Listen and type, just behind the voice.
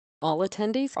All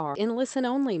attendees are in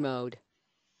listen-only mode.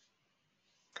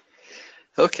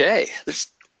 Okay,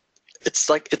 it's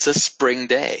like it's a spring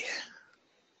day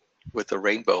with a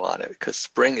rainbow on it because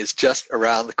spring is just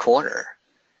around the corner,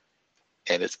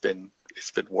 and it's been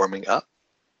warming up,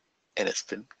 and it's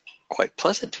been quite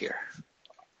pleasant here.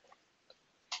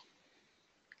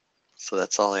 So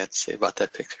that's all I have to say about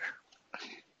that picture.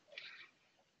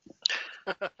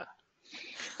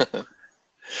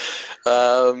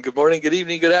 Good morning, good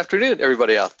evening, good afternoon,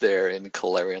 everybody out there in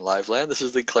ClarionLive land. This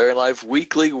is the ClarionLive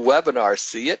weekly webinar.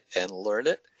 See it and learn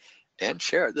it and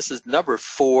share it. This is number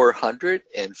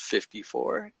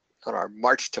 454 on our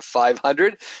March to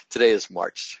 500. Today is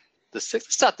March the 6th.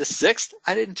 It's not the 6th.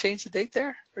 I didn't change the date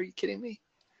there. Are you kidding me?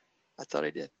 I thought I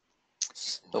did.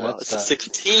 Oh, well, it's the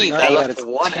 16th. I left the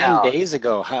one 10 out. days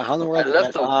ago. How in the world? I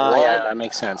left the one. Yeah, that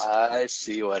makes sense. I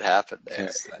see what happened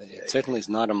there. It certainly is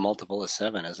not a multiple of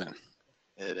 7, is it?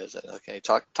 It isn't. Okay,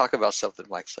 talk about something,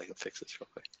 Mike, so I can fix this real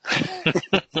quick.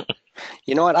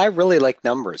 You know what? I really like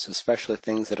numbers, especially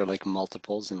things that are like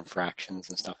multiples and fractions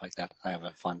and stuff like that. I have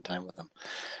a fun time with them.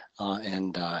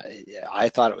 I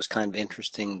thought it was kind of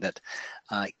interesting that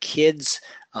kids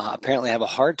apparently have a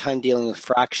hard time dealing with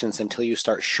fractions until you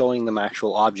start showing them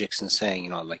actual objects and saying, you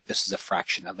know, like this is a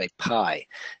fraction of a pi.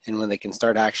 And when they can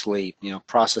start actually, you know,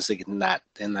 processing it in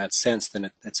that sense, then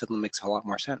it suddenly makes a lot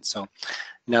more sense. So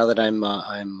now that I've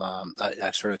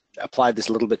sort of applied this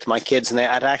a little bit to my kids, and it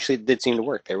actually did seem to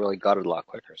work. They really got it a lot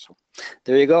quicker. So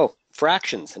there you go,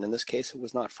 fractions. And in this case, it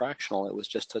was not fractional. It was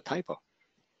just a typo.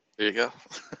 There you go.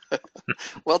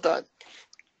 Well done.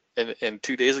 And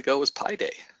 2 days ago was Pi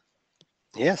Day.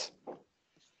 Yes.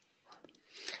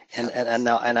 And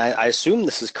I assume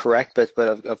this is correct, but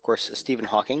of course Stephen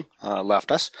Hawking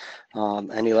left us,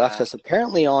 and he left us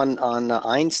apparently on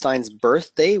Einstein's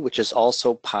birthday, which is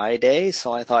also Pi Day.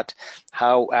 So I thought,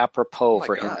 how apropos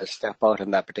for him to step out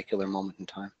in that particular moment in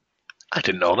time. I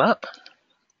didn't know that.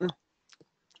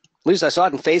 At least I saw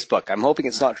it on Facebook. I'm hoping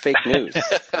it's not fake news.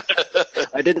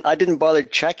 I didn't bother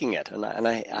checking it, and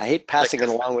I hate passing it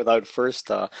along without first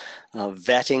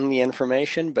vetting the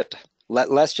information. But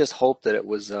let's just hope that it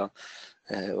was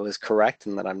correct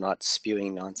and that I'm not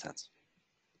spewing nonsense.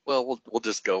 Well, we'll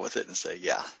just go with it and say,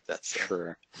 yeah, that's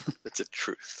sure. It's a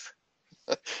truth.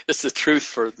 It's the truth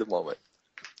for the moment.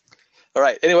 All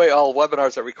right. Anyway, all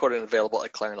webinars are recorded and available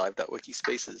at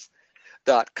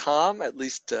clarionlive.wikispaces.com, at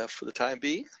least for the time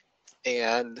being.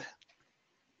 And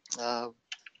there,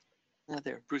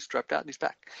 Bruce dropped out and he's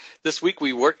back. This week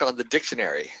we worked on the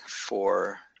dictionary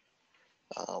for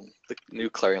the new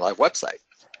ClarionLive website.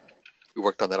 We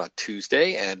worked on that on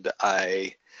Tuesday, and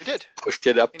I pushed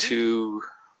it up to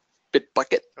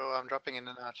Bitbucket. Oh, I'm dropping in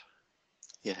and out.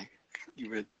 Yeah, you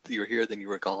were here, then you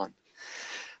were gone.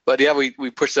 But yeah,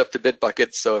 we pushed it up to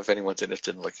Bitbucket, so if anyone's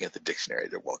interested in looking at the dictionary,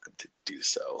 they're welcome to do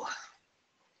so.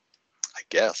 I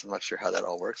guess. I'm not sure how that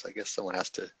all works. I guess someone has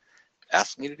to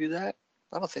ask me to do that.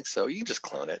 I don't think so. You can just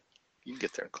clone it. You can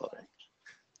get there and clone it,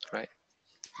 right?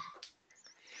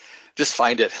 Just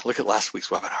find it. Look at last week's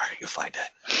webinar. You'll find it.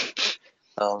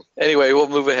 Anyway, we'll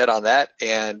move ahead on that.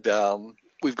 And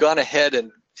we've gone ahead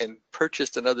and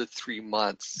purchased another 3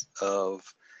 months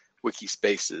of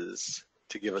Wikispaces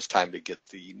to give us time to get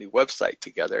the new website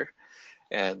together.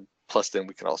 And plus then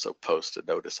we can also post a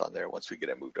notice on there once we get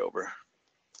it moved over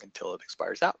until it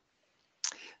expires out.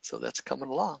 So that's coming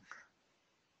along.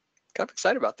 Kind of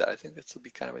excited about that. I think this will be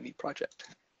kind of a neat project.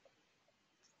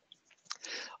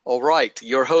 All right,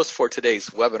 your host for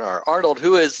today's webinar, Arnold,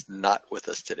 who is not with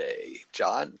us today.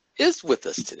 John is with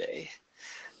us today.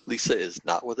 Lisa is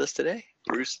not with us today.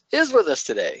 Bruce is with us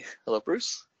today. Hello,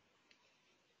 Bruce.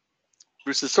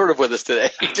 Bruce is sort of with us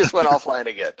today. He just went offline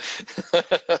again.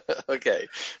 Okay,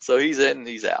 so he's in and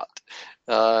he's out.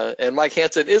 And Mike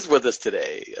Hansen is with us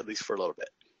today, at least for a little bit.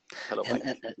 Hello,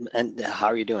 Mike. And how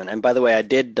are you doing? And by the way, I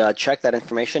did check that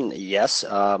information. Yes,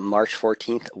 March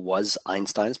 14th was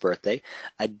Einstein's birthday.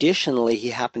 Additionally, he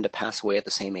happened to pass away at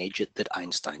the same age that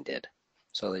Einstein did.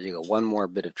 So there you go. One more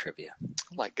bit of trivia.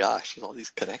 Oh my gosh, there's all these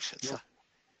connections. Yeah.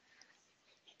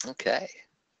 Okay.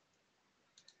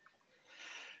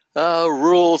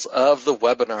 Rules of the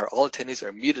webinar. All attendees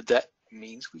are muted. That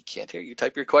means we can't hear you.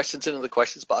 Type your questions into the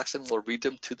questions box and we'll read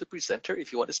them to the presenter.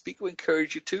 If you want to speak, we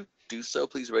encourage you to do so.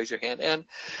 Please raise your hand and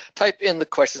type in the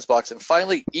questions box. And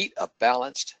finally, eat a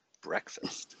balanced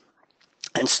breakfast.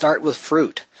 And start with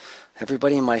fruit.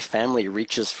 Everybody in my family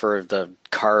reaches for the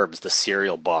carbs, the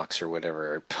cereal box or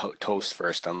whatever, or toast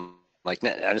first. I'm Like,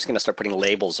 I'm just going to start putting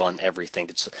labels on everything.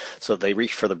 So they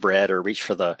reach for the bread or reach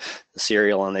for the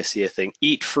cereal and they see a thing,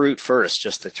 eat fruit first,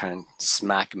 just to try and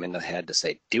smack them in the head to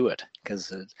say, do it.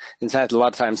 Because in fact, a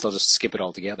lot of times they'll just skip it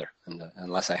altogether. And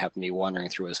unless I happen to be wandering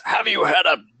through as, have you had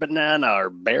a banana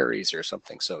or berries or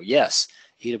something? So yes,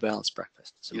 eat a balanced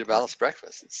breakfast. Eat a balanced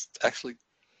breakfast. It's actually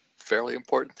a fairly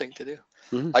important thing to do.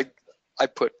 Mm-hmm. I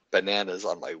put bananas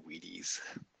on my Wheaties.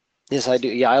 Yes, I do.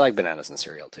 Yeah, I like bananas in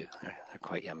cereal too. They're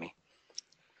quite yummy.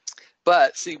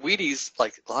 But see, Wheaties,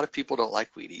 like a lot of people don't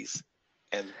like Wheaties,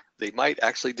 and they might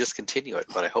actually discontinue it,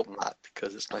 but I hope not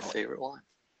because it's my favorite one.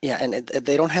 Yeah, and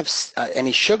they don't have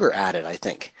any sugar added, I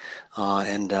think,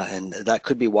 and that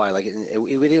could be why. Like,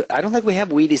 I don't think we have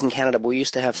Wheaties in Canada, but we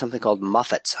used to have something called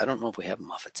Muffets. I don't know if we have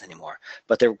Muffets anymore,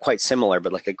 but they're quite similar,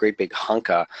 but like a great big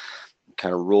hunk of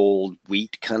kind of rolled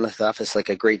wheat kind of stuff. It's like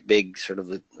a great big sort of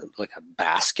like a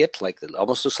basket, like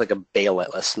almost looks like a bale,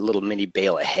 a little mini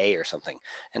bale of hay or something.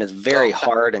 And it's very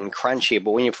hard and crunchy.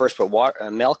 But when you first put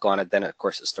milk on it, then of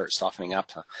course it starts softening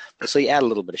up. So you add a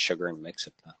little bit of sugar and it makes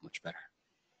it much better.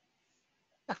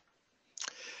 Yeah.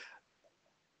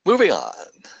 Moving on.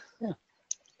 Yeah.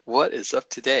 What is up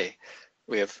today?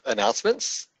 We have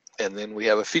announcements, and then we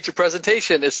have a feature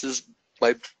presentation. This is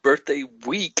my birthday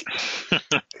week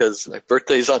because my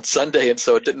birthday's on Sunday, and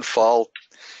so it didn't fall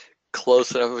close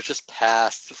enough. It was just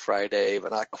past the Friday,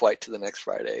 but not quite to the next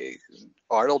Friday.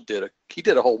 Arnold did a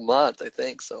whole month, I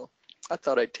think. So I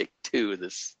thought I'd take 2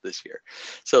 this year.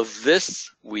 So this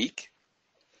week,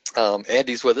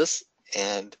 Andy's with us,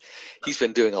 and he's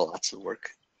been doing lots of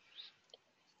work,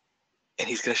 and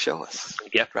he's going to show us.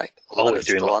 Yep, right. Always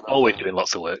doing lots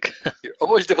of work. You're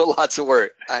always doing lots of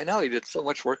work. I know, he did so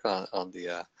much work on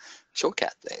the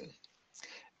Chilkat thing,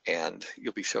 and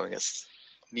you'll be showing us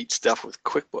neat stuff with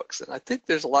QuickBooks. And I think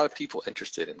there's a lot of people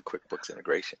interested in QuickBooks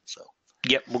integration. So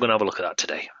yep, we're going to have a look at that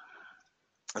today.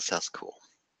 That sounds cool.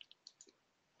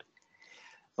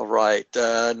 All right,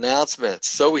 announcements.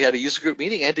 So we had a user group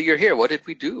meeting. Andy, you're here. What did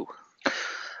we do?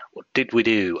 What did we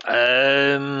do?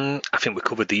 I think we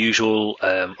covered the usual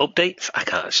updates. I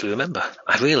can't actually remember.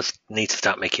 I really need to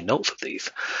start making notes of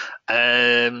these.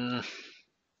 For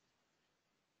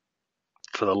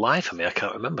the life of me, I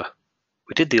can't remember.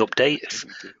 We did the updates.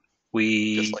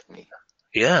 Just like me.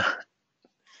 Yeah.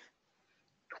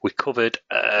 We covered.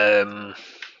 I'm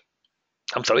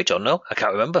sorry, John. No, I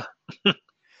can't remember.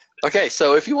 Okay,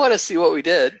 so if you want to see what we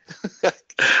did,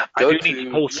 go to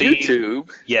YouTube.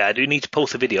 Yeah, I do need to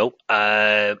post a video.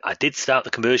 I did start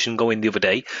the conversion going the other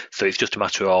day, so it's just a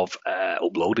matter of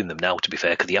uploading them now, to be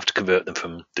fair, because you have to convert them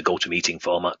from the GoToMeeting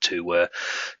format to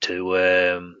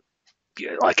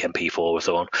like MP4 or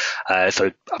so on.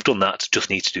 So I've done that,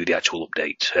 just need to do the actual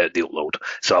update, the upload.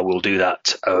 So I will do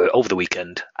that over the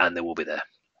weekend, and they will be there.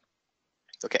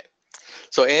 Okay.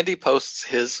 So Andy posts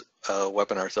his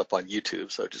webinars up on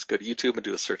YouTube. So just go to YouTube and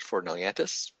do a search for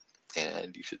Noyantis,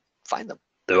 and you should find them.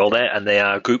 They're all there, and they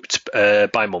are grouped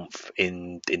by month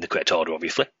in the correct order,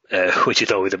 obviously, which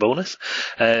is always a bonus.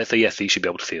 So yes, you should be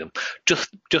able to see them.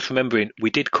 Just remembering, we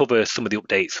did cover some of the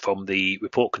updates from the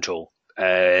report control,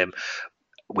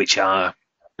 which are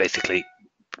basically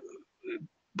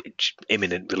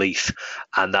imminent release,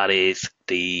 and that is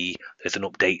there's an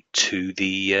update to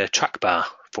the track bar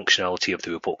functionality of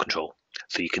the report control.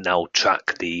 So you can now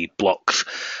track the blocks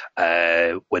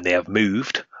when they have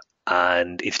moved,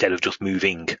 and instead of just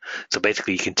moving. So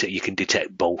basically, you can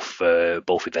detect both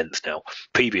events now.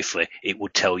 Previously, it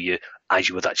would tell you as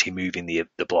you was actually moving the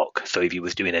block. So if you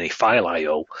was doing any file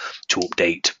I/O to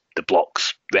update the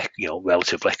blocks,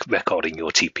 relative recording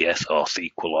your TPS or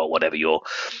SQL or whatever your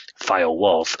file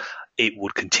was, it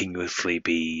would continuously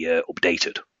be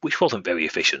updated, which wasn't very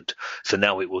efficient. So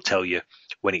now it will tell you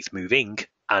when it's moving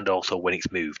and also when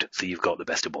it's moved. So you've got the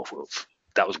best of both worlds.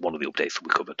 That was one of the updates that we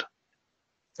covered.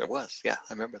 It was, yeah,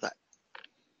 I remember that.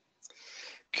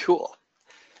 Cool.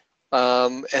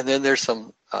 And then there's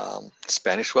some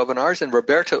Spanish webinars, and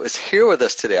Roberto is here with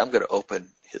us today. I'm going to open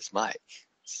his mic,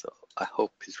 so I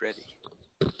hope he's ready.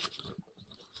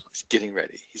 He's getting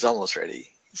ready. He's almost ready.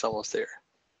 He's almost there.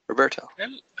 Roberto.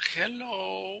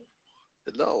 Hello.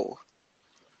 Hello.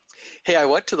 Hey, I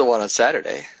went to the one on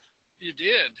Saturday. You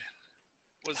did.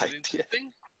 Was it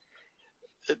interesting?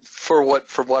 From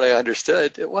what I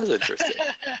understood, it was interesting.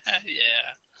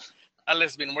 Yeah.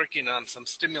 Ali's been working on some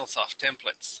StimulSoft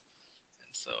templates,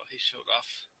 and so he showed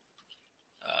off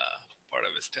part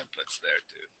of his templates there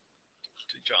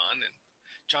to John, and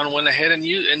John went ahead and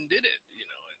did it. And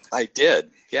I did.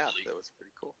 Yeah, that was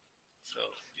pretty cool.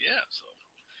 So yeah, so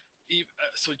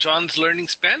John's learning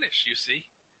Spanish. You see?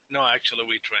 No, actually,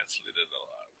 we translated a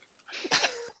lot of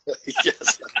it.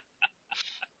 Yes.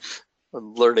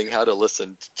 I'm learning how to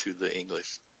listen to the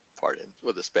English part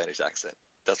with a Spanish accent.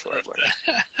 That's what I've learned.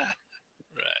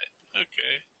 Right.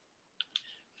 Okay.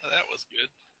 Well, that was good.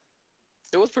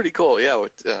 It was pretty cool. Yeah,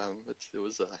 it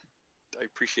was. I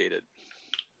appreciated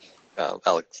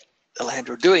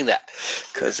Alejandro doing that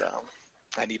because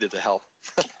I needed the help.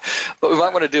 But we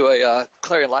might want to do a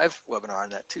ClarionLive webinar on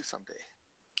that too someday.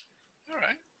 All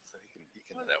right. So you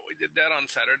can. Well, we did that on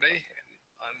Saturday, and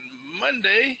on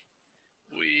Monday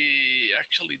we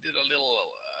actually did a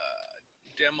little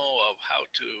demo of how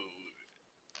to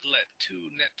let two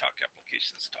NetTalk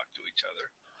applications talk to each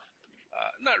other.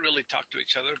 Not really talk to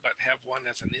each other, but have one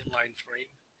as an inline frame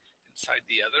inside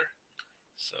the other.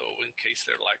 So in case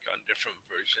they're like on different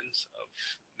versions of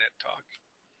NetTalk,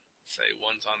 say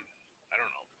one's on, I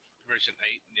don't know, version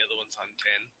 8 and the other one's on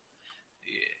 10,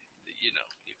 you know,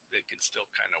 they can still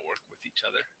kind of work with each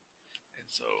other. And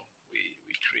so we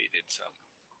created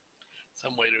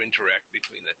some way to interact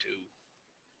between the two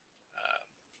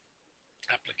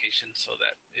applications so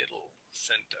that it'll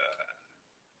send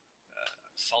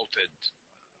salted,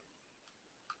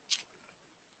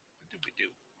 what did we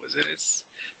do?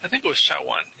 I think it was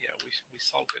SHA-1. Yeah, we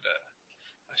salted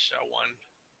a SHA-1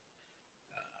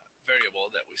 variable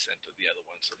that we sent to the other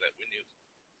one so that we knew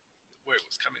where it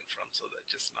was coming from, so that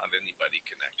just not anybody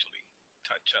can actually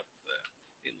touch up the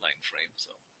inline frame.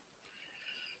 So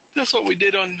that's what we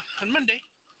did on Monday.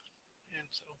 And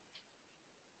so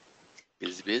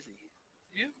busy.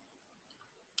 Yeah.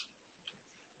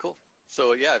 Cool.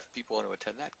 So yeah, if people want to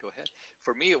attend that, go ahead.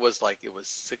 For me, it was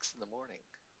 6 in the morning.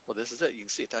 Well, this is it. You can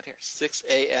see it down here, 6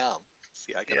 a.m.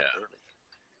 See, I got up early.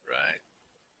 Right.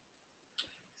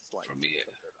 It's like for me,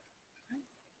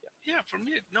 yeah. For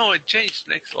me, no, it changed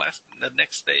the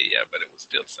next day. Yeah, but it was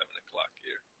still 7 o'clock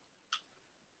here.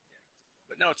 Yeah.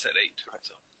 But now it's at 8. Right.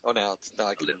 So. Oh, now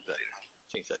I can move that.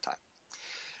 Change that time.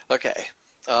 Okay.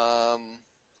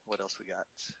 What else we got?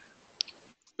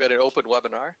 We had an open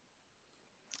webinar.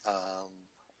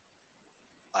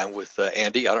 I'm with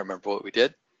Andy. I don't remember what we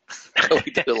did.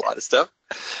 We did a lot of stuff.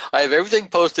 I have everything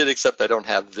posted except I don't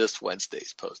have this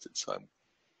Wednesday's posted, so I'm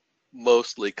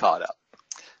mostly caught up.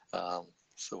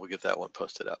 So we'll get that one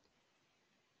posted up.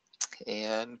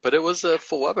 But it was a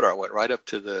full webinar. It went right up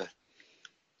to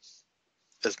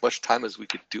as much time as we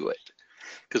could do it,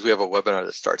 because we have a webinar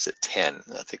that starts at 10.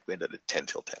 I think we ended at 10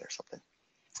 till 10 or something.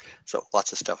 So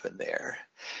lots of stuff in there.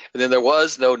 And then there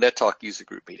was no NetTalk user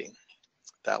group meeting.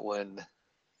 That one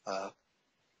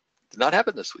did not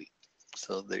happen this week.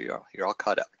 So there you are. You're all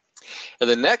caught up. And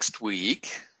the next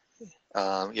week,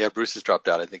 Bruce has dropped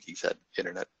out. I think he's had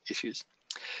internet issues.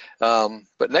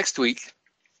 But next week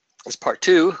is part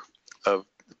 2 of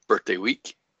birthday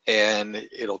week. And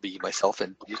it'll be myself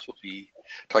and Bruce will be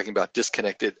talking about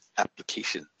disconnected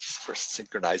applications for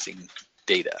synchronizing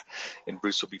data. And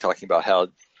Bruce will be talking about how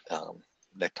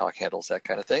NetTalk handles that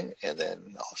kind of thing. And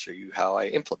then I'll show you how I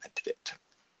implemented it.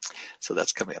 So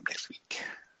that's coming up next week.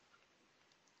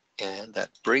 And that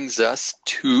brings us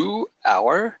to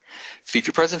our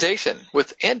feature presentation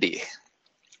with Andy.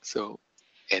 So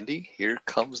Andy, here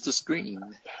comes the screen.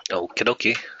 Okie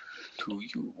dokie. To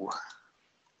you.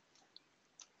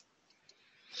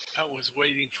 I was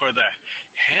waiting for the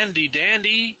handy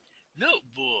dandy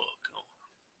notebook. Oh.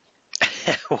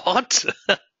 What?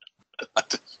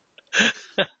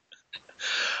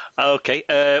 Okay,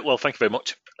 well, thank you very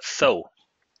much. So,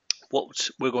 what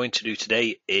we're going to do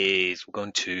today is we're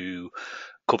going to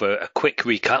cover a quick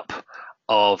recap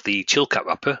of the Chilkat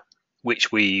Wrapper,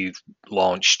 which we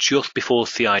launched just before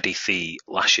CIDC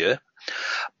last year.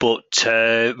 But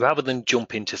rather than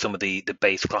jump into some of the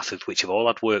base classes, which have all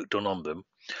had work done on them,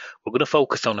 we're going to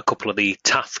focus on a couple of the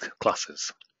task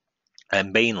classes,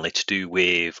 and mainly to do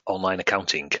with online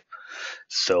accounting.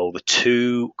 So the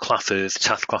two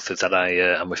task classes that I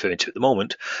am referring to at the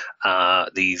moment are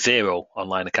the Xero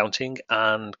online accounting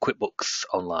and QuickBooks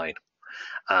online.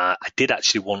 I did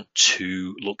actually want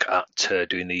to look at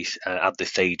doing these, add the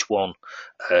stage 1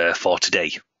 for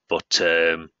today, but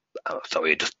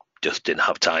sorry, I just didn't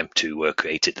have time to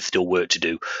create it. There's still work to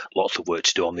do, lots of work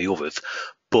to do on the others,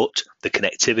 but the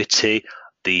connectivity,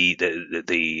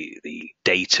 the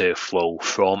data flow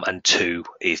from and to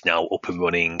is now up and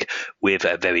running with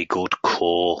a very good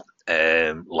core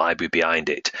library behind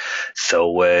it.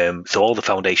 So all the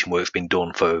foundation work's been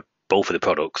done for both of the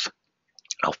products.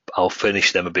 I'll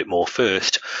finish them a bit more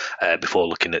first before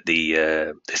looking at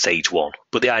the Sage 1.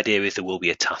 But the idea is there will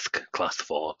be a task class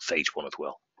for Sage 1 as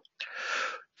well.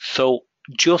 So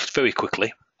just very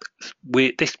quickly,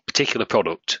 this particular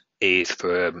product is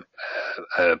for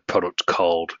a product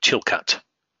called Chilkat.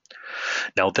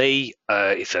 Now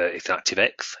it's an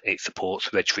ActiveX. It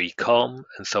supports Reg-free.com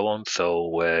and so on.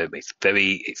 So it's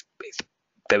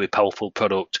very powerful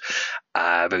product,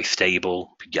 very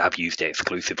stable. I've used it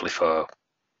exclusively for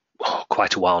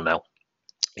quite a while now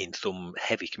in some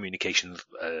heavy communications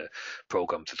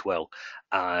programs as well,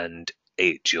 and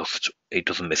it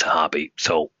doesn't miss a heartbeat.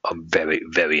 So I'm very,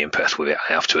 very impressed with it,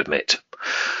 I have to admit.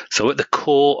 So at the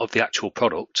core of the actual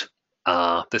product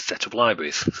are the set of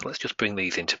libraries. So let's just bring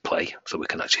these into play so we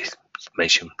can actually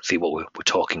see what we're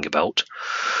talking about.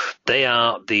 They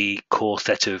are the core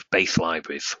set of base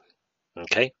libraries,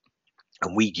 okay?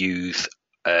 And we use,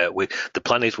 the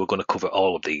plan is we're going to cover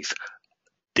all of these.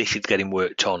 This is getting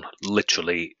worked on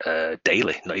literally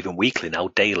daily, not even weekly now,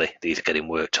 daily. These are getting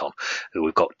worked on.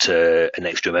 We've got an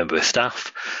extra member of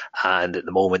staff, and at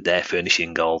the moment they're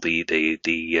furnishing all the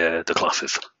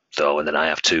classes. So, and then I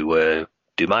have to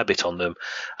do my bit on them,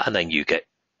 and then you get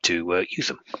to use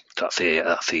them. So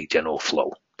that's the general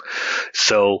flow.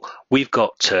 So we've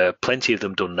got plenty of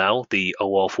them done now. The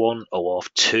OAuth 1,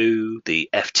 OAuth 2, the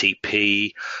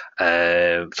FTP,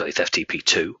 so it's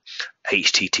FTP2,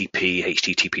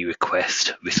 HTTP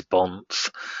request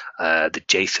response, the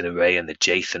JSON array and the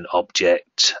JSON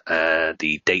object,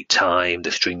 the datetime,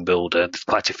 the string builder. There's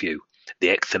quite a few.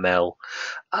 The XML,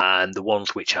 and the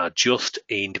ones which are just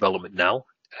in development now.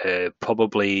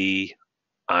 Probably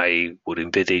I would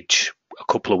envisage a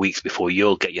couple of weeks before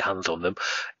you'll get your hands on them,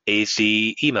 is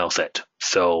the email set.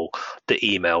 So the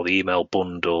email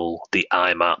bundle, the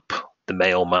IMAP, the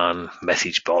mailman,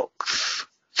 message box,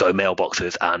 so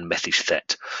mailboxes and message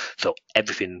set. So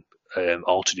everything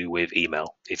all to do with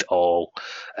email is all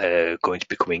going to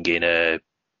be coming in.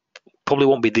 Probably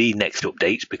won't be the next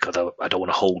update because I don't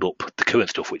want to hold up the current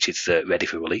stuff which is ready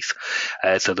for release.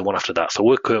 So the one after that. So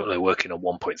we're currently working on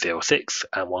 1.06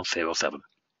 and 1.07.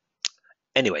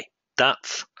 Anyway,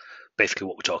 that's basically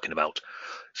what we're talking about.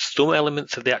 Some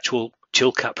elements of the actual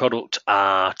Chilkat product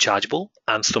are chargeable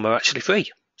and some are actually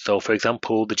free. So for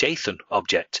example, the JSON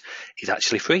object is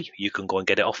actually free. You can go and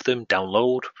get it off them,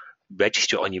 download,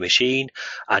 register it on your machine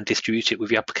and distribute it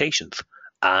with your applications.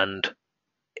 And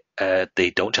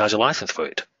they don't charge a license for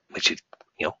it, which is,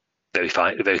 very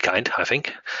fine, very kind, I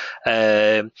think.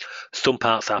 Some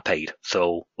parts are paid,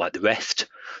 so like the REST,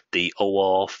 the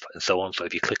OAuth, and so on. So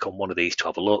if you click on one of these to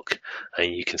have a look,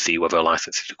 and you can see whether a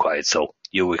license is required. So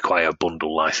you'll require a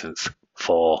bundle license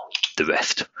for the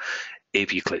REST.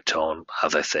 If you clicked on,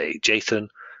 as I say, JSON,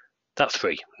 that's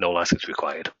free, no license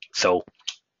required. So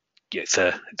yeah, it's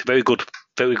a very good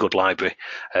library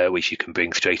which you can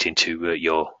bring straight into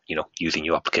your, using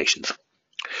your applications.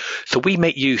 So we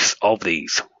make use of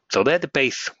these. So they're the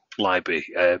base library,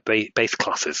 base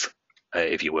classes,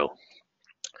 if you will.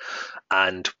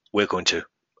 And we're going to,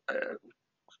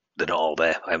 they're not all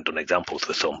there. I haven't done examples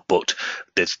for some, but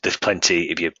there's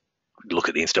plenty. If you look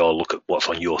at the install, look at what's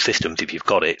on your systems, if you've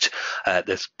got it,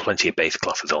 there's plenty of base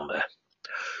classes on there.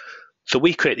 So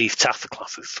we create these task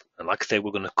classes. And like I say,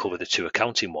 we're going to cover the two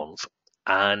accounting ones.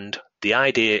 And the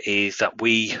idea is that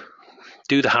we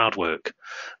do the hard work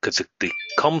because the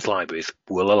comms libraries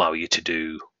will allow you to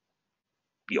do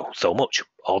so much,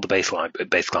 all the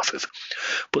base classes.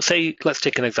 But say, let's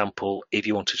take an example. If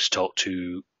you wanted to talk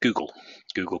to Google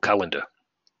Calendar,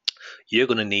 you're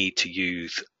going to need to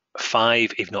use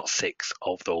 5, if not 6,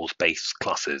 of those base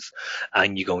classes,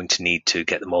 and you're going to need to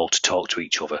get them all to talk to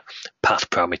each other, pass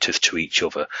parameters to each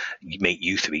other, make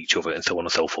use of each other, and so on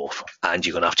and so forth. And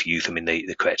you're going to have to use them in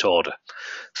the correct order.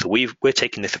 So we're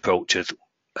taking this approach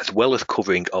as well as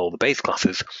covering all the base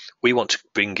classes. We want to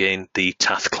bring in the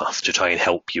task class to try and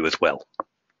help you as well.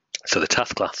 So the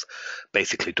task class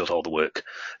basically does all the work.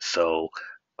 So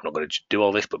I'm not going to do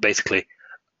all this, but basically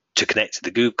to connect to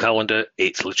the Google Calendar,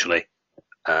 it's literally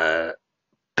the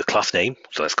class name,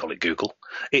 so let's call it Google.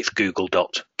 It's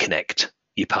google.connect.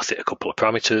 You pass it a couple of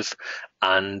parameters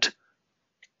and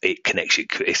it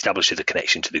establishes a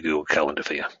connection to the Google Calendar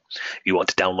for you. If you want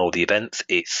to download the events,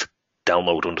 it's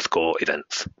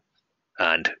download_events,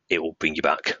 and it will bring you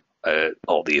back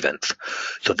all the events.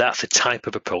 So that's the type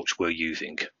of approach we're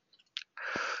using.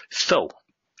 So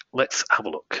let's have a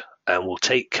look, and we'll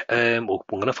take. We're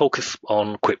going to focus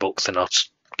on QuickBooks, and I'll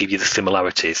give you the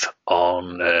similarities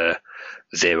on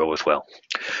Xero as well.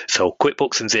 So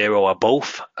QuickBooks and Xero are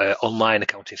both online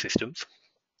accounting systems.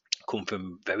 Come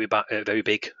from very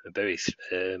big, very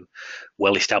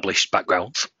well-established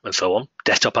backgrounds and so on.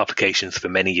 Desktop applications for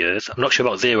many years. I'm not sure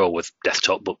about Xero with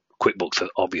desktop, but QuickBooks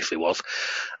obviously was.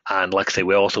 And like I say,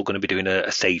 we're also going to be doing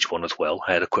a Sage one as well.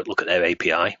 I had a quick look at their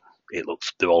API.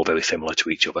 They're all very similar to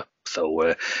each other. So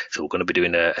we're going to be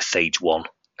doing a Sage one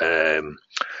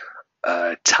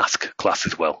task class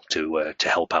as well to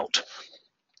help out.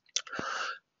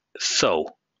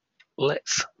 So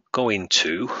let's go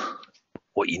into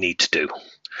what you need to do.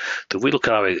 So we look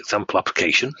at our example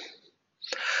application,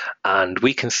 and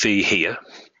we can see here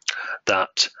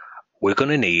that we're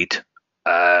going to need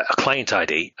a client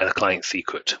ID and a client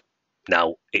secret.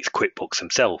 Now, it's QuickBooks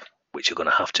themselves which are going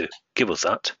to have to give us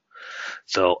that.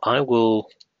 So I will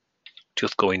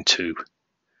just go into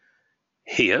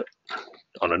here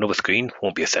on another screen,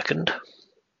 won't be a second.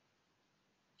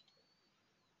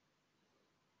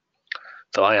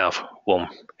 So I have one,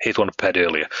 here's one I prepared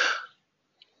earlier.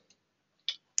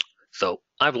 So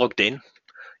I've logged in.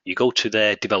 You go to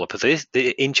their developers.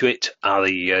 The Intuit are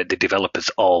the developers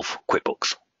of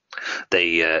QuickBooks.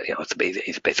 They,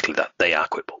 it's basically that they are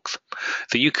QuickBooks.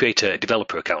 So you create a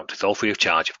developer account. It's all free of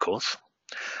charge, of course,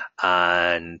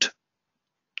 and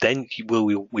then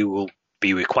we will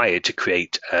be required to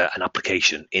create an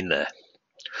application in there.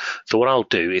 So what I'll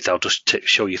do is I'll just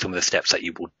show you some of the steps that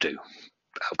you would do.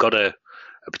 I've got a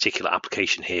particular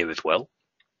application here as well.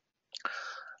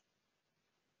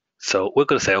 So we're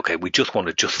going to say, okay, we just want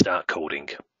to just start coding.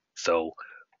 So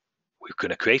we're going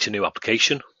to create a new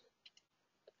application,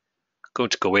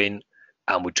 going to go in,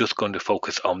 and we're just going to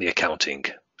focus on the accounting.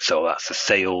 So that's the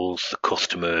sales, the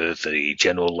customers, the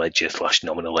general ledger /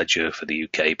 nominal ledger for the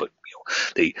UK, but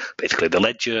basically the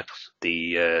ledger,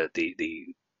 the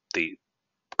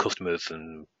customers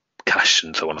and cash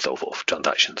and so on and so forth,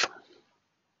 transactions.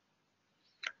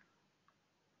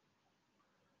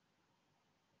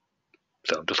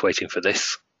 So I'm just waiting for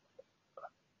this.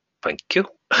 Thank you.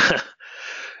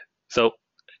 So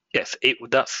yes,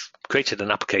 that's created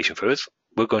an application for us.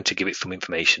 We're going to give it some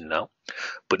information now.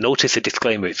 But notice the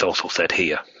disclaimer it's also said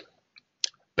here.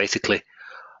 Basically,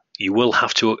 you will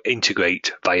have to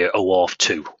integrate via OAuth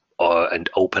 2 and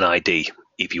OpenID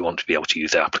if you want to be able to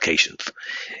use their applications.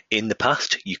 In the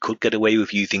past, you could get away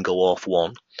with using OAuth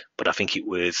 1, but I think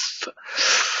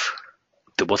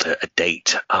there was a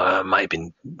date, might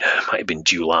have been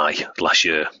July last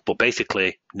year, but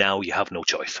basically now you have no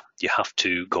choice. You have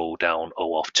to go down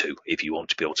OAuth 2 if you want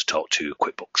to be able to talk to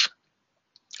QuickBooks.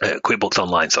 QuickBooks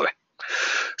Online, sorry.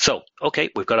 So,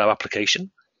 okay, we've got our application.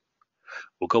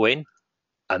 We'll go in,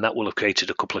 and that will have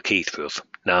created a couple of keys for us.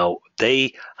 Now,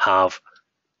 they have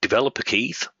developer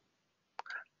keys,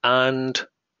 and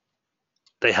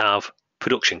they have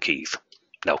production keys.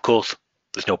 Now, of course,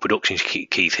 there's no production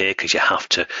keys here because you have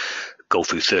to go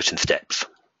through certain steps.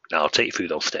 Now, I'll take you through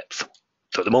those steps.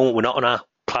 So at the moment, we're not on our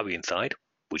Clarion side.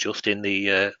 We're just in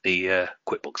the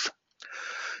QuickBooks.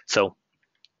 So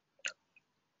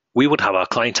we would have our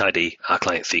client ID, our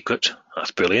client secret.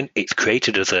 That's brilliant. It's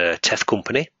created as a test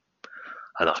company,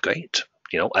 and that's great.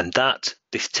 And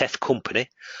this test company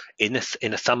in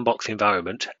a sandbox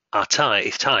environment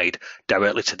is tied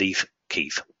directly to these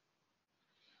keys.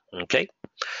 Okay.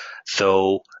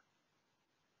 So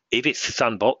if it's a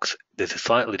sandbox, there's a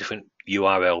slightly different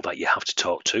URL that you have to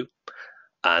talk to,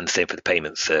 and same for the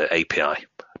payments API.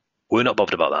 We're not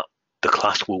bothered about that. The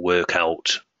class will work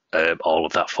out all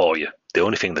of that for you. The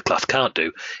only thing the class can't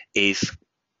do is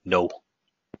know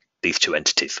these two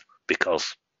entities,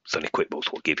 because it's only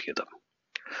QuickBooks will give you them.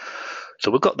 So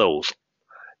we've got those.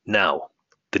 Now,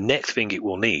 the next thing it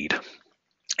will need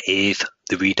is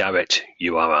the redirect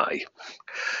URI.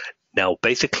 Now,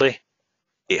 basically,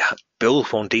 it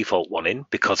builds one default one in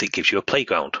because it gives you a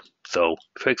playground. So,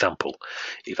 for example,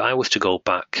 if I was to go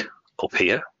back up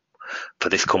here for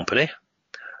this company,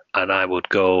 and I would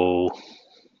go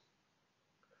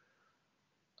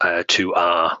to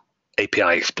our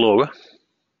API Explorer,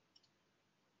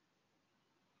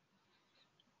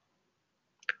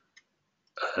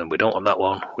 and we don't want that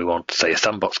one, we want, say, a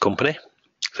sandbox company.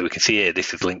 So we can see here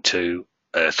this is linked to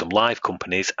some live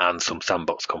companies and some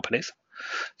sandbox companies.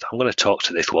 So I'm going to talk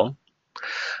to this one.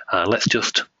 Let's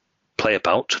just play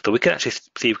about. So we can actually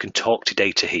see if we can talk to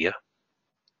data here.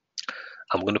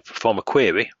 I'm going to perform a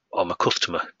query on my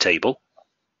customer table.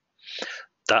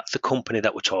 That's the company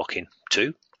that we're talking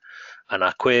to. And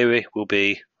our query will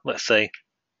be, let's say,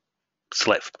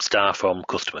 select star from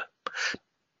customer.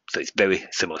 So it's very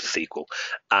similar to SQL.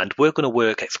 And we're going to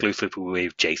work exclusively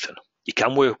with JSON. You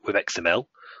can work with XML,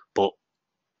 but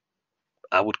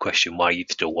I would question why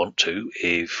you'd still want to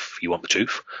if you want the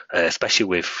truth, especially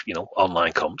with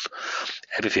online comms.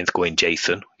 Everything's going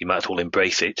JSON. You might as well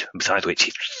embrace it. Besides which,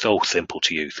 it's so simple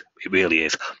to use. It really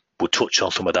is. We'll touch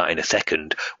on some of that in a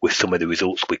second with some of the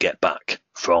results we get back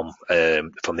from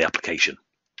the application.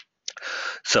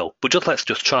 So, but let's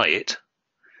just try it,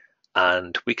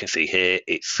 and we can see here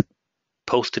it's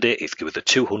posted it's given us a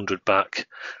 200 back.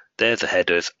 There's the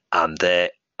headers, and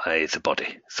there is the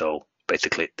body. So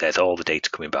basically there's all the data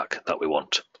coming back that we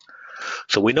want.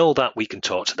 So we know that we can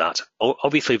talk to that,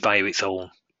 obviously via its own,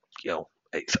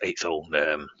 its own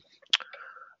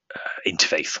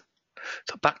interface.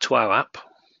 So back to our app.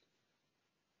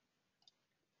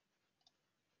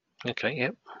 Okay,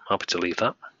 yeah, happy to leave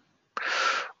that.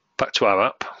 Back to our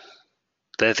app.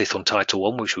 There's this untitled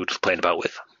one which we were just playing about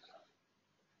with.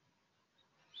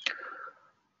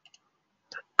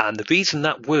 And the reason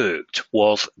that worked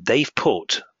was they've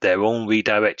put their own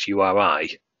redirect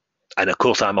URI, and of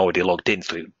course I'm already logged in,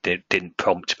 so it didn't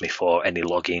prompt me for any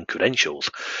login credentials.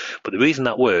 But the reason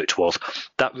that worked was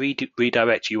that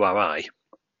redirect URI,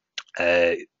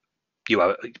 URL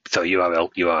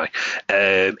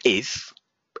is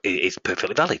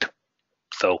perfectly valid.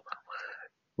 So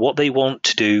what they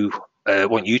want you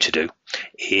to do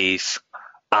is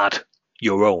add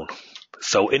your own.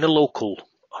 So in a local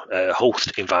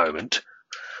host environment,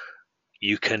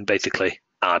 you can basically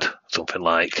add something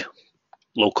like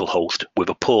localhost with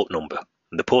a port number.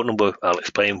 And the port number, I'll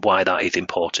explain why that is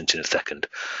important in a second.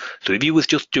 So if you was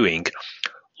just doing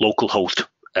localhost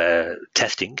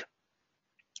testing,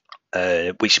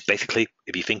 which basically,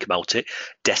 if you think about it,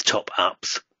 desktop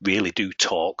apps really do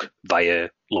talk via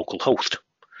localhost,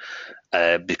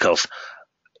 because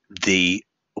the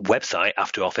website,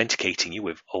 after authenticating you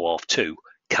with OAuth 2,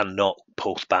 cannot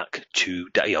post back to,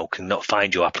 cannot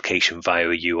find your application via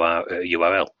a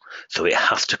URL. So it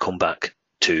has to come back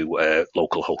to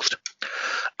localhost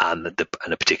and a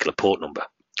particular port number.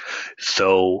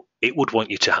 So it would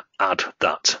want you to add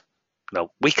that.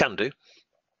 Now we can do,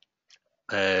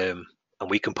 and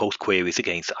we can post queries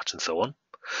against that and so on.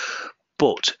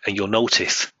 But, and you'll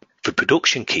notice for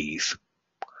production keys,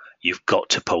 you've got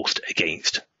to post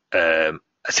against a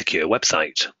secure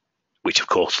website, which of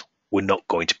course we're not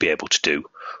going to be able to do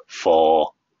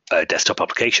for a desktop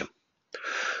application.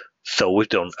 So we've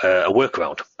done a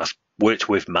workaround. I've worked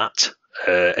with Matt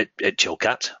at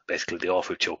Chilkat, basically the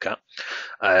author of Chilkat,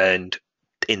 and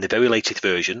in the very latest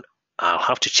version, I'll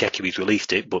have to check if he's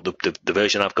released it, but the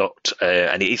version I've got,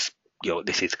 and it is,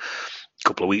 this is a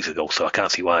couple of weeks ago, so I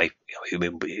can't see why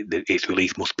its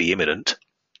release must be imminent,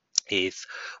 is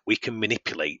we can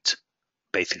manipulate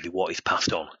basically what is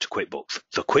passed on to QuickBooks.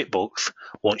 So QuickBooks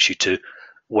wants you to,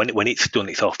 when it's done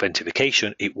its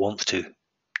authentication, it wants to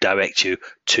direct you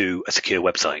to a secure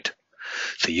website.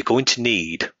 So you're going to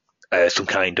need some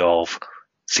kind of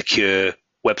secure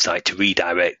website to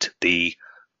redirect the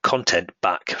content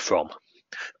back from.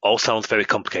 All sounds very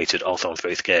complicated, all sounds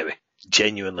very scary.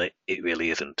 Genuinely, it really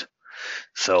isn't.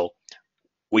 So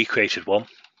we created one.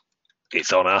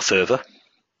 It's on our server,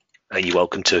 and you're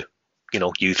welcome to,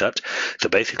 use that. So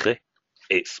basically,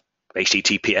 it's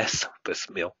HTTPS for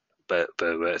secure,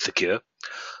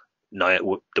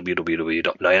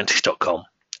 www.niantic.com,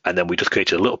 and then we just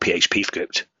created a little PHP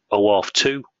script,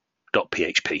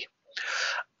 OAuth2.php,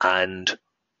 and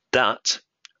that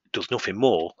does nothing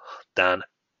more than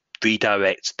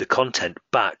redirect the content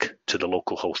back to the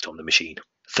local host on the machine.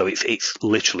 So it's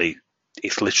literally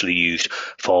used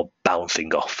for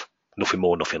bouncing off, nothing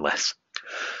more, nothing less.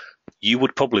 You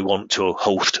would probably want to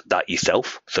host that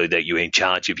yourself so that you're in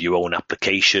charge of your own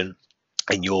application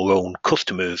and your own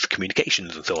customers'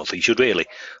 communications and so on. So you should really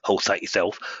host that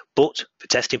yourself. But for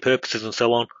testing purposes and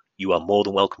so on, you are more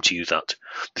than welcome to use that.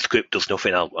 The script does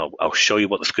nothing. I'll show you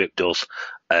what the script does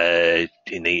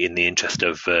in the interest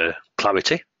of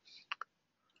clarity.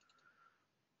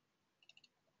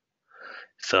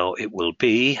 So it will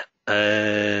be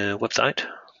website.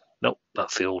 Nope,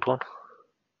 that's the old one.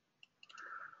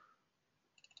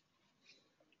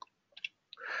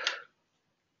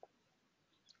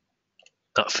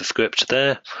 That's the script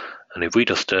there. And if we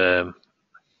just open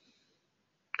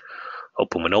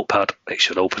my notepad, it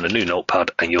should open a new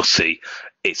notepad, and you'll see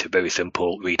it's a very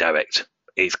simple redirect.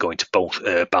 It's going to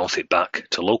bounce it back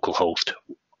to localhost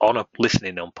on a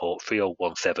listening on port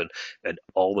 3017, and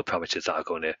all the parameters that are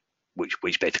going to,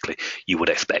 which basically you would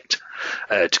expect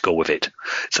to go with it.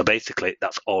 So basically,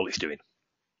 that's all it's doing.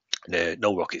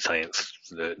 No rocket science,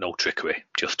 no trickery,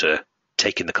 just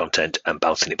taking the content and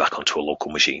bouncing it back onto a local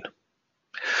machine.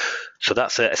 So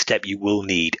that's a step you will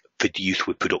need for use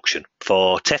with production.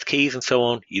 For test keys and so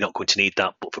on, you're not going to need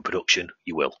that, but for production,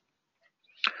 you will.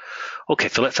 Okay,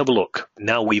 so let's have a look.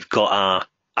 Now we've got our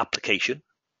application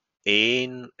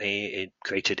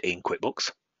created in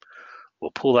QuickBooks.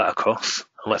 We'll pull that across,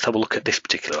 and let's have a look at this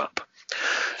particular app.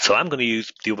 So I'm going to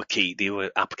use the other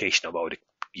application I've already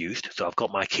used. So I've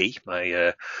got my key,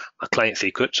 my client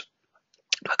secret,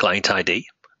 my client ID.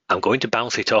 I'm going to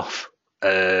bounce it off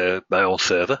my own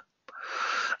server,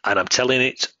 and I'm telling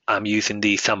it I'm using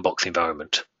the sandbox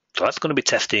environment. So that's going to be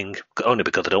testing only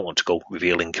because I don't want to go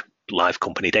revealing live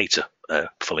company data,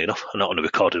 funnily enough, not on a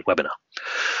recorded webinar.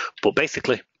 But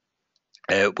basically,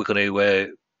 we're going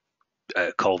to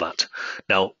call that.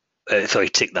 Now,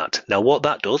 tick that. Now, what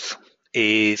that does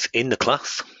is in the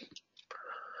class,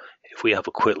 if we have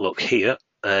a quick look here,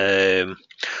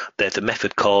 there's a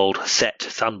method called set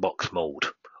sandbox mode.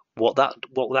 What that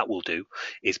will do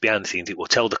is behind the scenes it will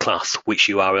tell the class which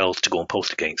URLs to go and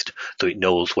post against, so it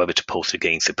knows whether to post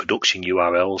against the production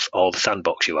URLs or the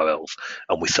sandbox URLs.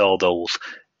 And we saw those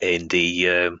in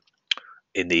the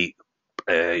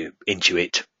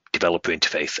Intuit developer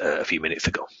interface a few minutes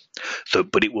ago. So,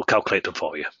 but it will calculate them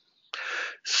for you.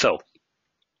 So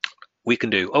we can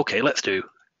do, okay, let's do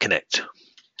connect.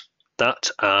 That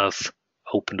has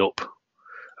opened up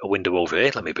a window over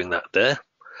here. Let me bring that there.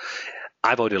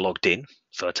 I've already logged in,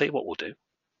 so I'll tell you what we'll do.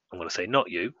 I'm going to say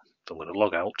not you, so I'm going to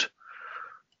log out,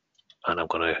 and I'm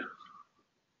going to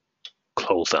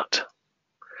close that.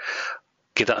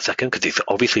 Give that a second, because it's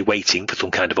obviously waiting for some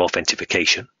kind of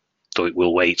authentication, so it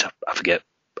will wait. I forget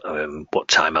what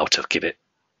timeout I've given it,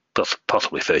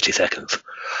 possibly 30 seconds.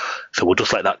 So we'll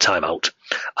just let that time out,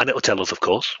 and it'll tell us, of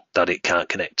course, that it can't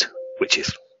connect, which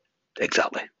is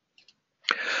exactly.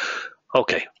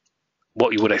 Okay,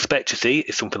 what you would expect to see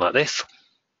is something like this.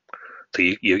 So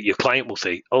your client will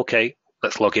say, okay,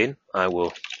 let's log in. I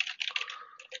will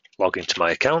log into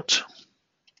my account.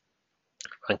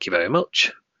 Thank you very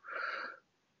much.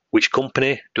 Which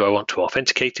company do I want to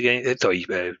authenticate against? Sorry,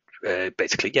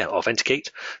 basically, yeah,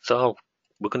 authenticate. So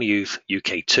we're going to use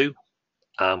UK2,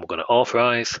 and we're going to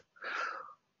authorize.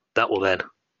 That will then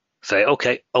say,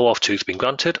 okay, OAuth2 has been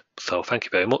granted, so thank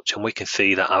you very much, and we can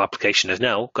see that our application has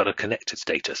now got a connected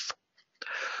status.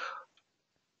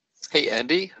 Hey,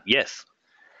 Andy? Yes.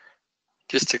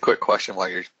 Just a quick question while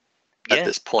you're at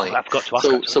this point. I've got to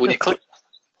ask. So when you click,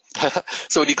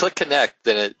 so when you click connect,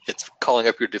 then it's calling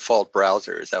up your default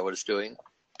browser. Is that what it's doing?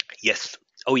 Yes.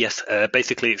 Oh, yes.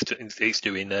 Basically, it's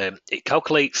doing. It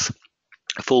calculates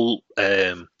a full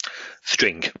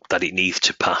string that it needs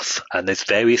to pass, and there's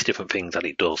various different things that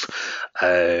it does.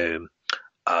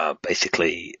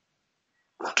 Basically,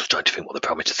 I'm just trying to think what the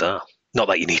parameters are. Not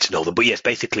that you need to know them, but yes,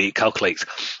 basically it calculates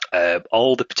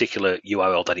all the particular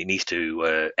URL that it needs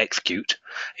to execute,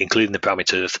 including the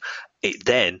parameters. It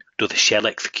then does a shell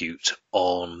execute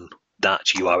on that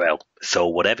URL. So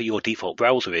whatever your default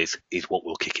browser is what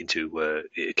will kick into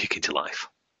life.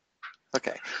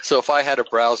 Okay. So if I had a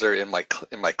browser in my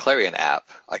Clarion app,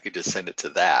 I could just send it to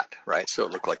that, right? So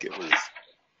it looked like it was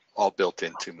all built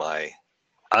into my.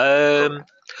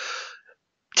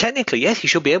 Technically, yes, you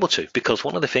should be able to, because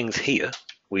one of the things here,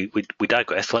 we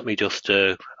digress. Let me just,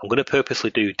 I'm going to purposely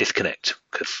do disconnect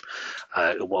because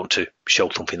I want to show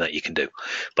something that you can do.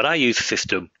 But I use the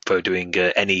system for doing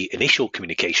any initial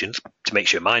communications to make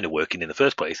sure mine are working in the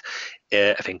first place,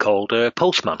 a thing called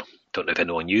Postman. Don't know if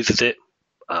anyone uses it.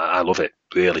 I love it.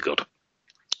 Really good.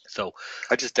 So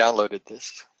I just downloaded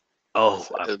this. Oh,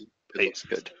 it looks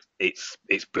good.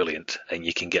 It's brilliant, and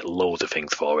you can get loads of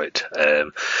things for it.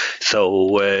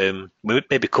 So we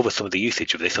maybe cover some of the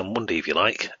usage of this on Monday if you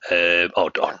like, or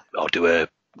do a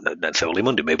not necessarily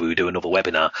Monday. Maybe we do another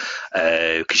webinar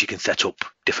because you can set up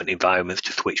different environments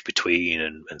to switch between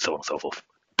and so on and so forth.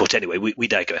 But anyway, we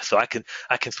digress. So I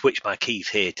can switch my keys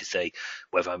here to say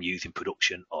whether I'm using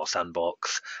production or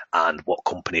sandbox, and what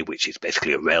company, which is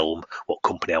basically a realm, what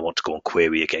company I want to go and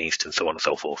query against, and so on and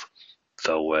so forth.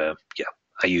 So yeah.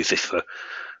 I use this for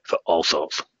all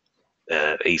sorts.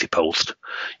 Easy Post,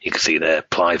 you can see there,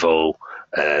 Plivo,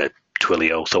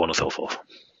 Twilio, so on and so forth.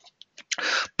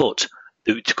 But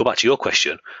to go back to your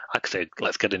question, I could say,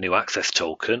 let's get a new access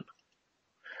token,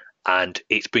 and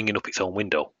it's bringing up its own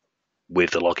window with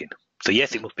the login. So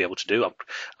yes, it must be able to do. I'm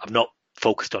not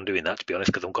focused on doing that, to be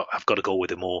honest, because I've got to go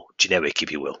with a more generic,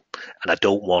 if you will, and I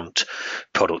don't want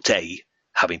product A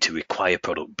having to require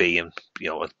product B and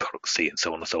and product C and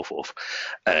so on and so forth.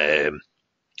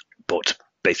 But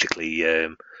basically,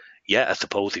 yeah, I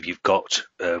suppose if you've got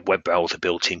a web browser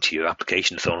built into your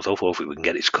application and so on and so forth, if we can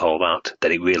get it to call that,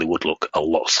 then it really would look a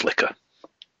lot slicker.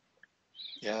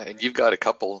 Yeah, and you've got a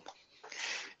couple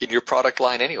in your product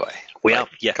line anyway. We have,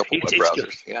 yeah. A couple web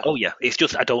browsers. Yeah. Oh yeah, it's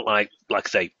just I don't like I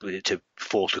say, to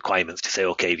force requirements to say,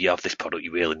 okay, if you have this product,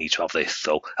 you really need to have this.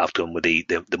 So I've done with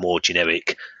the more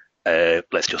generic.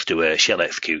 Let's just do a shell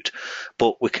execute,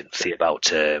 but we can see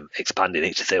about expanding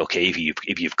it to say, okay,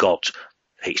 if you've got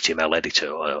HTML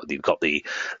editor or you've got the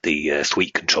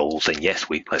suite controls, then yes,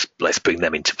 let's bring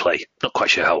them into play. Not quite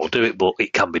sure how we'll do it, but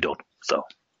it can be done. So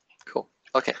cool.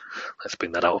 Okay, let's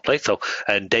bring that out of play. So,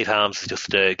 and Dave Harms has just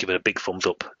given a big thumbs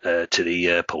up to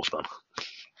the Postman.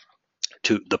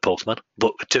 to the postman,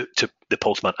 but to the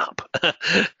postman app.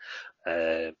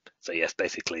 So yes,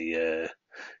 basically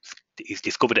he's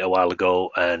discovered it a while ago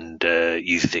and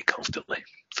uses it constantly.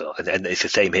 So and it's the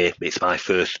same here. It's my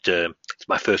first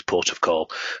port of call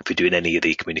for doing any of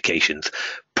the communications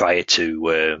prior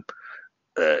to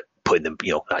putting them,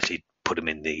 actually put them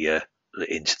in the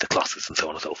into the classes and so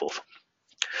on and so forth.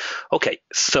 Okay,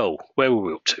 so where were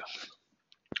we up to?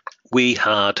 We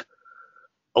had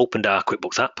opened our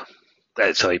QuickBooks app,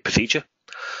 procedure.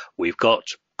 We've got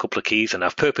a couple of keys, and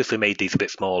I've purposely made these a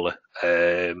bit smaller,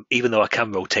 even though I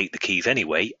can rotate the keys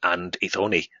anyway, and it's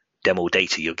only demo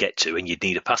data you'll get to, and you'd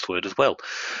need a password as well.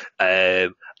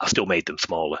 I've still made them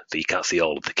smaller, so you can't see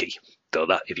all of the key. So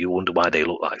that, if you wonder why they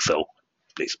look like so,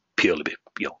 it's purely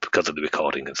because of the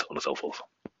recording and so on and so forth.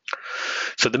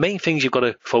 So the main things you've got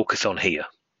to focus on here,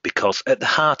 because at the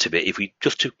heart of it, if we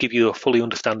just to give you a fully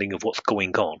understanding of what's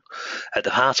going on, at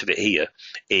the heart of it here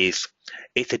is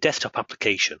it's a desktop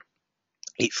application.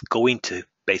 It's going to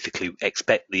basically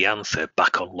expect the answer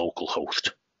back on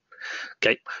localhost.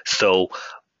 Okay, so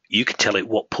you can tell it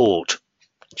what port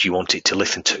do you want it to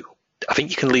listen to. I think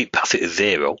you can pass it as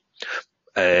 0,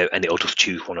 and it'll just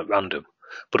choose one at random.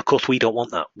 But of course, we don't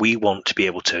want that. We want to be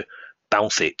able to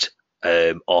bounce it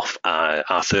off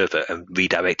our server and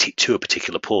redirect it to a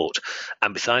particular port.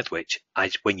 And besides which,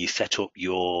 when you set up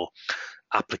your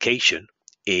application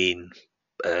in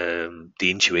the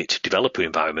Intuit developer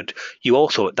environment, you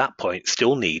also at that point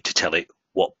still need to tell it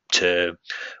what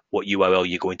URL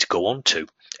you're going to go on to.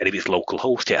 And if it's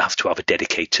localhost, it has to have a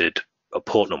dedicated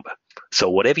port number. So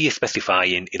whatever you specify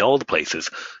in all the places,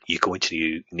 you're going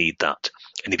to need that.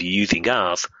 And if you're using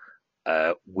ours,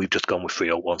 we've just gone with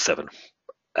 3017.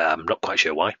 I'm not quite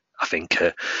sure why. I think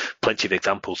plenty of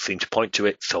examples seem to point to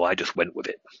it, so I just went with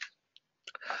it.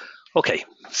 Okay,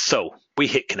 so we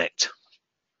hit connect.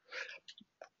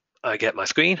 I get my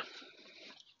screen.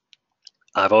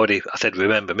 I said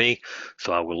remember me,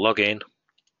 so I will log in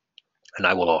and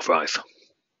I will authorize.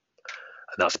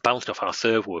 And that's bounced off our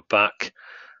server, we're back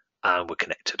and we're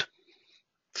connected.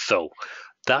 So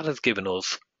that has given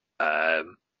us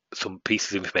some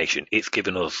pieces of information. It's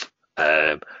given us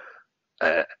an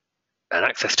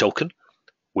access token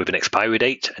with an expiry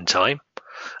date and time,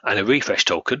 and a refresh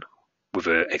token with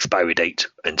an expiry date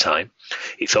and time.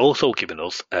 It's also given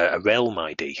us a realm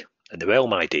ID, and the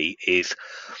realm ID is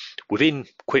within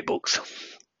QuickBooks,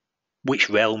 which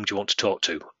realm do you want to talk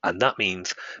to? And that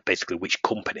means basically which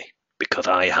company, because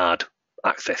I had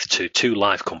access to 2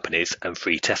 live companies and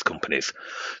 3 test companies.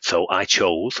 So I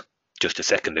chose, just a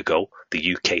second ago,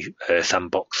 the UK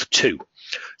Sandbox 2.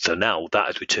 So now that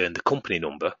has returned the company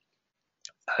number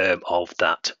of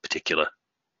that particular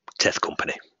test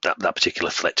company, that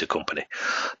particular selected company.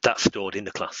 That's stored in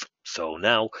the class. So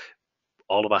now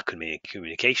all of our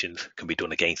communications can be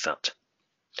done against that.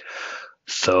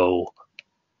 So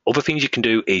other things you can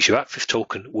do is your access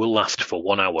token will last for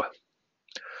 1 hour,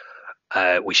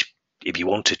 which if you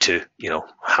wanted to,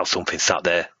 have something sat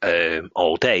there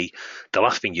all day, the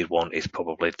last thing you'd want is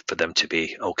probably for them to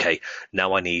be, okay,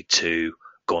 now I need to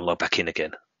go and log back in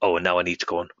again. Oh, and now I need to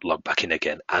go and log back in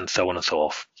again, and so on and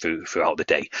so forth throughout the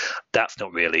day. That's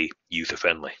not really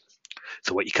user-friendly.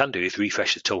 So what you can do is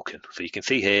refresh the token. So you can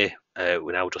see here,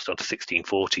 we're now just on to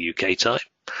 1640 UK time.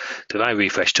 So if I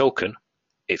refresh token,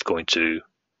 it's going to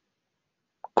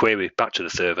query back to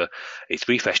the server. It's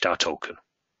refreshed our token.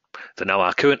 So now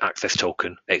our current access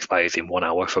token expires in 1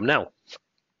 hour from now.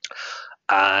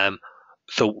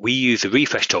 So we use the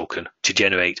refresh token to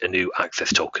generate a new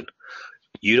access token.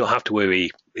 You don't have to worry.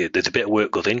 There's a bit of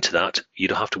work goes into that. You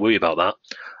don't have to worry about that.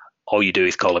 All you do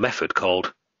is call a method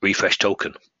called refresh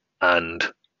token, and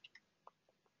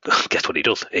guess what it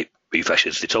does? It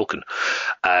refreshes the token.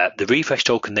 The refresh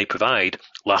token they provide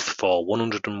lasts for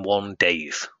 101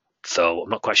 days. So I'm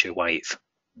not quite sure why it's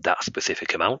that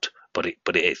specific amount, but it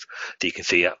is. So you can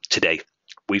see today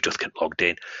we've just logged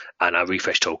in, and our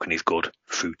refresh token is good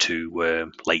through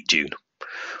to late June.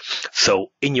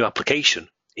 So in your application,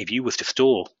 if you was to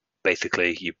store,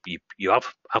 basically you have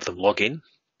them log in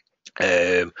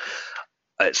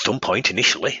at some point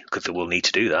initially, because they will need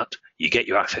to do that. You get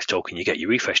your access token, you get your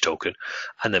refresh token,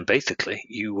 and then basically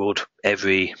you would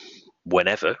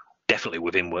whenever, definitely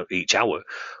within each hour,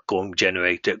 go and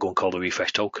call the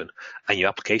refresh token, and your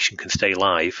application can stay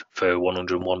live for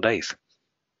 101 days.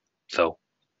 So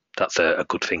that's a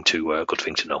good thing to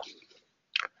know.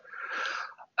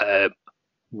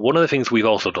 One of the things we've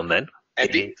also done then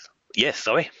Andy? Yes,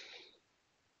 sorry.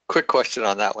 Quick question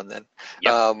on that one then.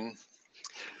 Yep.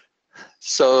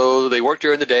 So they work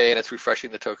during the day and it's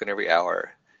refreshing the token every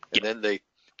hour. And then they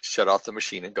shut off the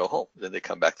machine and go home. Then they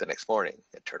come back the next morning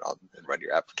and turn on and run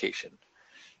your application.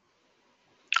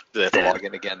 They have to log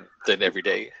in again then every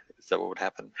day. Is that what would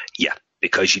happen? Yeah,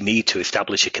 because you need to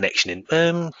establish a connection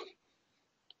in.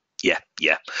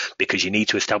 Yeah, because you need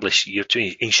to establish, you have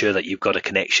to ensure that you've got a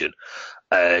connection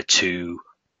to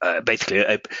basically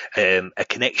a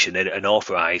connection, an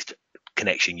authorized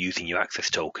connection using your access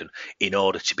token in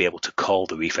order to be able to call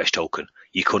the refresh token.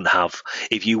 You couldn't have,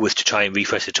 if you was to try and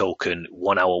refresh the token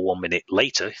 1 hour, 1 minute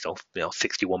later, so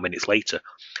 61 minutes later,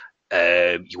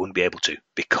 you wouldn't be able to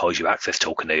because your access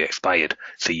token had expired.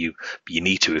 So you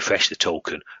need to refresh the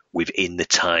token within the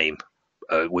time,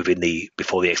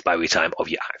 before the expiry time of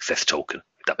your access token.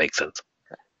 If that makes sense.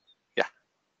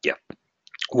 Yeah.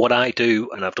 What I do,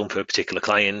 and I've done for a particular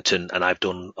client, and I've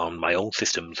done on my own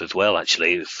systems as well,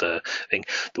 actually, is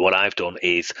what I've done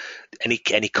is any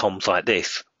comms like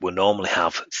this will normally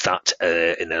have sat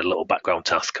in a little background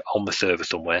task on the server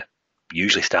somewhere,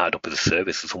 usually started up as a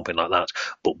service or something like that,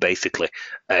 but basically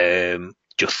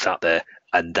just sat there,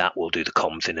 and that will do the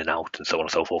comms in and out and so on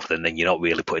and so forth, and then you're not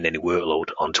really putting any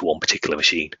workload onto one particular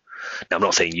machine. Now, I'm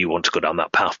not saying you want to go down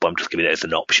that path, but I'm just giving it as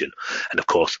an option. And of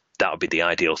course, that would be the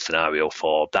ideal scenario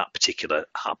for that particular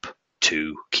app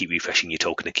to keep refreshing your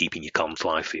token and keeping your comms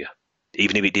live for you.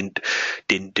 Even if it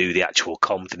didn't do the actual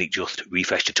comms and it just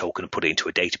refreshed your token and put it into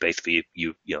a database for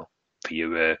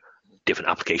your different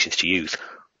applications to use,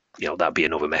 that'd be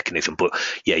another mechanism. But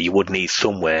yeah, you would need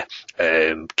somewhere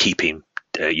keeping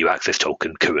your access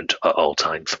token current at all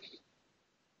times.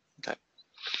 Okay.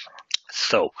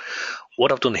 So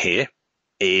what I've done here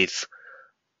is,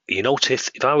 you notice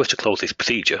if I was to close this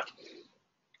procedure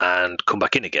and come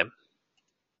back in again,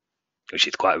 which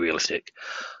is quite realistic,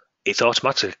 it's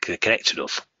automatically connected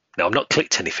us. Now, I've not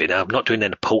clicked anything. I'm not doing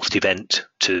any post event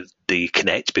to the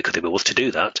connect, because if I was to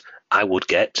do that, I would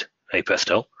get, hey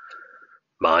presto,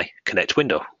 my connect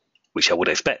window, which I would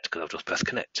expect because I've just pressed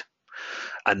connect.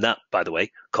 And that, by the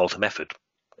way, calls a method,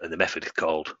 and the method is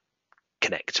called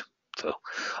connect. So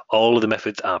all of the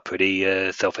methods are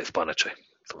pretty self-explanatory.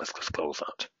 So let's just close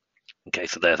that. Okay,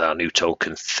 so there's our new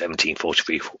token,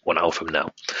 1743, 1 hour from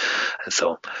now. And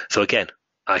so again,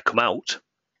 I come out,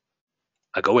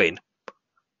 I go in,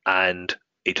 and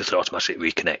it just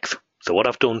automatically reconnects. So what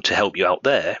I've done to help you out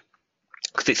there,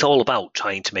 because it's all about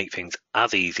trying to make things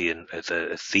as easy and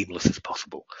as seamless as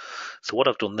possible. So what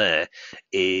I've done there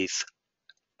is,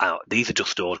 these are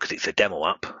just stored because it's a demo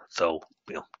app, so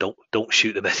don't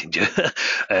shoot the messenger.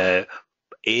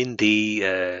 In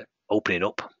the opening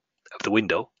up of the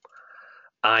window,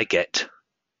 I get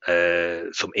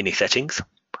some ini settings,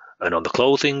 and on the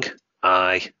closing,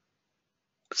 I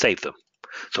save them.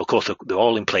 So of course they're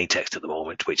all in plain text at the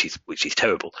moment, which is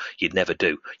terrible. You'd never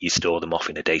do. You store them off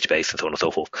in a database and so on and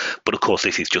so forth. But of course,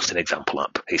 this is just an example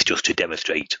app. It's just to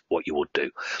demonstrate what you would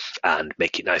do and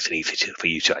make it nice and easy for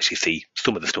you to actually see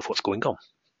some of the stuff what's going on.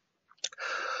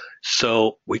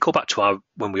 So we go back to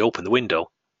when we open the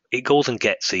window, it goes and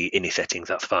gets the ini settings.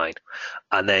 That's fine,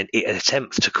 and then it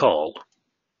attempts to call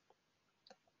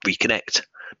reconnect.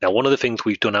 Now, one of the things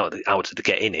we've done out of the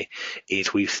get ini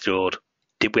is we've stored,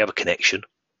 did we have a connection?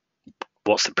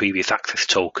 What's the previous access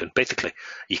token? Basically,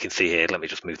 you can see here, let me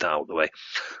just move that out of the way.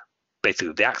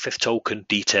 Basically, the access token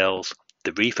details,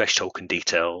 the refresh token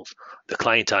details, the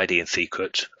client ID and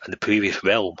secret, and the previous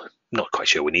realm. Not quite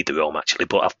sure we need the realm actually,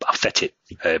 but I've set it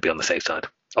be on the safe side.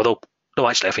 Although, no,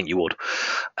 actually, I think you would,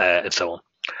 and so on.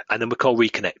 And then we call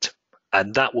reconnect,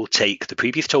 and that will take the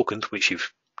previous tokens, which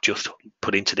you've just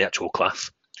put into the actual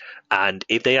class, and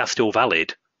if they are still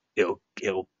valid,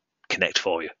 it'll connect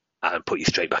for you and put you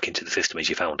straight back into the system as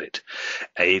you found it.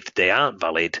 If they aren't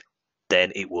valid,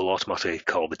 then it will automatically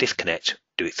call the disconnect,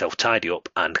 do itself tidy up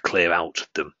and clear out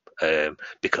them,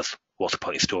 because what's the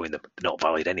point in storing them? They're not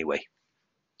valid anyway.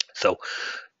 So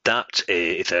that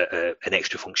is an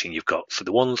extra function you've got. So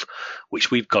the ones which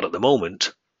we've got at the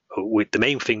moment, with the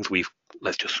main things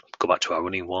let's just go back to our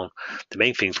running one. The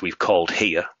main things we've called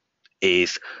here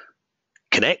is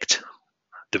connect,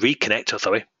 the reconnect,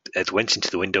 as went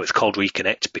into the window, it's called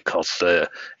reconnect because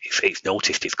it's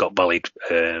noticed it's got valid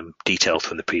details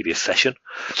from the previous session.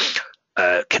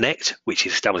 Connect, which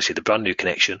is establishing the brand new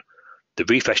connection. The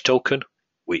refresh token,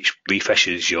 which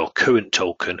refreshes your current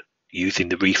token using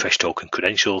the refresh token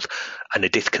credentials, and the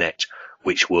disconnect,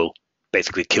 which will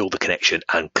basically kill the connection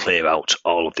and clear out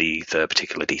all of these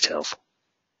particular details.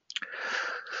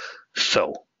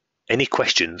 So, any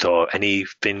questions or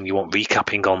anything you want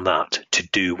recapping on that to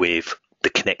do with the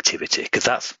connectivity? Because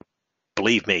that's,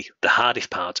 believe me, the hardest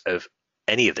part of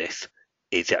any of this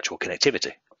is the actual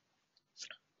connectivity.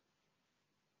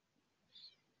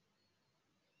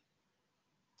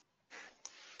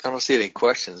 I don't see any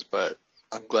questions, but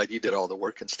I'm glad you did all the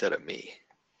work instead of me.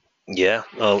 Yeah,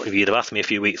 well, if you'd have asked me a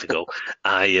few weeks ago,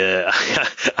 I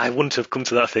I wouldn't have come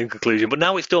to that same conclusion. But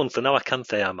now it's done, so now I can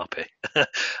say I'm happy.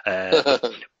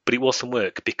 But it was some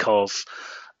work because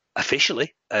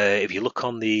officially, if you look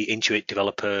on the Intuit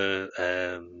developer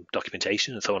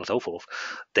documentation and so on and so forth,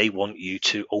 they want you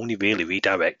to only really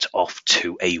redirect off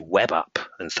to a web app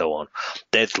and so on.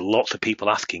 There's lots of people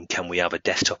asking, can we have a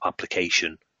desktop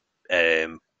application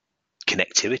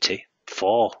connectivity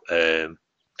for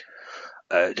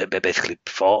basically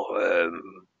for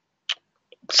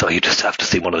so you just have to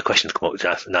see one of the questions come up with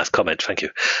a nice comment. Thank you.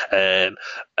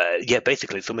 Yeah,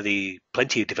 basically,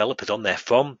 plenty of developers on there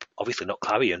from obviously not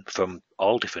Clarion, from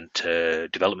all different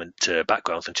development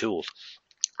backgrounds and tools,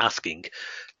 asking,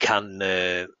 can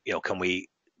we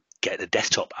get a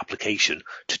desktop application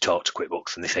to talk to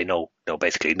QuickBooks? And they say no,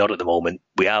 basically not at the moment.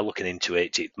 We are looking into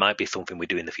it. It might be something we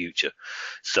do in the future.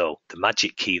 So the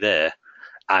magic key there.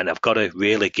 And I've got to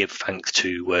really give thanks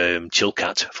to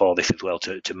Chilkat for this as well,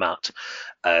 to Matt,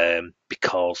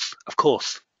 because, of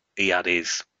course, he had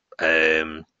his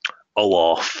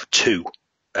OAuth 2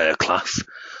 class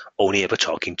only ever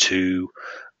talking to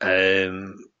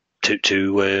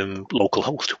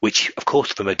localhost, which, of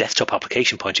course, from a desktop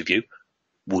application point of view,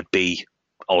 would be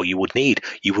all you would need.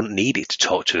 You wouldn't need it to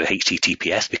talk to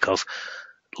HTTPS because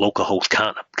localhost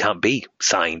can't be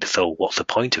signed, so what's the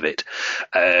point of it?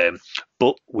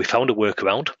 But we found a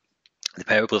workaround. The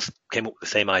pair of us came up with the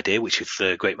same idea, which is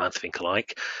a great man to think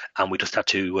alike, and we just had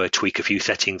to tweak a few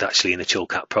settings actually in the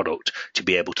Chilkat product to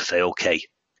be able to say, okay,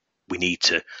 we need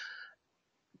to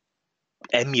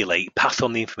pass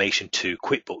on the information to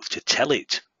QuickBooks to tell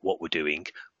it what we're doing,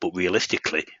 but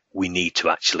realistically, we need to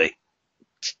actually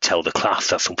tell the class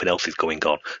that something else is going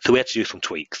on. So we had to do some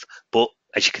tweaks, but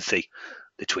as you can see,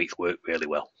 the tweaks work really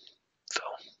well. So,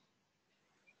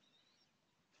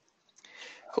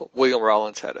 Cool. William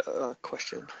Rollins had a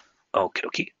question.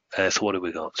 Okay. So what have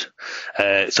we got?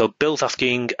 So Bill's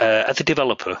asking, as a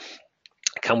developer,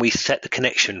 can we set the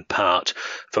connection part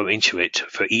from Intuit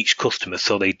for each customer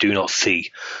so they do not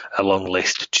see a long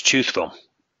list to choose from?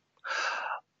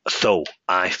 So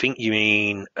I think you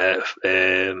mean,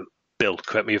 Bill,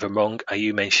 correct me if I'm wrong, do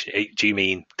you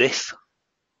mean this?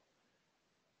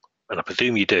 And I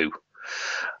presume you do.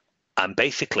 And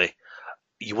basically,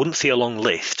 you wouldn't see a long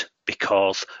list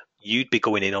because you'd be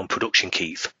going in on production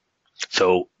keys.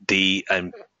 So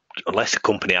unless a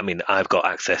company, I've got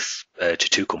access to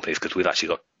two companies because we've actually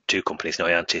got two companies,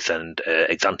 Noyantis and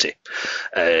Exante,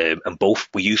 and both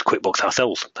we use QuickBooks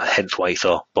ourselves. Hence why you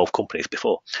saw both companies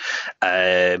before.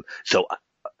 So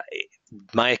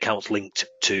my account's linked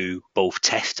to both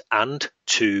Test and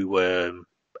to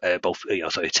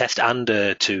Test and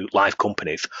to live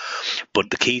companies, but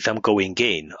the keys I'm going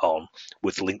in on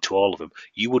was linked to all of them.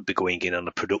 You would be going in on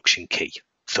a production key.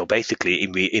 So basically,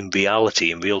 in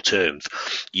reality, in real terms,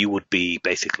 you would be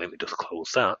basically. Let me just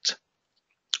close that.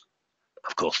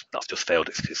 Of course, that's just failed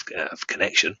its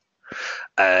connection.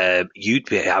 You'd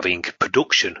be having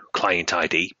production client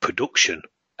ID, production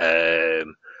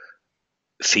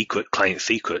secret, client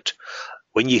secret.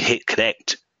 When you hit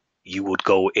connect,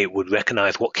 it would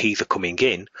recognize what keys are coming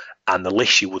in, and the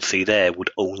list you would see there would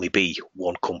only be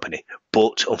one company.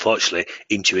 But unfortunately,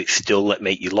 Intuit still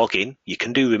make you log in. You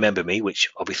can do Remember Me, which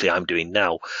obviously I'm doing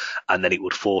now, and then it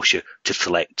would force you to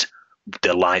select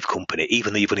the live company,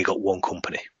 even though you've only got one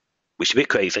company, which is a bit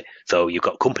crazy. So you've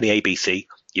got company ABC,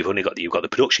 you've got the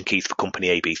production keys for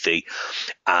company ABC.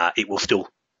 It will still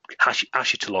ask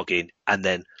you to log in and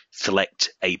then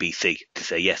select ABC to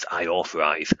say, yes, I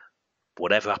authorize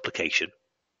whatever application,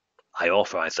 I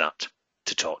authorize that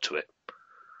to talk to it.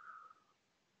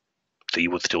 So you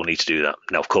would still need to do that.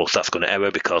 Now, of course, that's going to error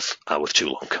because I was too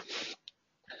long.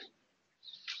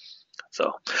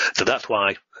 So that's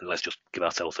why, and let's just give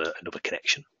ourselves another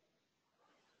connection.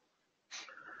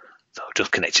 So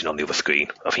just connecting on the other screen.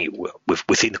 I think we've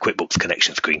seen the QuickBooks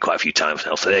connection screen quite a few times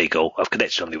now. So there you go. I've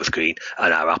connected on the other screen,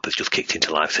 and our app has just kicked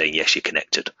into live saying, yes, you're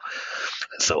connected,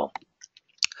 and so on.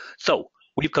 So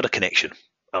we've got a connection.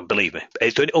 Believe me.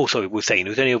 We're saying,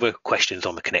 is there any other questions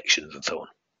on the connections and so on?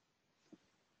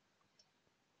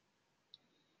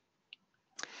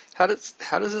 How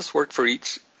does this work for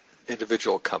each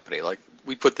individual company? Like,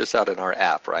 we put this out in our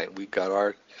app, right? We've got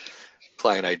our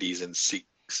client IDs and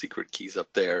secret keys up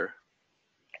there.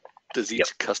 Does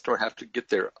each customer have to get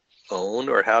their own,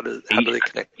 or how do they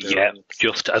connect?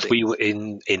 Just as we were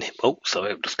in. Oh,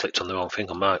 sorry, I've just clicked on the wrong thing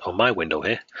on my window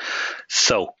here.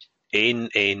 So in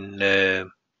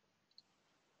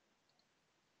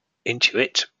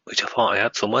Intuit, which I thought I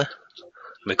had somewhere.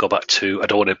 Let me go back to. I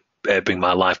don't want to bring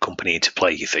my live company into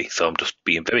play, you see. So I'm just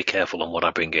being very careful on what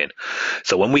I bring in.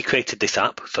 So when we created this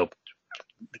app, so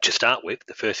to start with,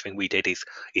 the first thing we did is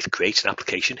create an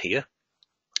application here.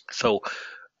 So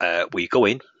we go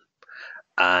in,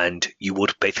 and you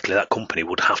would basically, that company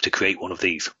would have to create one of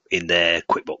these in their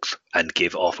QuickBooks and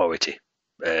give authority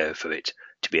for it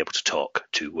to be able to talk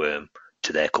to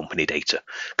their company data.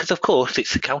 Because of course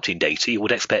it's accounting data, you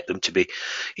would expect them to be,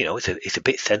 it's a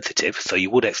bit sensitive, so you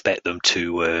would expect them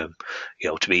to,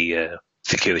 to be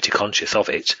security conscious of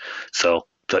it. So,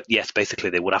 but yes, basically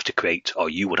they would have to create, or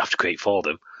you would have to create for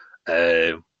them,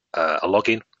 a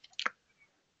login,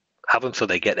 have them so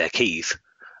they get their keys,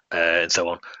 and so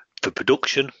on. For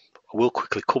production, we'll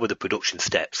quickly cover the production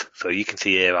steps. So you can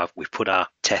see here we've put our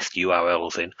test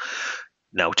URLs in.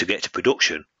 Now to get to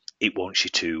production, it wants you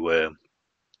to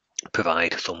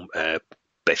provide some,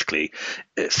 basically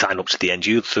sign up to the end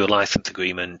user license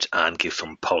agreement and give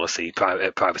some policy,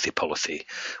 privacy policy,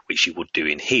 which you would do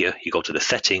in here. You go to the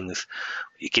settings,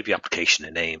 you give your application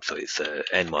a name, so it's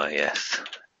NYS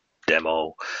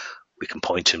demo. We can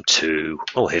point them to,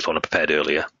 here's one I prepared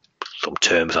earlier, some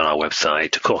terms on our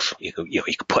website. Of course, you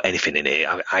can put anything in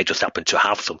here. I just happen to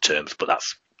have some terms, but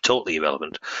that's totally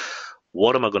irrelevant.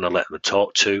 What am I going to let them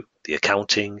talk to? The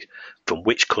accounting, from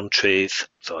which countries?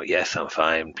 So yes, I'm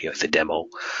fine. It's a demo.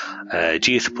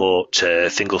 Do you support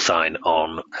single sign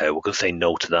on? We're going to say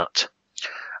no to that.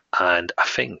 And I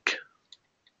think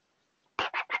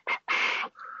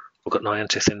we've got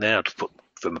Niantic in there. I'll just put,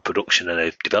 from a production and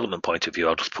a development point of view,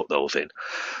 I'll just put those in.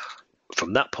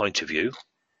 From that point of view,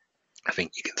 I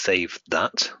think you can save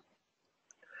that.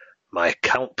 My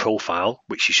account profile,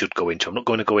 which you should go into. I'm not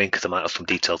going to go in because I might have some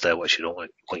details there which I don't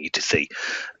want you to see.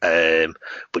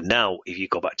 But now, if you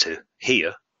go back to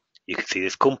here, you can see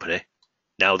this company.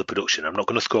 Now the production. I'm not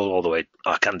going to scroll all the way.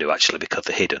 I can do actually because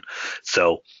they're hidden.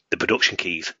 So the production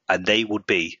keys, and they would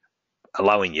be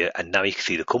allowing you. And now you can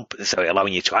see the company. Sorry,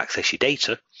 allowing you to access your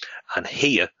data. And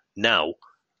here now,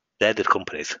 they're the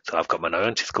companies. So I've got my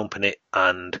Niantic company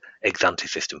and Exante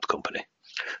Systems company.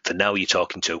 So now you're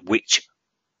talking to which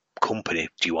company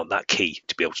do you want that key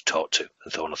to be able to talk to,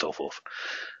 and so on and so forth.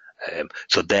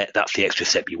 So that's the extra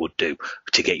step you would do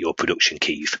to get your production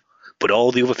keys. But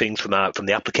all the other things from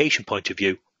the application point of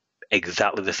view,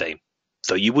 exactly the same.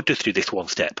 So you would just do this one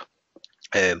step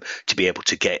to be able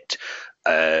to get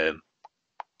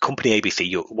company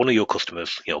ABC, one of your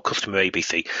customers, customer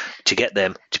ABC, to get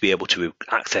them to be able to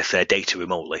access their data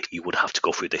remotely. You would have to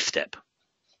go through this step.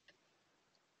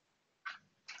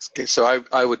 Okay, so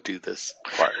I would do this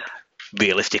part.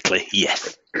 Realistically,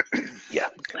 yes. Yeah.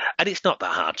 And it's not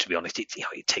that hard, to be honest.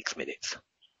 It takes minutes.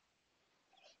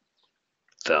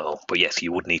 So, but yes,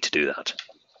 you would need to do that.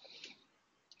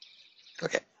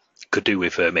 Okay. Could do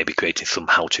with maybe creating some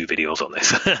how-to videos on this.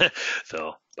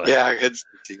 So. But, yeah, it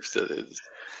seems to.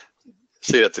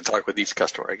 So you have to talk with each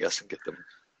customer, I guess, and get them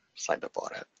signed up on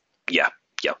it. Yeah.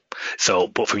 So,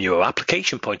 but from your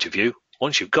application point of view,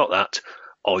 once you've got that,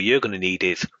 all you're going to need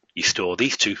is you store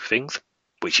these two things,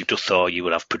 which you just saw. You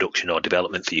would have production or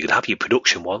development, so you could have your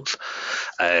production ones.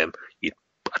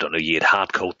 You'd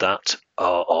hard code that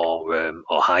or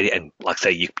hide it, and like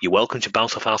I say, you're welcome to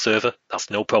bounce off our server.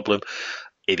 That's no problem.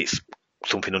 If it's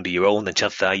something under your own, then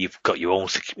chances are you've got your own,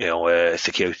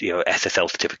 security, SSL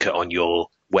certificate on your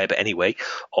web anyway.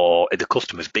 Or if the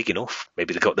customer's big enough,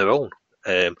 maybe they've got their own,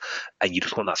 and you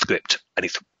just want that script, and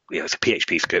it's a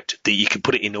PHP script that you can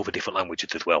put it in other different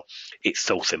languages as well. It's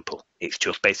so simple. It's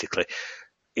just basically,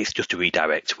 it's just a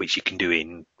redirect, which you can do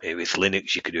in, if it's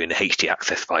Linux, you can do in a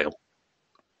htaccess file.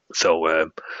 So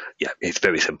it's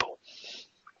very simple.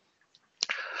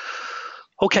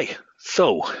 Okay,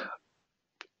 so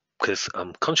because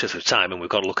I'm conscious of time and we've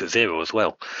got to look at Xero as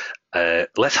well,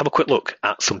 let's have a quick look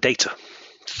at some data.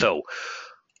 So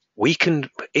we can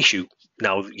issue.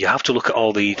 Now, you have to look at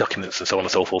all the documents and so on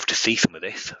and so forth to see some of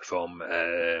this from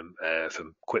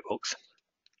QuickBooks.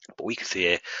 But we can see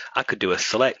here, I could do a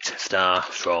select star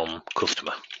from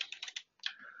customer.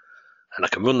 And I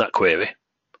can run that query.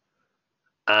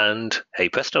 And hey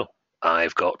presto,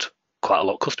 I've got quite a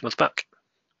lot of customers back.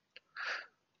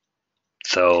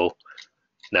 So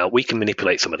now we can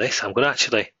manipulate some of this. I'm going to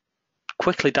actually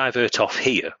quickly divert off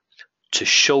here to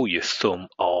show you some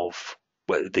of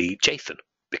the JSON,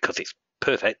 because it's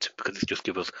perfect, because it's just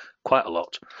gives us quite a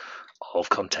lot of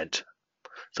content.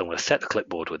 So I'm going to set the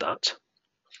clipboard with that,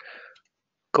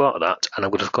 go out of that, and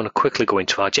I'm just going to quickly go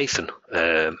into our JSON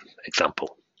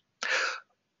example.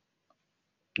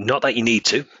 Not that you need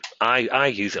to. I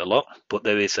use it a lot, but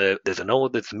there's a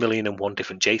million and one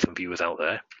different JSON viewers out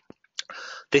there.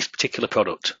 This particular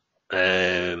product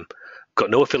got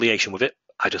no affiliation with it.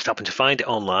 I just happened to find it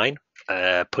online,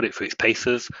 put it through its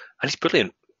paces, and it's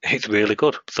brilliant. It's really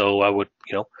good. So I would,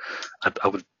 I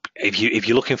would, if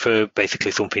you're looking for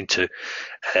basically something to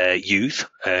use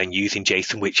and using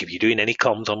JSON, which if you're doing any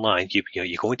comms online,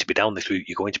 you're going to be down this route.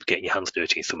 You're going to be getting your hands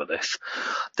dirty in some of this.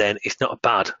 Then it's not a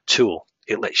bad tool.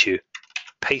 It lets you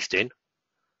paste in,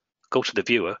 go to the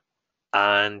viewer,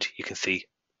 and you can see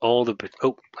all the,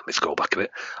 let me scroll back a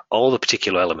bit, all the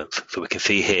particular elements. So we can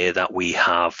see here that we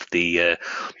have the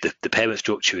parent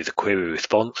structure is a query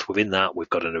response. Within that, we've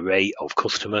got an array of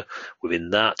customer.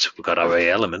 Within that, we've got array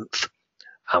elements.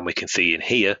 And we can see in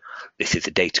here, this is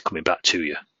the data coming back to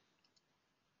you.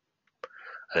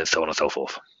 And so on and so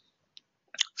forth.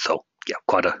 So yeah,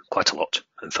 quite a lot,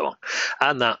 and so on.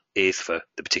 And that is for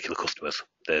the particular customers.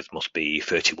 There must be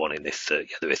 31 in this. Yeah,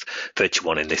 there is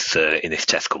 31 in this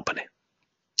test company.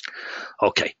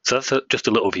 Okay, so that's just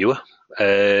a little viewer,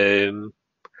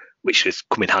 which has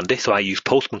come in handy. So I use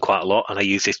Postman quite a lot, and I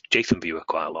use this JSON viewer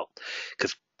quite a lot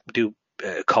because we do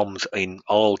comms in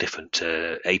all different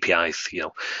APIs.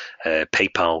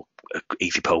 PayPal,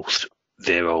 EasyPost,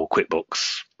 Xero,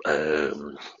 QuickBooks.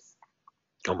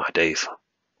 Oh my days,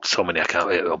 so many I can't.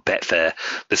 Betfair.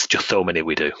 There's just so many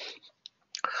we do.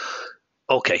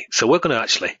 Okay, so we're going to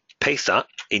actually paste that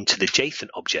into the JSON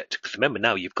object because remember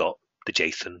now you've got the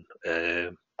JSON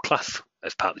class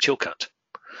as part of the Chilkat.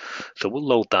 So we'll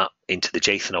load that into the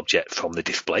JSON object from the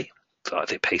display. So I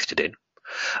think pasted in.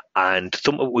 And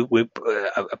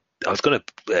I was going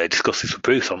to discuss this with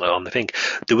Bruce on the thing.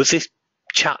 There was this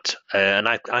chat, and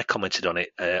I commented on it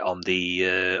on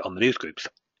the news groups.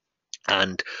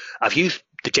 And I've used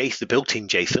the built-in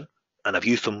JSON, and I've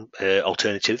used some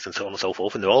alternatives and so on and so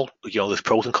forth. And they're all, there's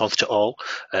pros and cons to all,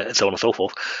 and so on and so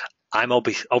forth. I'm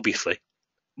obviously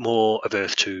more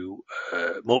averse to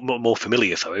more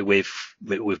familiar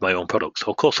with my own products.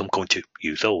 So of course I'm going to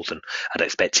use those, and I'd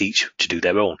expect each to do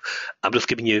their own. I'm just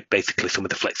giving you basically some of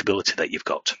the flexibility that you've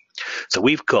got. So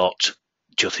we've got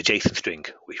just a JSON string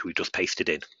which we just pasted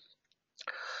in,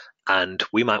 and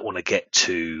we might want to get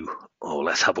to,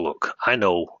 let's have a look. I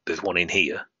know there's one in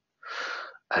here.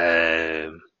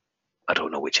 I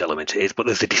don't know which element it is, but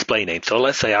there's a display name. So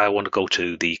let's say I want to go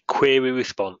to the query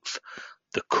response,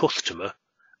 the customer.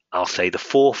 I'll say the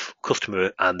fourth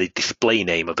customer and the display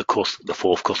name of the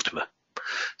fourth customer.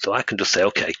 So I can just say,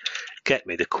 okay, get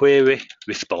me the query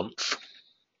response,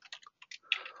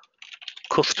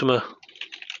 customer.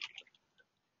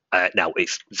 Now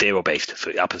it's Xero based, so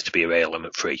it happens to be array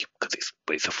element 3 because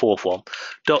it's the fourth one.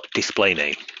 Dot display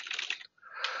name.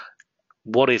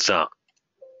 What is that?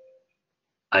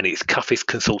 And it's Cathys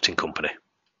Consulting Company.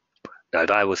 Now,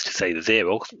 if I was to say the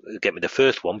Xero, get me the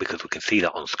first one because we can see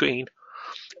that on screen.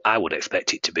 I would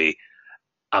expect it to be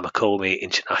Amakomi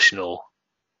International,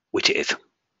 which it is.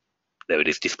 There it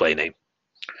is, display name.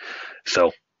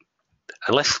 So,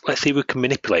 and let's see if we can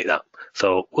manipulate that.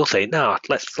 So we'll say, now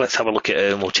let's have a look at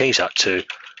it, and we'll change that to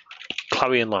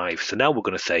ClarionLive. So now we're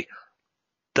going to say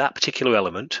that particular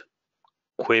element,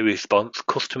 query response,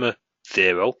 customer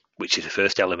Xero, which is the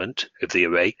first element of the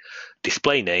array,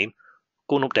 display name,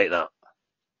 go and update that.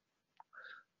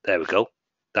 There we go.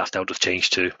 That's now just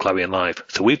changed to ClarionLive.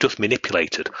 So we've just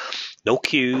manipulated. No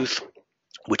queues.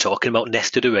 We're talking about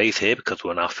nested arrays here because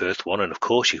we're on our first one. And of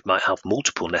course, you might have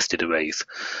multiple nested arrays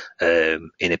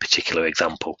in a particular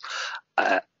example.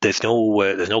 There's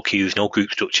no queues, no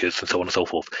group structures, and so on and so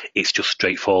forth. It's just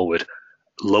straightforward.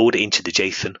 Load it into the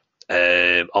JSON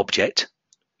object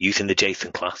using the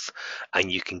JSON class,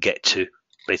 and you can get to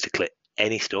basically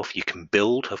any stuff. You can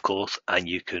build, of course, and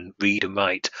you can read and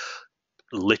write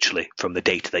literally from the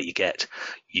data that you get.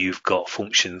 You've got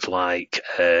functions like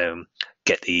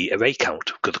get the array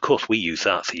count, because of course we use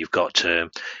that. So you've got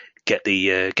get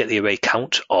the array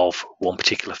count of one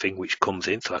particular thing which comes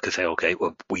in. So I can say, okay,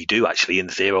 well, we do actually in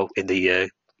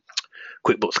the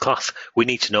QuickBooks class, we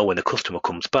need to know when the customer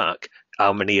comes back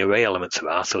how many array elements there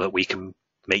are so that we can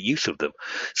make use of them.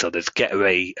 So there's get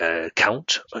array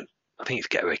count. I think it's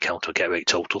get array count or get array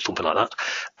total, something like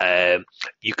that.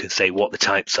 You can say what the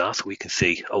types are, so we can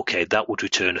see, okay, that would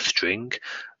return a string.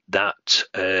 That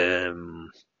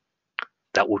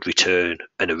would return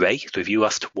an array. So if you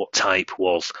asked what type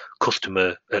was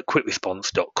customer quick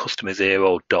response.customer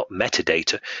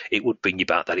Xero.metadata, it would bring you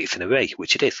back that it's an array,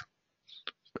 which it is.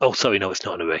 Oh, sorry, no, it's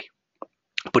not an array.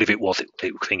 But if it was, it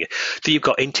would bring it. So you've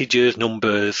got integers,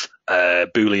 numbers,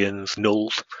 booleans,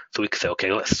 nulls. So we can say,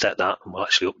 okay, let's set that, and we'll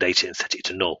actually update it and set it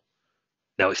to null.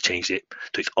 Now it's changed it.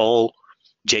 So it's all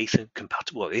JSON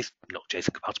compatible. Well, it is not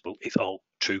JSON compatible. It's all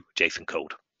true JSON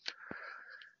code.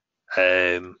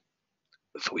 So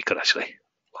we could actually,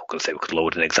 I'm going to say we could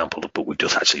load an example, but we've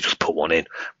just actually just put one in.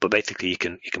 But basically, you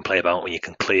can play about and you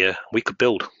can clear. We could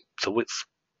build. So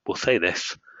we'll say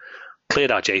this,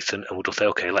 cleared our JSON, and we'll just say,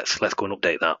 okay, let's go and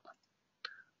update that.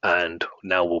 And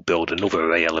now we'll build another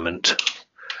array element,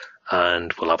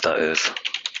 and we'll have that as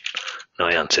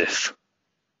Niantic,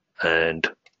 and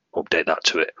update that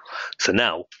to it. So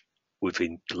now,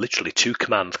 within literally 2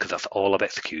 commands, because that's all I've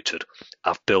executed,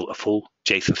 I've built a full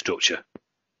JSON structure.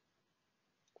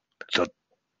 So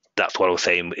that's what I was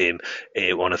saying in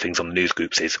one of the things on the news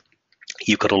groups is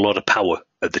you've got a lot of power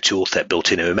of the tool set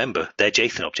built in. And remember, their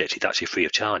JSON object is actually free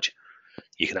of charge.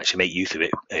 You can actually make use of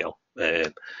it.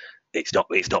 It's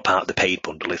not part of the paid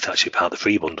bundle. It's actually part of the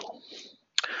free bundle.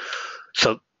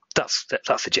 So that's the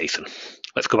JSON.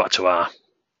 Let's go back to our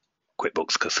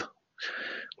QuickBooks because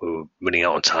we're running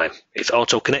out on time. It's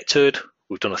auto connected.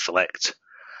 We've done a select.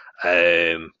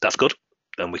 That's good.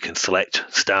 And we can select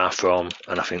star from,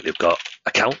 and I think they've got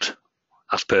account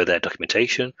as per their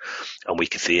documentation. And we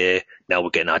can see here, now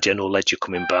we're getting our general ledger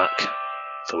coming back.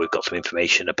 So we've got some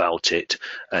information about it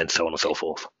and so on and so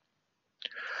forth.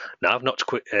 Now I've knocked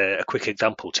a quick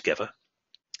example together.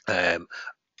 Done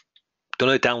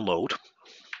a download.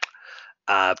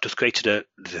 I've just created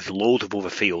there's loads of other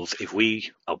fields.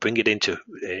 I'll bring it into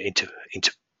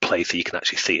play so you can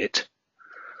actually see it.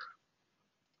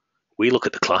 We look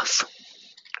at the class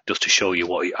just to show you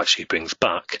what it actually brings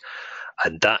back,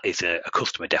 and that is a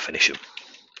customer definition.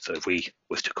 So if we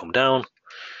was to come down,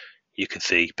 you can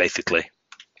see basically,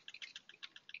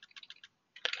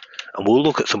 and we'll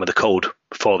look at some of the code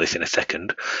for this in a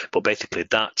second, but basically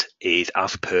that is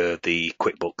as per the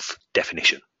QuickBooks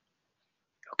definition.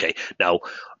 Okay, now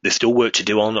there's still work to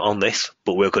do on this,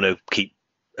 but we're going to keep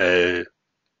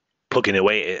plugging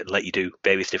away at it and let you do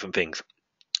various different things.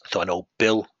 So I know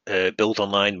Bill's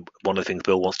online. One of the things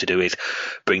Bill wants to do is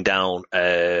bring down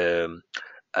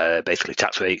basically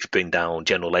tax rates, bring down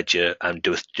general ledger, and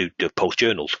do post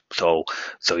journals. So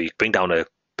you bring down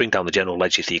the general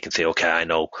ledger so you can say, okay, I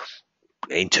know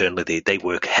internally they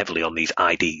work heavily on these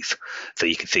IDs. So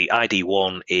you can see ID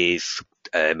 1 is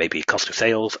maybe cost of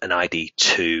sales, and ID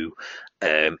 2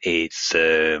 is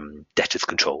debtors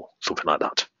control, something like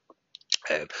that.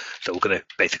 So we're going to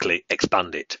basically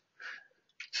expand it.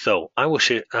 So I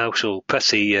shall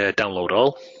press the download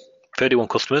all. 31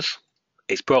 customers.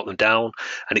 It's brought them down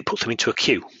and it puts them into a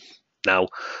queue. Now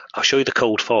I'll show you the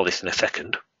code for this in a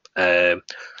second.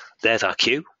 There's our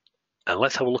queue, and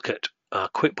let's have a look at our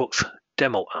QuickBooks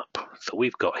demo app. So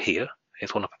we've got here's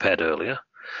one I prepared earlier.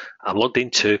 I'm logged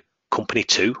into Company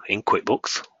 2 in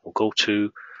QuickBooks. We'll go to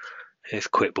here's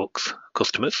QuickBooks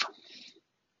customers.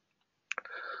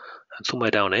 And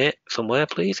somewhere down here,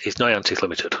 please, is Niantic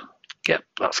Limited. Yep,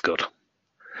 that's good.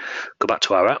 Go back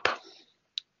to our app,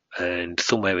 and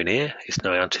somewhere in here is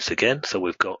Niantic again. So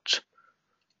we've got,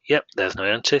 yep, there's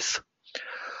Niantic.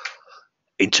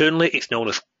 Internally, it's known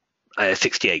as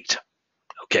 68.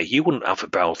 Okay, you wouldn't have a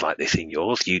browse like this in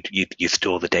yours. You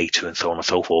store the data and so on and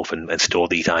so forth, and store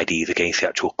these IDs against the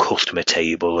actual customer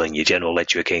table and your general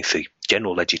ledger against the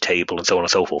general ledger table and so on and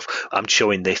so forth. I'm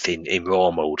showing this in raw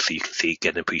mode so you can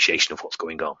get an appreciation of what's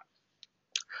going on.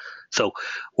 So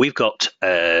we've got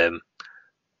Niantic.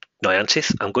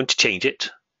 I'm going to change it,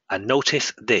 and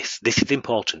notice this. This is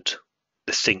important.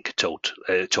 The sync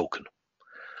token.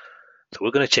 So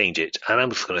we're going to change it, and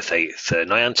I'm just going to say it's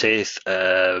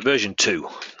Niantic version 2.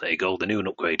 There you go, the new and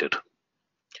upgraded.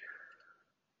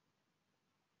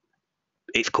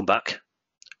 It's come back.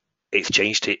 It's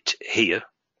changed it here,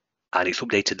 and it's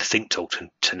updated the sync token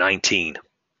to 19.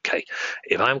 Okay,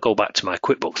 if I go back to my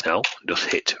QuickBooks now, just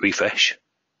hit refresh.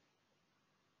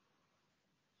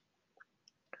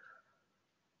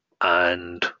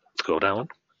 And scroll down,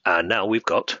 and now we've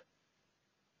got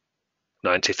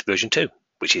Niantic version 2,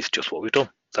 which is just what we've done.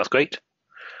 That's great.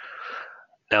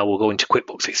 Now we'll go into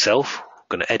QuickBooks itself. I'm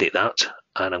going to edit that,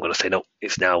 and I'm going to say, no,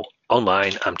 it's now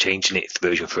online. I'm changing it to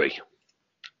version 3.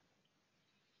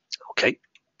 Okay,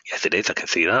 yes it is, I can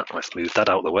see that. Let's move that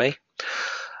out of the way.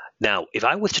 Now, if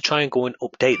I was to try and go and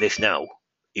update this now,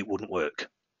 it wouldn't work.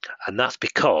 And that's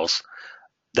because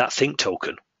that sync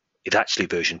token is actually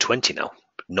version 20 now,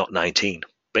 not 19.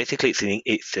 Basically,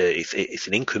 it's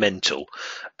an incremental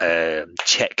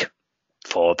check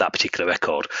for that particular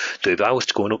record. So if I was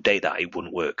to go and update that, it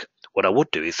wouldn't work. What I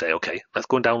would do is say, okay, let's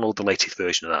go and download the latest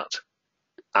version of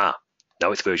that.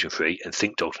 Now it's version 3 and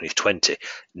sync token is 20.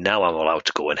 Now I'm allowed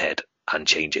to go ahead and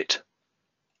change it.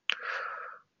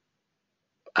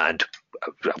 And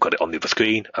I've got it on the other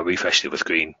screen. I refresh the other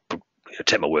screen.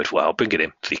 Take my word for it, I'll bring it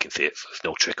in so you can see it. There's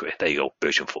no trickery. There you go,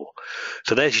 version 4.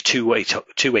 So there's your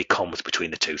two-way comms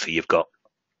between the two. So you've got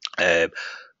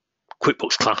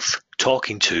QuickBooks class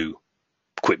talking to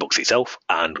QuickBooks itself,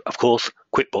 and of course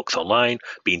QuickBooks Online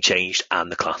being changed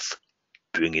and the class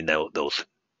bringing those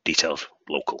details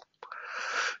local.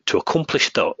 To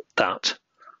accomplish that,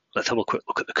 let's have a quick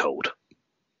look at the code.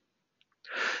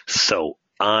 So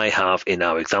I have, in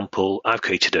our example, I've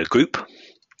created a group,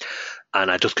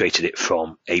 and I just created it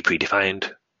from a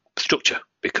predefined structure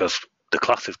because the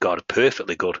class has got a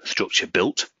perfectly good structure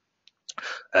built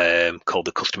called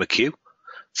the customer queue.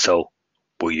 So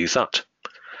we'll use that.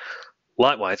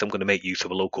 Likewise, I'm going to make use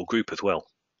of a local group as well,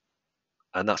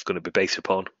 and that's going to be based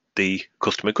upon the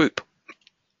customer group.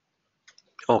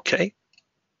 Okay.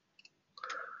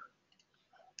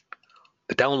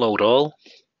 The download all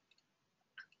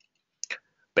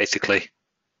basically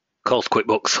calls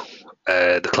QuickBooks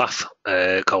the class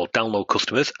called download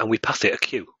customers, and we pass it a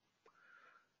queue.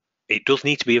 It does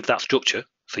need to be of that structure,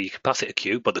 so you can pass it a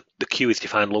queue, but the queue is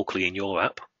defined locally in your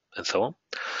app and so on.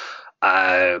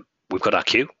 We've got our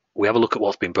queue. We have a look at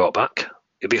what's been brought back.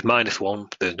 If it's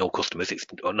 -1, there's no customers. It's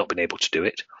not been able to do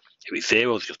it. If it's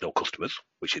 0, there's just no customers,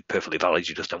 which is perfectly valid.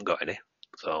 You just haven't got any.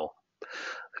 So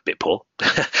a bit poor.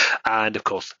 And of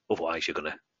course, otherwise you're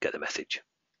going to get the message.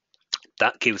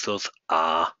 That gives us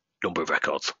our number of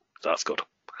records. So that's good.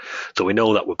 So we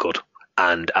know that we're good.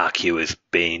 And our queue has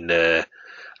been, I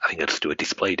think I just do a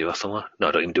display, do I somewhere? No,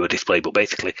 I don't even do a display, but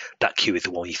basically that queue is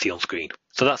the one you see on screen.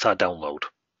 So that's our download.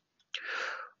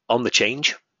 On the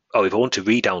change, if I want to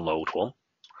re-download one,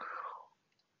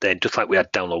 then just like we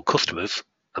had download customers,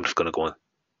 I'm just going to go and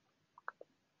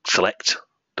select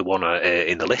the one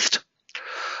in the list,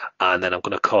 and then I'm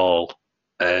going to call,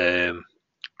 pass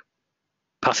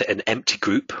it an empty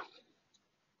group,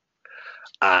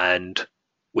 and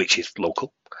which is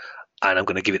local, and I'm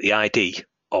going to give it the ID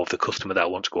of the customer that I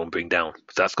want to go and bring down.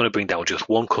 So that's going to bring down just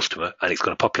one customer, and it's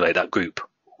going to populate that group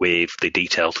with the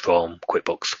details from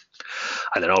QuickBooks.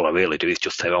 And then all I really do is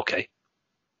just say, okay,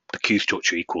 the queue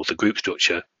structure equals the group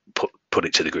structure, put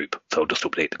it to the group. So just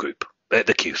update the group,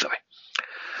 the queue, sorry.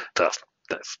 So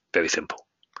that's very simple.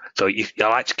 So I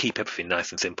like to keep everything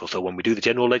nice and simple. So when we do the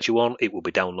general ledger one, it will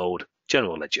be download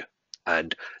general ledger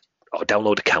or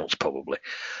download accounts probably.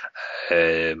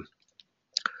 And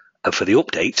for the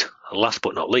update, last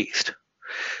but not least,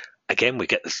 again, we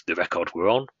get the record we're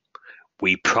on.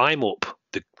 We prime up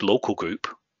the local group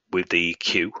with the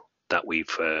queue that we've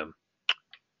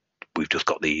just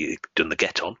got done the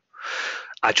get on.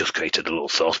 I just created a little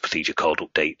source procedure called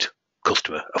update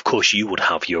customer. Of course, you would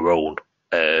have your own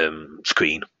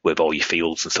screen with all your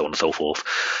fields and so on and so forth.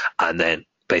 And then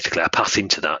basically I pass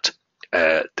into that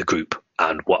the group.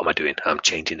 And what am I doing? I'm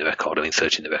changing the record, I'm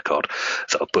inserting the record.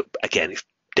 So, but again, it's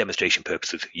demonstration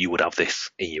purposes. You would have this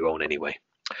in your own anyway.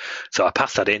 So I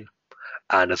pass that in,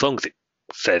 and as long as it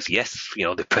says yes,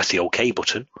 they press the OK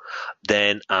button,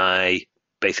 then I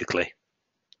basically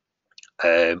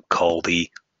call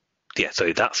so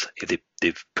if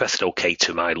they've pressed OK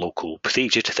to my local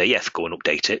procedure to say yes, go and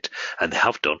update it, and they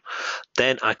have done,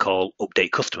 then I call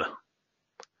update customer,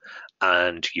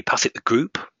 and you pass it the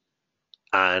group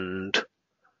and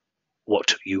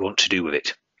what you want to do with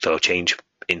it. So change,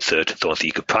 insert, and so on. So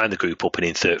you could prime the group up and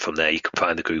insert from there. You could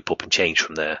prime the group up and change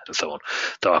from there, and so on.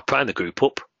 So I prime the group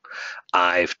up.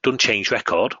 I've done change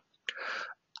record,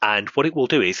 and what it will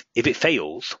do is, if it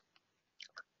fails,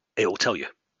 it will tell you,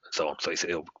 and so on. So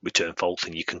it'll return false,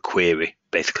 and you can query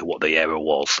basically what the error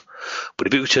was. But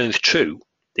if it returns true,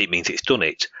 it means it's done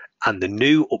it, and the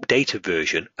new updated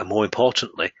version, and more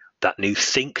importantly, that new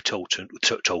sync token,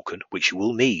 which you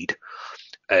will need,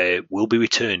 will be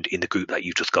returned in the group that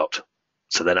you just got.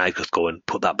 So then I just go and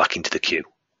put that back into the queue.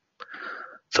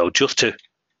 So just to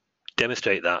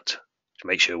demonstrate that, to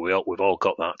make sure we've all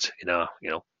got that in our,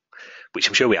 which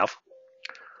I'm sure we have,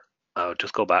 I'll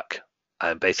just go back,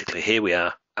 and basically here we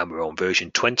are, and we're on version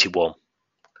 21.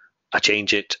 I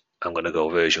change it, I'm going to go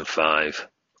version 5.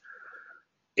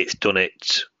 It's done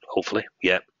it, hopefully,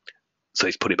 yeah. So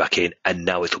it's put it back in, and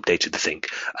now it's updated the sync.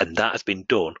 And that has been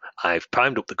done. I've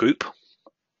primed up the group.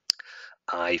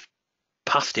 I've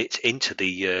passed it into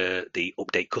the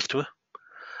update customer.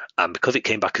 And because it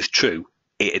came back as true,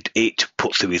 it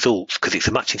puts the results, because it's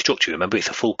a matching structure. Remember, it's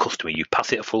a full customer. You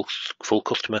pass it a full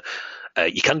customer.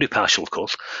 You can do partial, of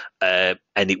course, and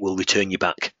it will return you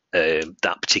back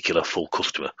that particular full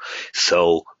customer.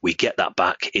 So we get that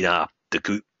back in the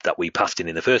group that we passed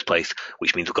in the first place,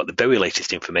 which means we've got the very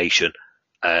latest information,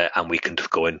 and we can just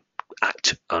go and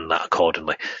act on that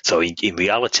accordingly. So in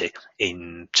reality,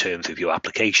 in terms of your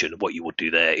application, what you would do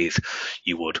there is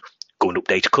you would go and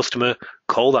update a customer,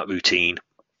 call that routine,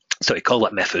 call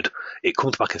that method, it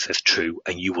comes back and says true,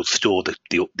 and you will store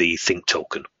the sync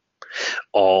token.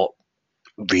 Or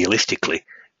realistically,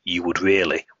 you would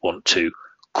really want to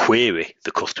query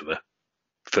the customer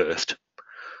first,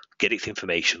 get its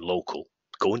information local,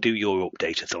 go and do your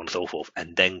update and so on and so forth,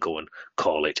 and then go and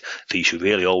call it. So you should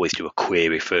really always do a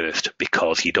query first,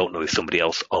 because you don't know if somebody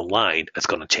else online has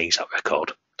gone and changed that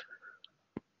record.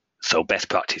 So best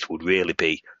practice would really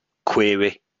be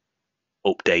query,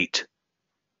 update,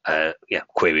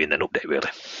 query and then update, really.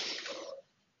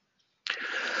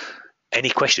 Any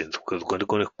questions? Because we're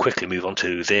going to quickly move on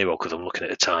to Xero because I'm looking at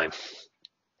the time.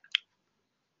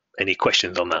 Any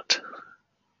questions on that?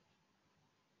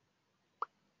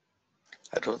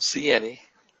 I don't see any.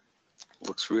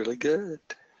 Looks really good.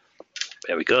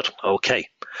 Very good. Okay.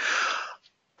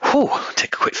 Whew,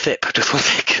 take a quick sip. Just 1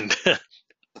 second.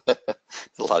 There's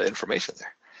a lot of information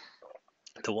there.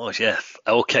 There was, yes.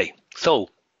 Okay. So,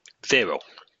 Xero.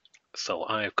 So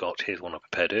I've got, here's one I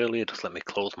prepared earlier. Just let me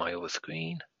close my other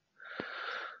screen.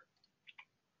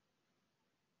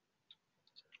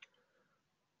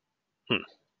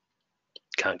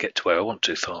 Can't get to where I want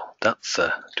to, so that's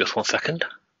just 1 second.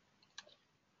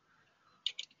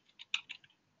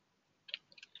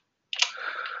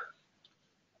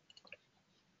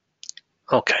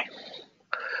 Okay,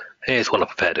 here's one I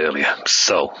prepared earlier.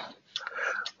 So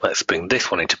let's bring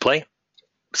this one into play.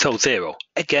 So Xero,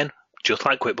 again, just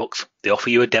like QuickBooks, they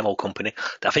offer you a demo company.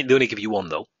 I think they only give you one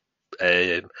though.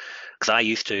 Because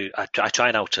I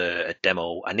tried out a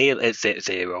demo.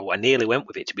 Xero. I nearly went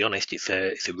with it, to be honest. It's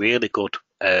a really good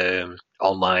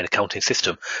online accounting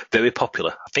system, very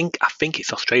popular. I think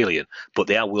it's Australian, but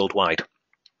they are worldwide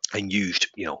and used.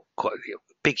 Quite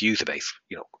big user base.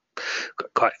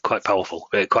 Quite powerful,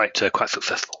 quite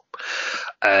successful.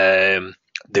 The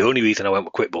only reason I went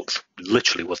with QuickBooks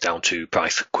literally was down to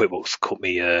price. QuickBooks cut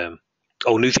me.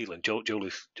 New Zealand. Joe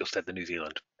just said the New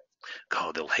Zealand.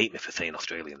 God, they'll hate me for saying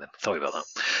Australian then. Sorry about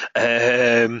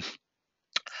that.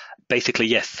 Basically,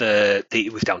 yes,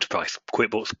 it was down to price.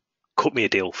 QuickBooks cut me a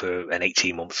deal for an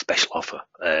 18-month special offer.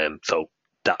 So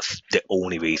that's the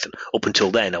only reason. Up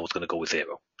until then, I was going to go with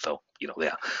Xero. So, they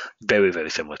are very, very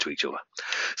similar to each other.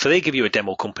 So they give you a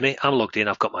demo company. I'm logged in.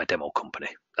 I've got my demo company.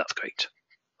 That's great.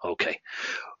 Okay.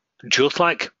 Just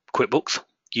like QuickBooks,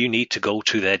 you need to go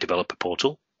to their developer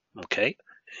portal. Okay.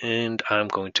 And I'm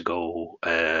going to go,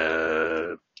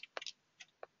 I'm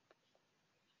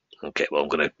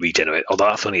going to regenerate, although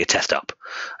that's only a test app.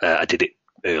 I did it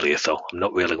earlier, so I'm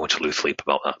not really going to lose sleep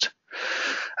about that.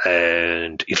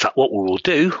 And in fact, what we will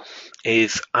do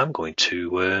is I'm going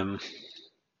to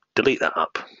delete that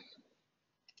app.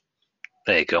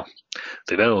 There you go.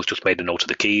 So everyone's just made a note of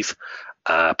the keys.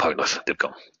 Pointless, they've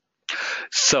gone.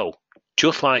 So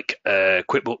just like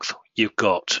QuickBooks, you've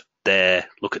got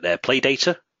look at their play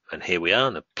data, and here we are,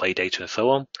 and the play data and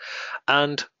so on.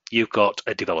 And you've got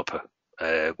a developer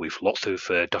with lots of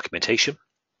documentation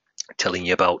telling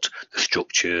you about the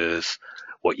structures,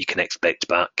 what you can expect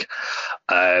back.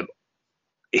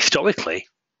 Historically,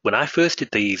 when I first did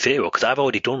the Xero, because I've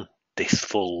already done this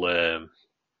full,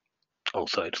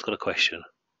 sorry, I just got a question.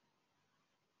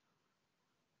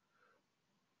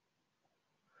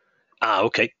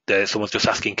 Okay. Someone's just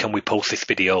asking, can we post this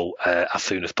video as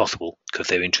soon as possible? Because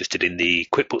they're interested in the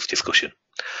QuickBooks discussion.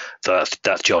 So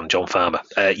that's John Farmer.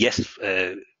 Yes,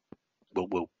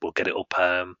 we'll get it up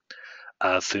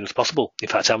as soon as possible. In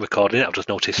fact, I'm recording it. I've just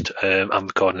noticed I'm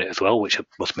recording it as well, which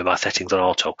must be my settings on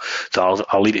auto. So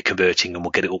I'll leave it converting and we'll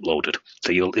get it uploaded.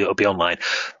 So it'll be online.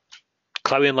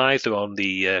 ClarionLive, they're on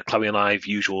the ClarionLive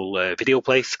usual video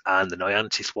place, and the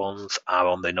Niantis ones are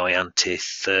on the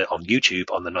Niantis on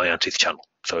YouTube on the Niantis channel.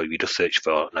 So if you just search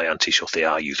for Niantis, you'll see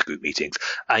our user group meetings,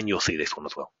 and you'll see this one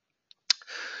as well.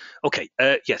 Okay,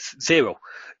 yes, Xero.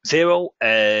 Xero,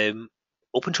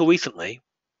 up until recently,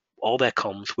 all their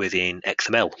comms was in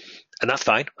XML, and that's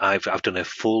fine. I've done a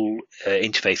full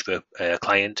interface for a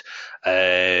client,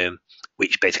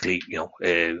 which basically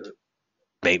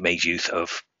made use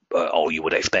of all you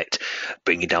would expect,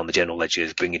 bringing down the general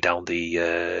ledgers, bringing down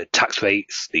the tax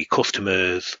rates, the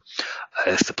customers,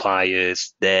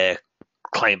 suppliers, their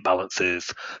client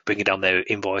balances, bringing down their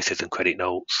invoices and credit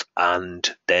notes,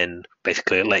 and then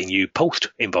basically letting you post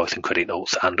invoice and credit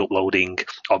notes and uploading,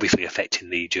 obviously affecting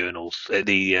the journals,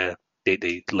 the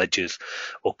ledgers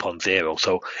up on Xero.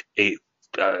 So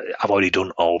I've already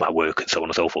done all that work and so on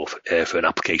and so forth for an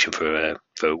application for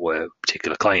a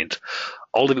particular client.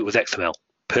 All of it was XML.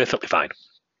 Perfectly fine,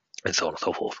 and so on and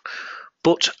so forth.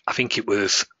 But I think it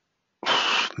was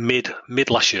mid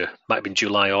last year, might have been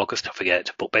July, August, I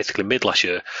forget, but basically mid last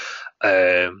year,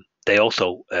 they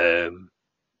also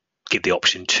give the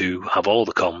option to have all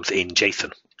the comms in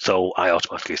JSON. So I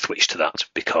automatically switched to that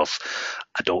because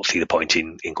I don't see the point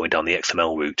in going down the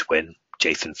XML route when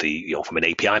JSON's from an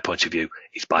API point of view,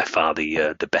 is by far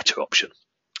the better option.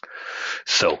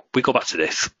 So we go back to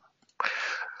this.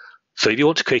 So if you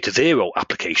want to create a Xero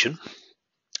application,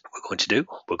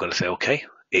 we're going to say, okay,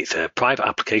 it's a private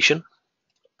application,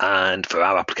 and for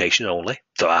our application only,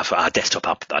 so for our desktop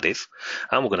app, that is,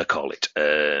 and we're going to call it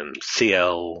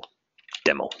CL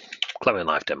Demo,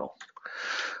 ClarionLive Demo.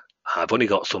 I've only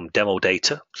got some demo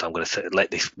data, so I'm going to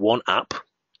let this one app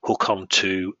hook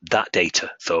onto that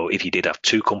data. So if you did have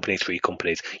 2 companies, 3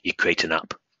 companies, you create an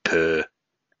app per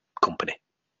company,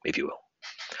 if you will.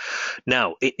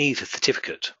 Now, it needs a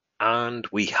certificate, and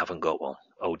we haven't got one.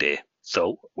 Oh dear.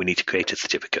 So we need to create a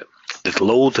certificate. There's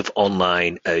loads of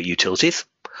online utilities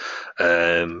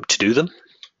to do them,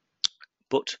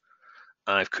 but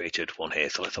I've created one here.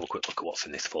 So let's have a quick look at what's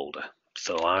in this folder.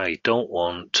 So I don't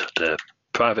want the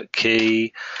private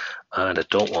key, and I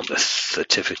don't want the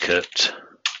certificate,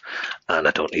 and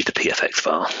I don't need the PFX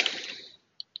file.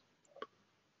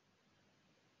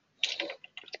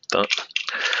 That.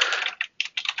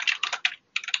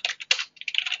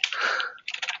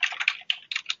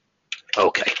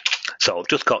 Okay, so I've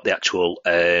just got the actual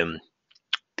the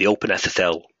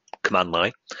OpenSSL command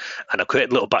line, and I've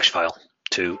created a little bash file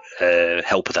to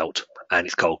help us out, and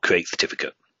it's called create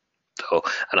certificate. So,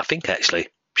 and I think I actually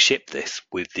shipped this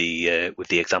with the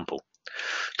example.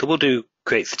 So we'll do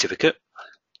create certificate.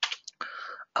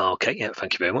 Okay, yeah,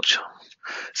 thank you very much.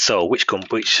 So which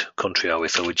country are we?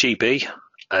 So we're GB.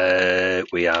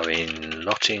 We are in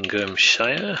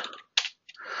Nottinghamshire.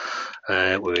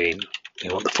 We're in,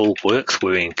 you want the full works,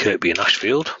 we're in Kirkby and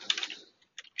Ashfield.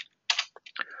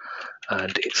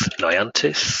 And it's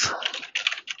Niantis.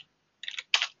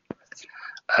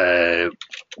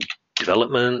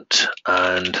 Development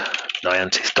and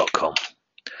Niantis.com.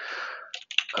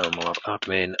 And we'll have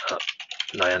admin at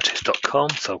Niantis.com.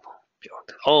 So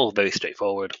all very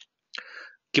straightforward.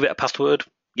 Give it a password.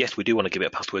 Yes, we do want to give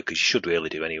it a password because you should really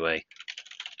do anyway.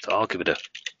 So I'll give it a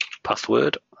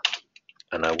password,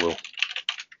 and I will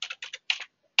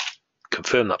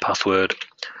confirm that password.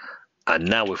 And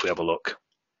now if we have a look,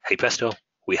 hey presto,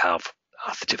 we have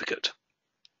our certificate.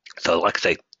 So like I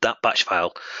say, that batch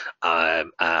file, I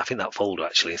think that folder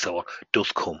actually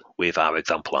does come with our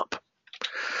example app.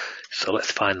 So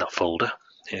let's find that folder.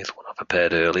 Here's one I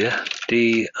prepared earlier.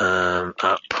 The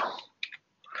app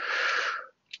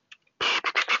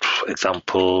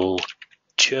example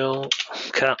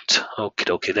Chilkat.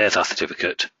 Okay, there's our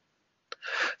certificate.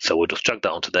 So we'll just drag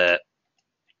that onto there.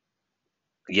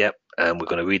 Yep, and we're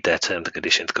going to read their terms and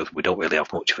conditions because we don't really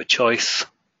have much of a choice.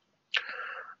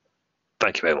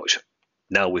 Thank you very much.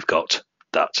 Now we've got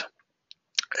that.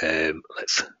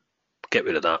 Let's get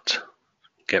rid of that.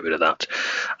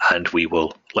 And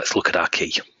let's look at our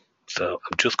key. So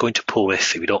I'm just going to pull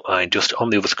this, if you don't mind, just on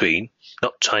the other screen,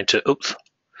 not trying to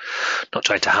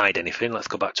hide anything. Let's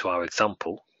go back to our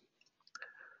example.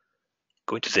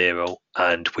 Going to Xero,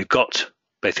 and we've got,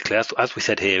 basically, as we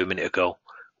said here a minute ago,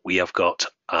 we have got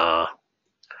our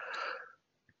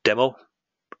demo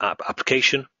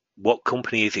application. What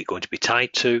company is it going to be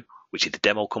tied to, which is the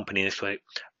demo company in this way,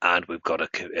 and we've got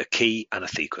a key and a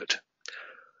secret.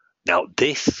 Now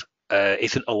this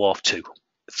is an OAuth 2,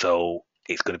 so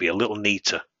it's going to be a little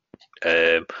neater.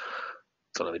 So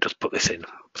let me just put this in.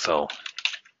 So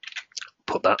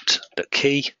put the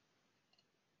key,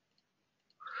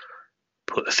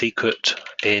 put the secret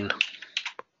in.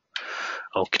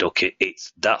 Okay,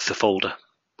 that's the folder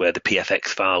where the PFX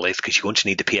file is, because you're going to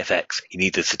need the PFX. You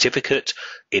need the certificate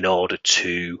in order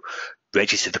to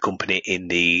register the company in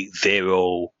the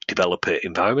Xero developer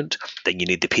environment. Then you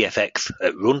need the PFX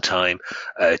at runtime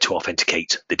to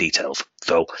authenticate the details.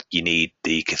 So you need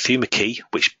the consumer key,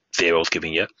 which Xero's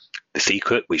giving you, the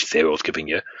secret, which Xero's giving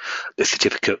you, the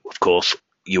certificate, of course,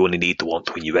 you only need the one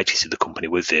when you register the company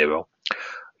with Xero.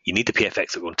 You need the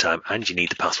PFX at runtime, and you need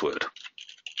the password.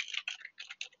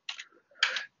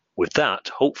 With that,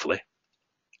 hopefully,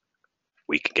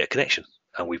 we can get a connection.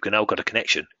 And we've now got a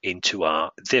connection into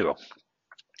our Xero.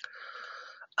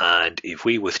 And if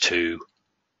we were to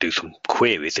do some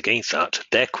queries against that,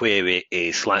 their query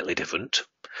is slightly different.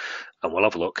 And we'll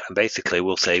have a look. And basically,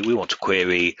 we'll say we want to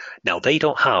query. Now, they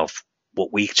don't have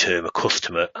what we term a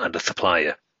customer and a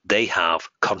supplier. They have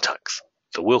contacts.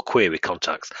 So we'll query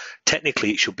contacts.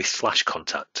 Technically, it should be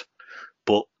 /contact,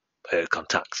 but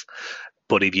contacts.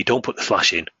 But if you don't put the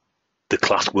slash in, the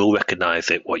class will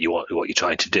recognize it, what you're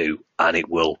trying to do, and it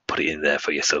will put it in there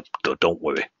for you. So don't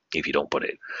worry if you don't put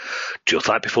it in. Just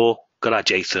like before, got our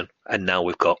JSON, and now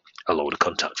we've got a load of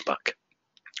contacts back.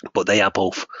 But they are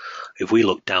both, if we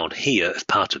look down here as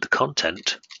part of the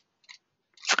content,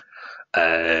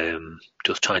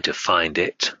 just trying to find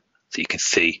it. So you can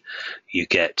see you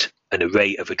get an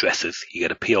array of addresses. You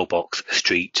get a PO box, a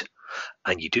street,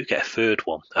 and you do get a third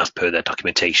one as per their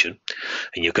documentation.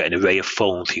 And you get an array of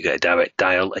phones. You get a direct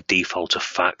dial, a default, a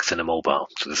fax, and a mobile.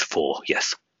 So there's 4,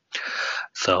 yes.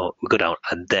 So we go down,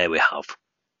 and there we have.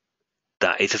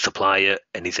 That is a supplier,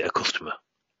 and is it a customer?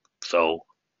 So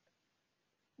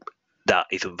that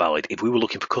isn't valid. If we were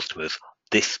looking for customers,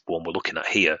 this one we're looking at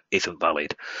here isn't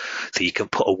valid. So you can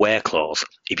put a where clause.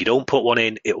 If you don't put one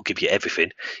in, it will give you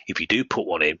everything. If you do put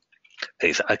one in,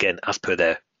 it's again as per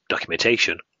their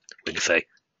documentation, we can say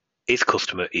is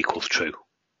customer equals true.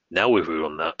 Now if we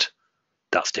run that,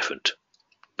 that's different.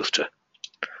 Let's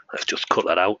just cut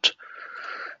that out.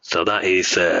 So that is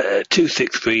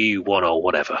 26310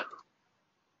 whatever.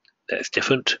 That's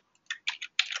different.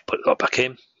 Put that back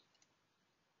in.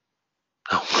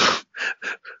 Oh.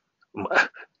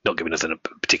 Not giving us in a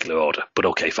particular order, but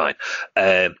okay, fine.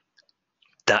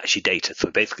 That's your data. So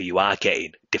basically, you are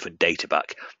getting different data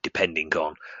back depending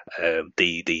on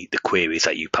the queries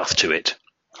that you pass to it.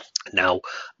 Now,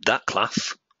 that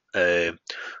class,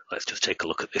 let's just take a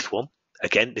look at this one.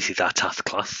 Again, this is our task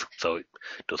class, so it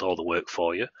does all the work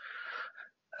for you.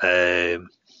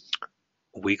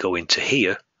 We go into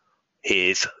here.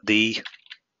 Here's the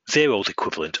Xero's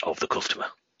equivalent of the customer.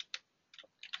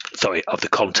 Sorry, of the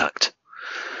contact.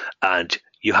 And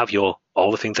you have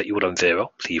all the things that you would on Xero.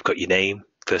 So you've got your name,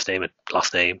 first name and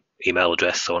last name, email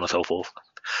address, so on and so forth.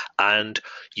 And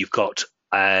you've got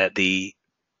that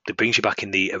brings you back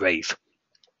in the arrays.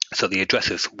 So the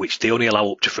addresses, which they only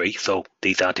allow up to 3, so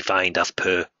these are defined as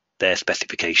per their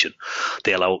specification.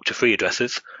 They allow up to 3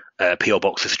 addresses, PO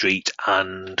box, a street,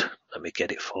 and let me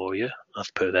get it for you as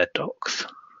per their docs.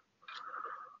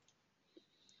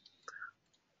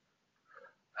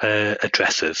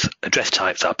 Addresses. Address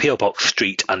types are PO box,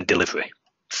 street, and delivery.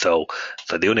 So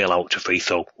they only allow up to 3,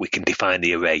 so we can define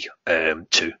the array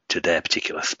to their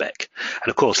particular spec. And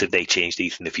of course, if they change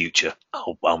these in the future,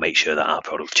 I'll make sure that our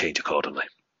products change accordingly.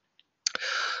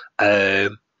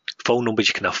 Phone numbers,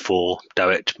 you can have 4,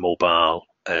 direct, mobile.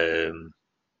 I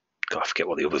forget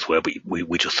what the others were, but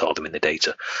we just saw them in the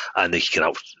data. And you can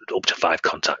have up to 5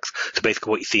 contacts. So basically,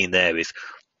 what you're seeing there is,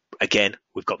 again,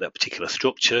 we've got that particular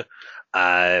structure.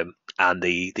 And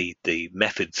the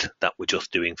methods that we're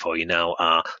just doing for you now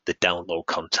are the download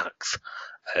contacts.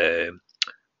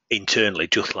 Internally,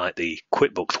 just like the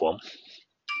QuickBooks one,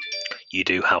 you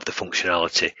do have the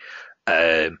functionality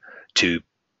to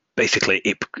basically,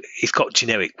 it's got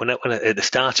generic. When at the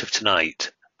start of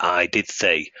tonight, I did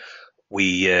say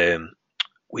we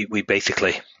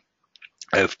basically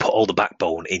have put all the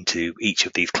backbone into each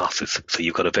of these classes. So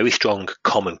you've got a very strong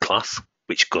common class,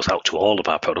 which goes out to all of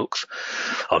our products.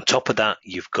 On top of that,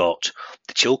 you've got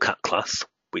the Chilkat class,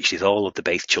 which is all of the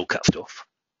base Chilkat stuff.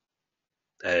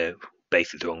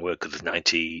 Base is the wrong word because there's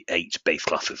 98 base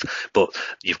classes, but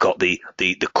you've got the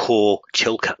core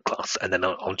Chilkat class, and then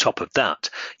on top of that,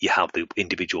 you have the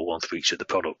individual ones for each of the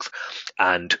products.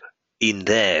 And in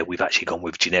there, we've actually gone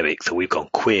with generic, so we've gone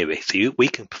query. So we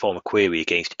can perform a query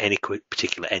against any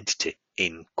particular entity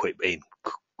in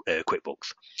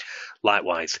QuickBooks.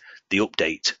 Likewise, the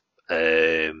update,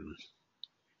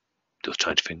 just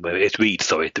trying to think where it is,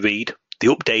 the read. The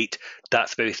update,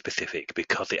 that's very specific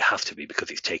because it has to be,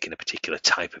 because it's taking a particular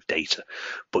type of data.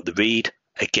 But the read,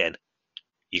 again,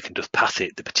 you can just pass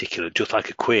it the particular, just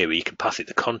like a query, you can pass it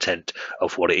the content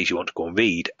of what it is you want to go and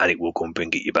read, and it will go and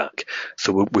bring it you back.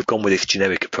 So we've gone with this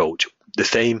generic approach. The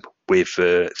same with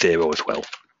Xero as well.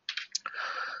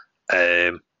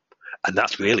 And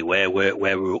that's really where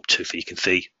we're up to. So you can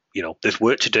see, there's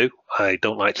work to do. I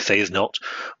don't like to say there's not,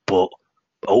 but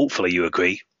hopefully you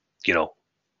agree.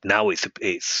 Now it's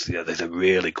there's a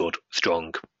really good,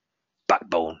 strong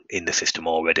backbone in the system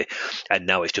already, and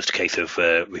now it's just a case of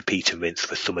repeat and rinse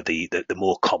for some of the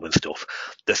more common stuff,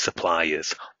 the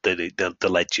suppliers, the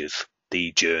ledgers,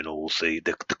 the journals,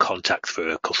 the contacts for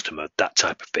a customer, that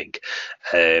type of thing,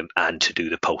 and to do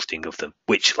the posting of them,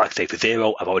 which, like I say, for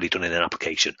Xero, I've already done in an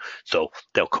application, so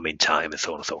they'll come in time and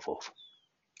so on and so forth.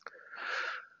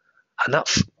 And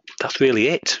that's really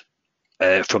it.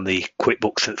 From the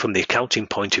QuickBooks, from the accounting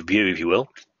point of view, if you will.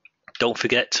 Don't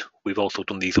forget, we've also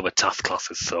done these other task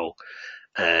classes, so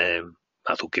that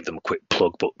will give them a quick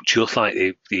plug. But just like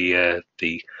the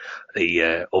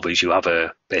others, you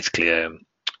have basically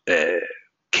a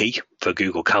key for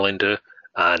Google Calendar,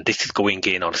 and this is going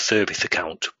in on a service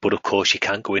account. But of course, you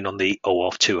can go in on the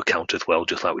OAuth2 account as well,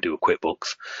 just like we do with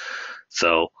QuickBooks.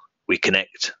 So we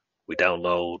connect, we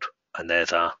download, and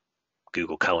there's our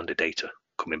Google Calendar data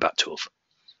coming back to us,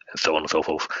 and so on and so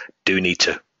forth. Do need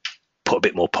to put a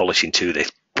bit more polish into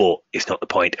this, but it's not the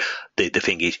point. The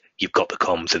thing is, you've got the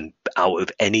comms, and out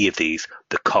of any of these,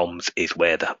 the comms is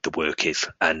where the work is,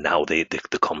 and now the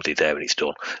comms is there and it's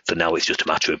done. So now it's just a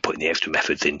matter of putting the extra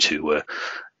methods into,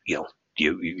 you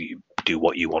do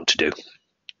what you want to do.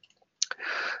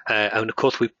 And of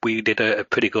course, we did a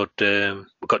pretty good.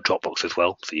 We've got Dropbox as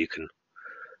well, so you can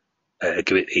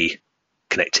give it the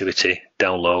connectivity,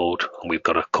 download, and we've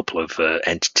got a couple of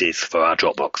entities for our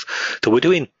Dropbox. So we're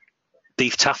doing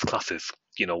these task classes.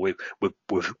 We're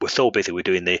so busy. We're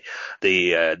doing the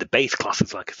base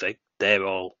classes, like I say. They're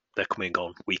coming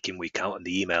on week in, week out, and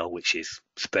the email, which is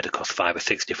spread across 5 or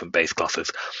 6 different base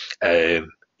classes,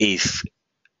 is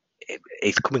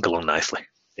coming along nicely.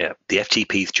 Yeah, the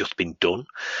FTP's just been done,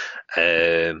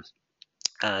 and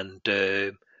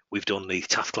we've done the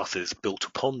task classes built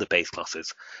upon the base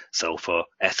classes. So for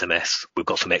SMS, we've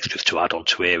got some extras to add on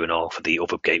to here and all for the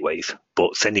other gateways.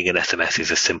 But sending an SMS is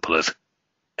as simple as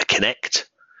a connect,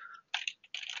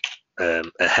 a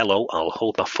hello. I'll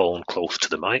hold my phone close to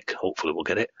the mic. Hopefully we'll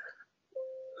get it.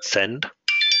 Send.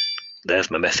 There's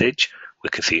my message. We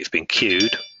can see it's been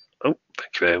queued. Oh,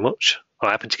 thank you very much. I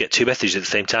happened to get 2 messages at the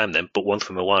same time then, but one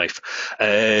from my wife.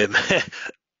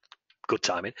 Good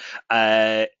timing.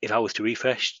 If I was to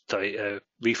refresh that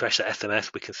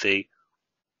SMS, we can see.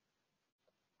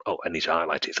 Oh, I need to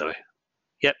highlight it, sorry.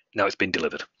 Yep, now it's been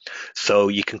delivered. So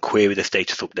you can query the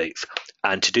status updates.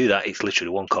 And to do that, it's literally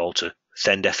one call to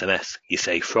send SMS. You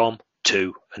say from,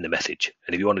 to, and the message.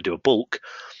 And if you want to do a bulk,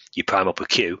 you prime up a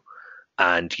queue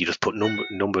and you just put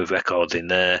number of records in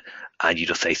there and you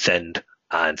just say send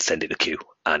and send it to queue,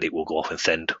 and it will go off and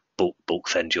send bulk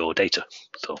send your data.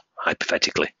 So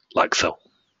hypothetically, like so.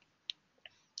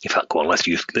 In fact, go on, let's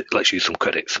use some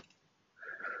credits.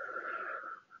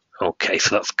 Okay,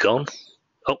 so that's gone.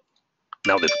 Oh,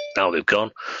 now they've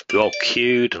gone. They're all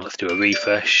queued, and let's do a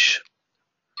refresh.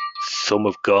 Some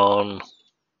have gone.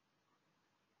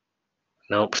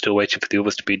 Nope, still waiting for the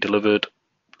others to be delivered.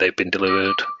 They've been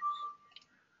delivered.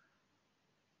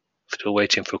 Still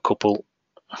waiting for a couple.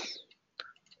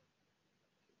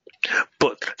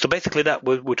 But so basically, that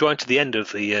we're drawing to the end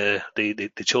of the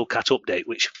Chilkat update,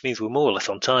 which means we're more or less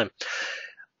on time.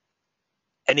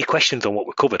 Any questions on what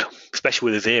we covered,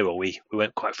 especially with the Xero? We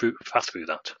went quite fast through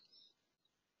that.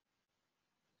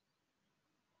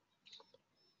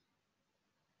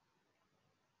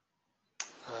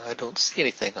 I don't see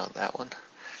anything on that one.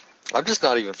 I'm just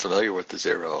not even familiar with the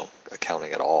Xero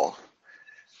accounting at all.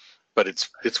 But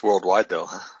it's worldwide though,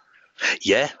 huh?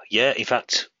 Yeah. In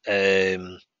fact,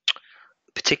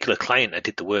 particular client I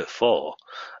did the work for,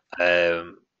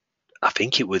 I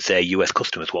think it was their US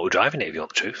customers what were driving it, if you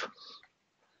want the truth.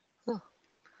 Huh.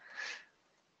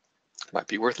 Might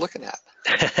be worth looking at.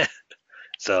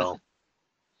 so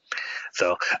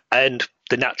and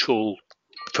the natural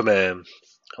from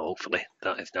hopefully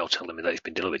that is now telling me that it's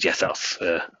been delivered. Yes, that's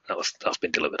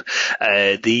been delivered.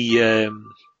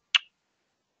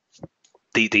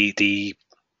 The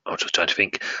I'm just trying to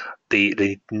think.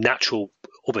 The natural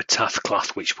other task class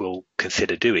which we'll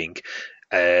consider doing,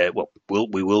 will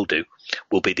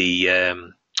be the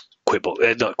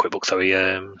QuickBooks, not QuickBooks, sorry,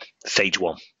 Sage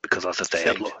one, because as I say,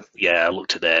 I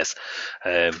looked at theirs.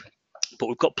 But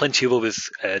we've got plenty of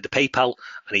others. The PayPal,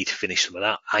 I need to finish some of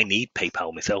that. I need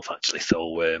PayPal myself actually,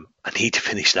 so I need to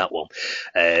finish that one.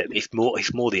 It's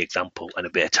more the example and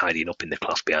a bit of tidying up in the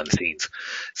class behind the scenes.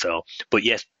 So, but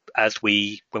yes,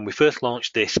 when we first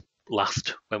launched this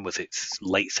when was it?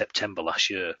 Late September last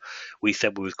year, we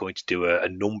said we was going to do a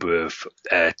number of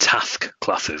task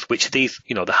classes, which are these,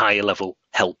 the higher level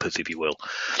helpers, if you will.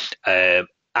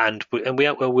 And we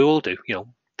will do.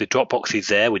 The Dropbox is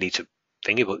there. We need to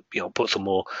put some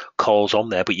more calls on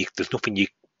there, but there's nothing you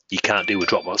can't do with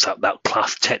Dropbox. That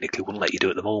class technically wouldn't let you do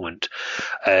at the moment.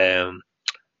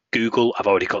 Google, I've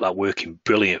already got that working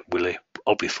brilliantly,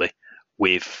 obviously,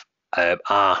 with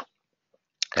our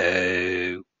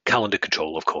calendar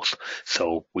control, of course.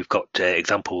 So we've got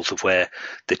examples of where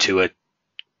the two are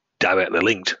directly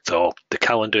linked. So the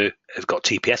calendar has got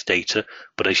TPS data,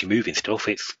 but as you're moving stuff,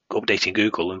 it's updating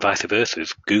Google and vice versa.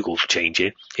 As Google's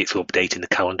changing, it's updating the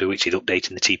calendar, which is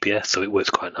updating the TPS. So it works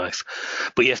quite nice.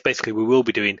 But yes, basically we will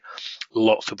be doing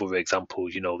lots of other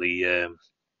examples, the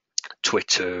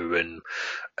Twitter and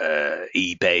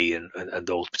eBay and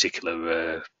those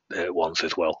particular ones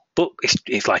as well. But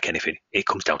it's like anything, it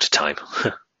comes down to time.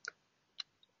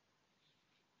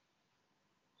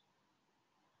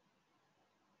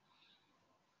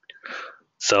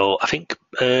 So I think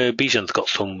Bijan's got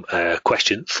some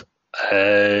questions.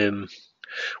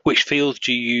 Which fields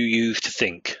do you use to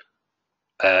think?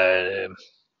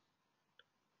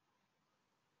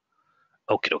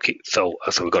 Okay. So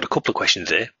we've got a couple of questions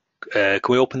here. Can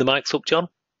we open the mics up, John? Is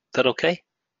that okay?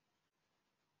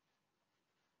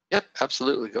 Yep,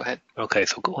 absolutely. Go ahead. Okay,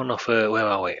 so go on off. Where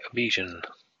are we? Vision.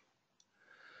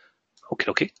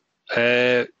 Okay.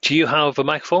 Do you have a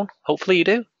microphone? Hopefully you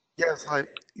do. Yes, hi.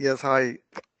 Yes, hi.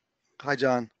 Hi,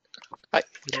 John. Hi.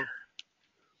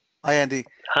 Hi, Andy.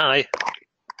 Hi.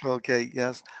 Okay,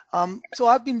 yes. So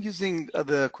I've been using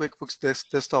the QuickBooks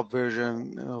desktop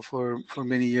version for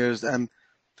many years, and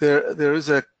there's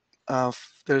a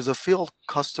field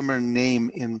customer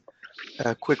name in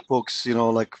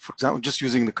QuickBooks. Like for example, just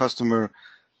using the customer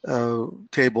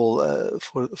table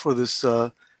for this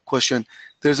question.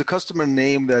 There's a customer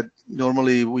name that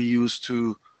normally we use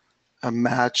to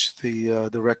match the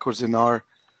records in our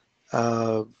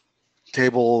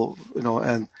table,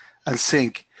 and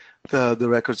sync the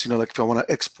records, like if I want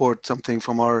to export something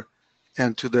from our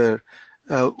end to there.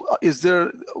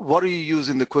 What do you use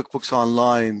in the QuickBooks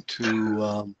Online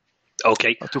to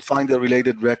find the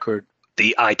related record?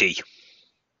 The ID.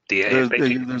 There's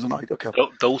an ID. Okay.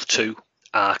 Those two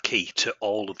are key to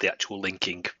all of the actual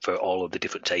linking for all of the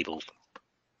different tables.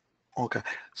 Okay.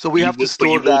 So we have to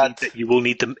store that. You will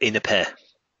need them in a pair.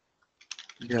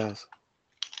 Yes.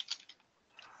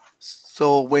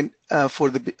 So when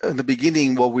in the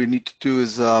beginning, what we need to do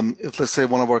is, if let's say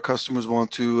one of our customers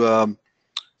want to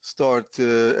start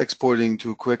exporting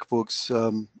to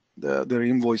QuickBooks their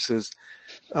invoices,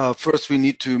 first we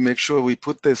need to make sure we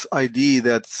put this ID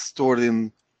that's stored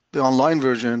in the online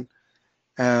version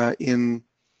in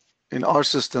our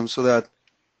system so that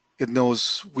it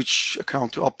knows which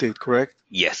account to update. Correct?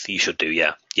 Yes, you should do.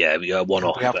 Yeah. One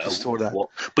off. We have to store that.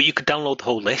 But you could download the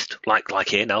whole list, like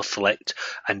here now. Select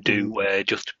and do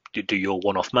just do your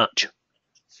one-off match.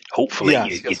 Hopefully,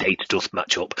 your data does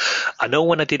match up. I know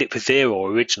when I did it for Xero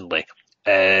originally,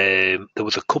 there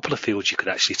was a couple of fields you could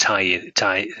actually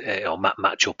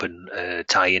match up and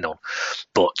tie in on,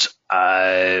 but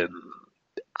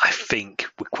I think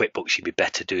with QuickBooks you'd be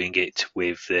better doing it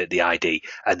with the ID,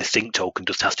 and the sync token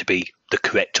just has to be the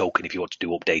correct token if you want to do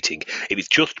updating. If it's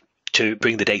just to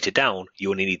bring the data down, you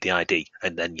only need the ID,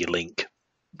 and then you link,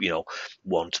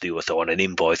 one to the other. So on an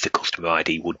invoice, the customer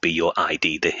ID would be your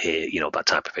ID, that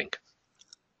type of thing.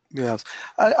 Yes,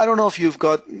 I don't know if you've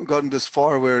gotten this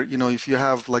far where if you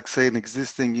have, like, say, an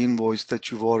existing invoice that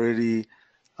you've already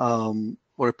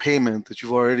or a payment that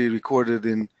you've already recorded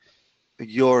in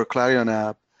your Clarion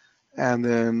app, and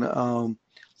then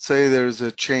say there's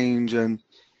a change and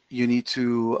you need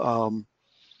to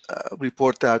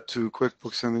report that to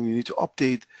QuickBooks, and then you need to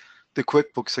update the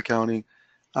QuickBooks accounting.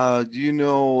 Do you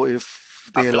know if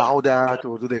they allow that,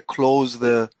 or do they close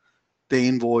the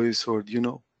invoice, or do you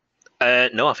know?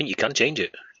 No, I think you can change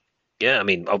it. Yeah, I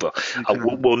mean,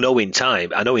 we'll know in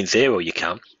time. I know in Xero you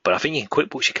can, but I think in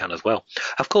QuickBooks you can as well.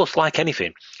 Of course, like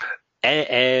anything,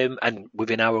 and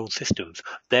within our own systems,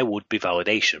 there would be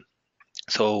validation.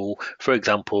 So, for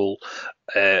example,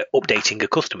 updating a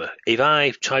customer. If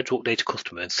I tried to update a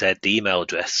customer and said the email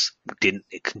address didn't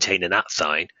contain an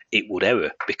 @ it would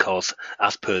error, because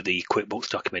as per the QuickBooks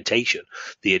documentation,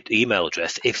 the email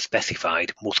address, if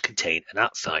specified, must contain an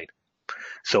 @.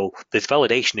 So there's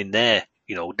validation in there,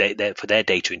 for their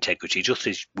data integrity, just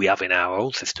as we have in our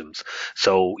own systems.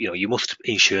 So, you must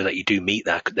ensure that you do meet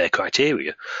their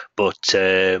criteria. But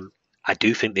I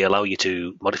do think they allow you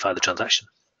to modify the transaction.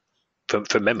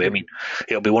 From memory, I mean,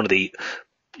 it'll be one of the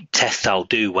tests I'll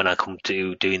do when I come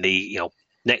to doing the,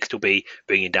 next will be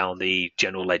bringing down the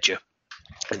general ledger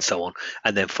and so on.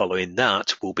 And then following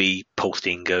that will be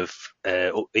posting of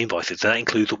invoices. And that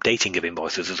includes updating of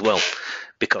invoices as well.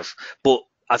 But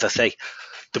as I say,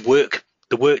 the work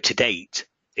to date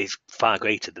is far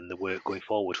greater than the work going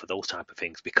forward for those type of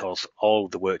things, because all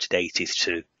the work to date is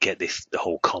to get the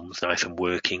whole comms nice and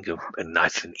working and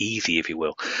nice and easy, if you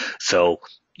will. So,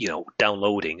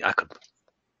 downloading, I could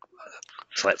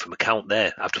select from account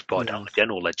there. I've just brought down the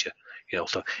general ledger,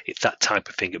 so it's that type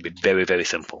of thing. It'd be very, very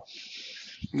simple.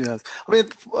 Yes, I mean,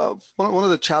 one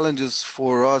of the challenges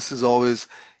for us is always,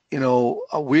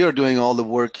 we are doing all the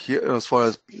work here as far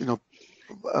as,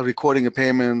 recording a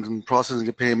payment and processing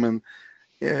a payment,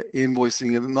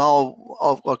 invoicing, and now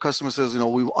our customer says, I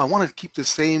want to keep the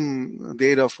same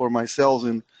data for myself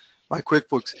in my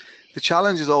QuickBooks. The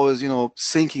challenge is always,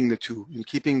 syncing the two and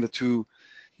keeping the two,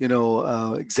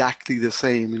 exactly the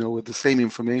same, with the same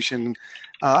information.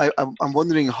 I'm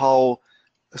wondering how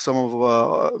some of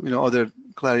other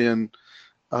Clarion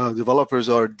developers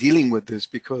are dealing with this,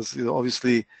 because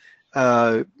obviously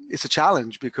it's a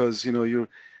challenge, because you're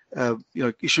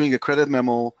issuing a credit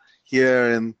memo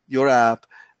here in your app,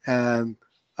 and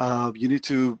you need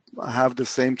to have the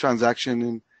same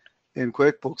transaction in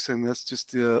QuickBooks, and that's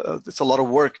just it's a lot of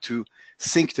work to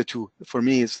sync the two. For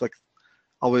me, it's like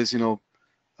always,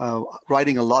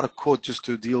 writing a lot of code just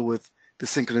to deal with the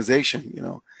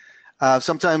synchronization.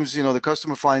 Sometimes, the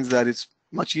customer finds that it's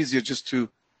much easier just to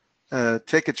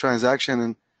take a transaction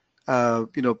and,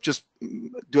 just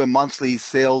do a monthly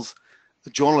sales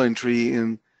journal entry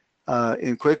in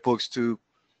QuickBooks to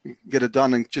get it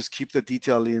done and just keep the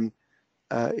detail in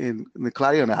the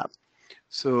Clarion app.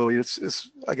 So it's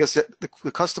I guess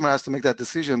the customer has to make that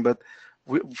decision, but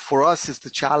for us, it's the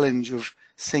challenge of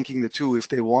syncing the two if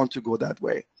they want to go that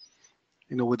way.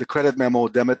 With the credit memo,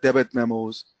 debit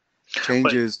memos,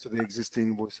 changes to the existing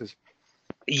invoices.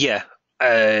 Yeah,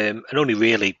 and only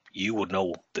really you would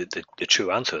know the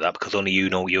true answer to that, because only you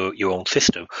know your own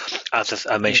system. As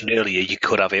I mentioned earlier, you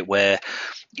could have it where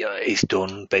it's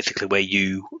done basically where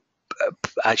you,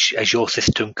 as your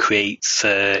system creates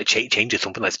changes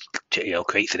something, like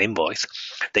creates an invoice,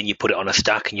 then you put it on a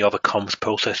stack and you have a comms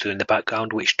processor in the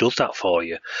background which does that for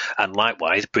you, and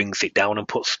likewise brings it down and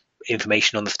puts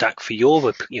information on the stack for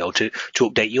your, to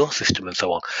update your system and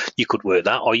so on. You could work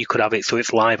that, or you could have it so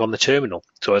it's live on the terminal.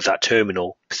 So as that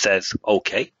terminal says,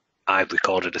 okay, I've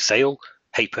recorded a sale,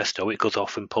 hey presto, it goes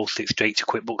off and posts it straight to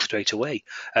QuickBooks straight away,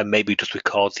 and maybe just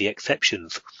records the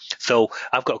exceptions. So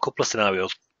I've got a couple of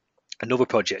scenarios. Another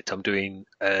project I'm doing,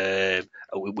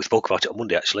 we spoke about it on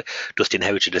Monday actually, just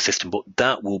inherited a system, but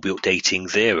that will be updating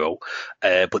Xero,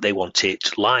 but they want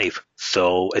it live.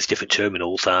 So as different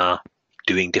terminals are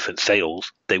doing different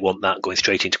sales, they want that going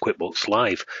straight into QuickBooks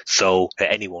live. So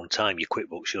at any one time, your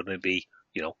QuickBooks should only be,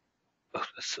 a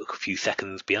few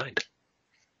seconds behind.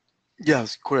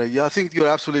 Yes, correct. Yeah, I think you're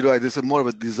absolutely right. This is more of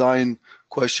a design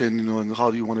question, and how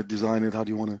do you want to design it? How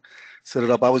do you want to set it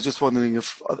up? I was just wondering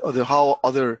if how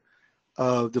other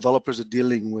developers are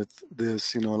dealing with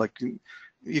this. Like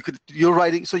you're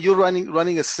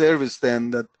running a service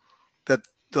then that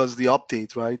does the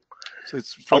update, right? So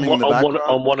it's running in the background.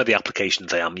 On one of the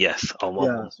applications, I am, yes, on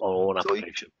one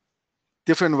application.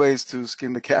 Different ways to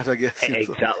skin the cat, I guess.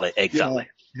 Exactly.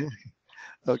 Yeah.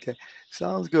 Okay,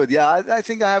 sounds good. Yeah, I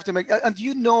think I have to make. And do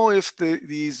you know if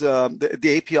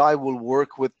the API will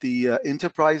work with the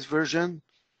enterprise version?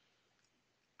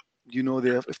 Do you know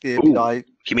if the API?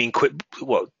 You mean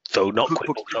what? So not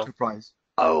QuickBooks Enterprise.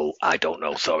 Oh, I don't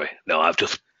know. Sorry. No, I've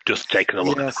just taken a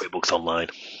look at the QuickBooks Online.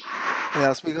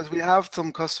 Yes, because we have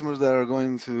some customers that are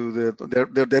going through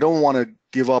they don't want to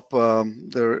give up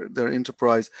their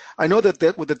enterprise. I know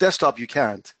that with the desktop you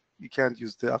can't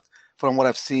use that. From what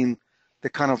I've seen, they're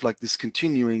kind of like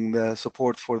discontinuing the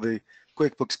support for the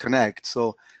QuickBooks Connect.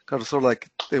 So kind of sort of like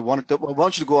they want you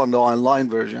to go on the online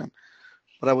version.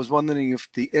 But I was wondering if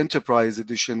the enterprise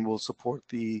edition will support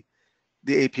the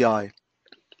API.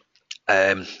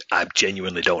 I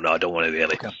genuinely don't know. I don't want to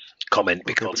really comment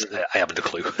because I haven't a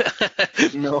clue.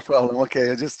 No problem. Okay,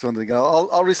 I just wondering.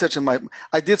 I'll research in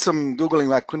I did some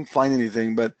Googling. I couldn't find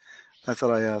anything, but I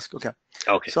thought I'd ask. Okay.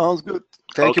 Sounds good.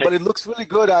 Thank you. But it looks really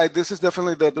good. This is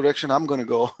definitely the direction I'm going to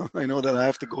go. I know that I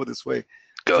have to go this way.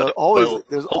 Good. So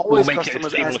there's always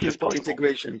customers asking for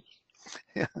integration.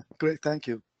 Yeah, great. Thank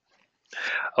you.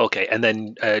 Okay, and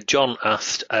then John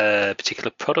asked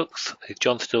particular products. Is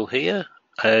John still here?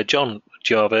 John,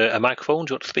 do you have a microphone?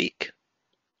 Do you want to speak?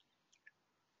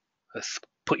 Let's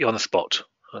put you on the spot.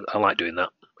 I like doing that.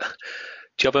 Do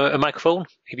you have a microphone?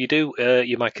 If you do,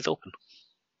 your mic is open.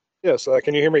 Yes,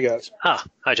 can you hear me, guys?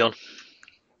 Hi, John.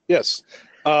 Yes.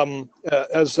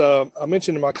 As I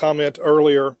mentioned in my comment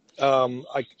earlier,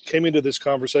 I came into this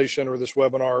conversation or this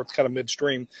webinar kind of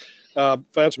midstream.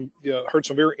 Heard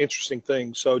some very interesting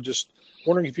things. So just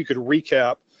wondering if you could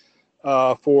recap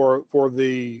for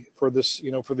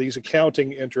these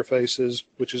accounting interfaces,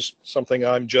 which is something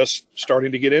I'm just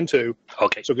starting to get into.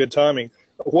 Okay. So good timing.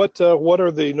 What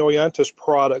are the Noyantis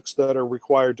products that are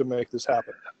required to make this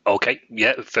happen? Okay.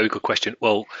 Yeah, very good question.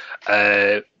 Well,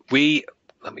 let me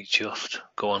just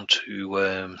go on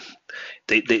to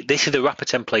this is the wrapper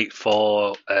template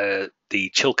for the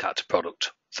Chilkat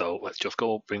product. So let's just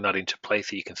go bring that into play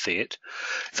so you can see it.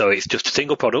 So it's just a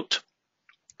single product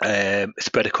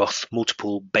spread across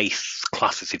multiple base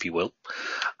classes, if you will.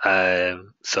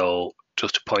 So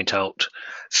just to point out,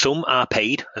 some are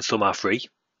paid and some are free.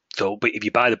 So, but if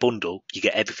you buy the bundle, you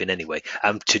get everything anyway.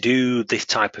 And to do this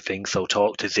type of thing, so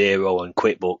talk to Xero and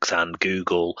QuickBooks and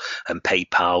Google and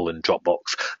PayPal and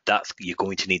Dropbox, you're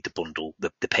going to need the bundle, the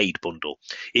paid bundle.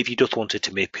 If you just wanted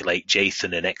to manipulate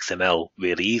JSON and XML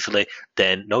really easily,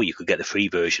 then no, you could get the free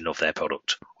version of their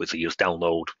product, which you just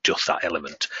download just that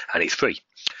element, and it's free.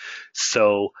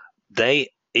 So if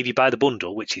you buy the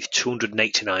bundle, which is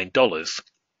 $289,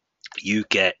 you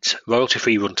get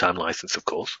royalty-free runtime license, of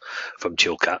course, from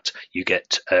Chilkat. You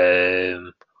get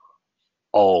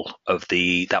all of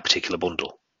that particular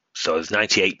bundle. So there's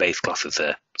 98 base classes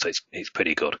there, so it's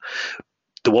pretty good.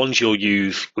 The ones you'll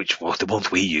use, which were the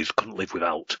ones we use, couldn't live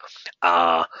without,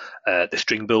 are the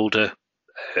string builder,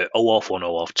 OAuth 1,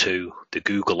 OAuth 2, the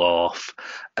Google Auth,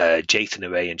 JSON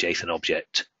array and JSON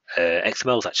object.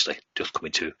 XML's actually just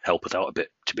coming to help us out a bit,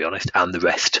 to be honest, and the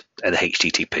REST, and the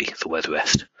HTTP, so where's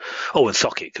REST? Oh, and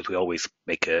Socket, because we always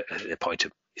make a point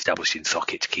of establishing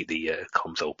Socket to keep the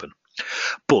comms open.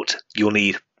 But you'll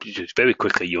need, just very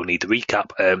quickly, you'll need the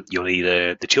recap, you'll need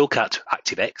the Chilkat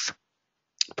ActiveX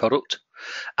product,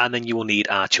 and then you will need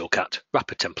our Chilkat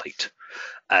Wrapper template.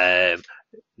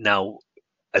 Now,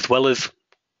 as well as,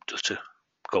 just to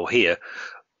go here,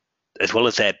 as well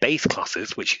as their base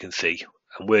classes, which you can see,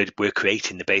 and we're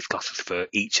creating the base classes for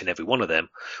each and every one of them,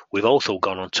 we've also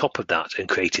gone on top of that and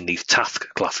creating these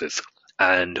task classes.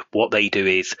 And what they do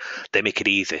is they make it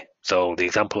easy. So the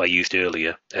example I used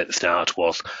earlier at the start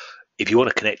was, if you want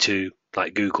to connect to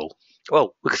like Google,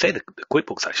 well, we could say the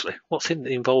QuickBooks actually. What's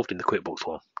involved in the QuickBooks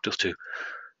one? Just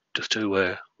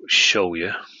to show you.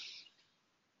 In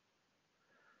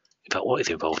fact, what is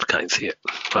involved? I can't see it.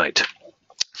 Right.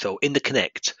 So in the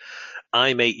Connect,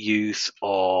 I make use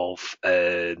of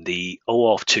the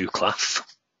OAuth 2 class.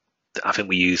 I think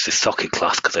we use the Socket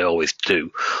class because I always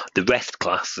do. The REST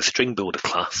class, the String Builder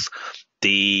class,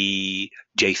 the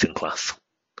JSON class.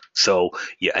 So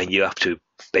yeah, and you have to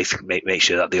basically make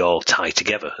sure that they all tie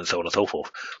together and so on and so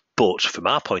forth. But from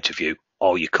our point of view,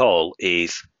 all you call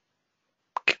is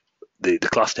the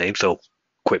class name, so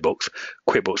QuickBooks,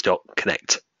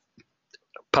 QuickBooks.connect.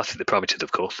 Pass it the parameters,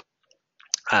 of course,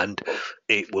 and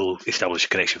it will establish a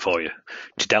connection for you.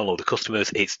 To download the customers,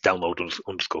 it's download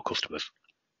underscore customers,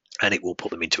 and it will put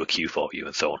them into a queue for you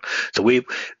and so on. So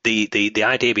the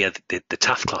idea behind the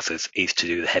task classes is to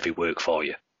do the heavy work for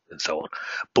you and so on.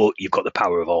 But you've got the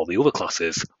power of all the other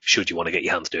classes should you want to get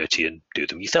your hands dirty and do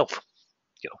them yourself.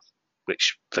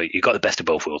 So you've got the best of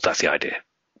both worlds. That's the idea.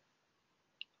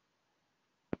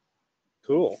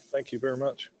 Cool. Thank you very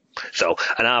much. So,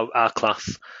 and our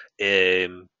class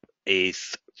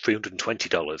is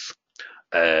 $320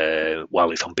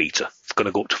 while it's on beta. It's going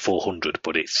to go up to $400,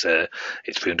 but it's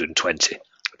 $320.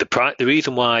 The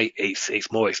reason why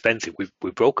it's more expensive,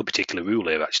 we broke a particular rule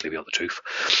here, actually, beyond the truth.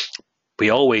 We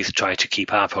always try to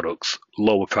keep our products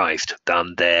lower priced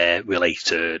than their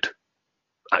related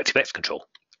ActiveX control.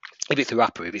 If it's a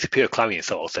wrapper, if it's a pure Clarion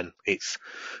source, then it's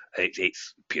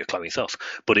pure Clarion source.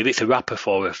 But if it's a wrapper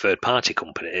for a third-party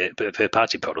company, a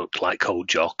third-party product like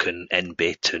CodeJock and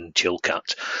NBit and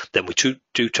Chilkat, then we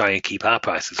do try and keep our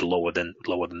prices lower than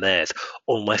theirs,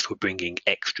 unless we're bringing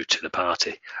extra to the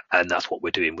party, and that's what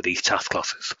we're doing with these task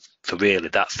classes. So really,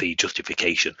 that's the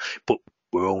justification. But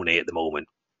we're only at the moment,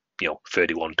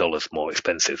 $31 more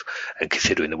expensive, and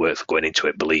considering the work that's going into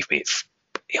it, believe me, it's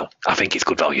I think it's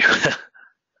good value.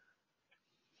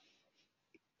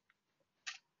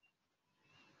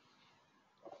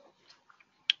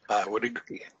 I would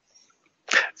agree.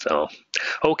 So,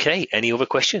 okay. Any other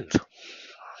questions?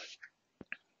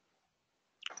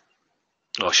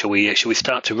 Or shall we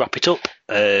start to wrap it up?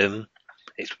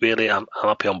 It's really I'm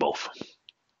happy on both.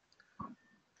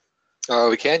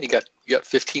 We can. You got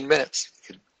 15 minutes.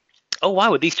 Oh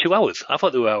wow, are these 2 hours? I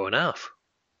thought they were an hour and a half.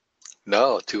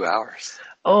 No, 2 hours.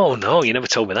 Oh no, you never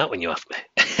told me that when you asked me.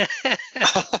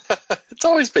 It's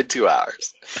always been 2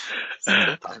 hours.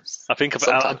 Sometimes. I think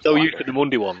I'm so used to the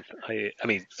Monday ones. I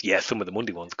mean, yeah, some of the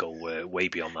Monday ones go way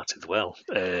beyond that as well.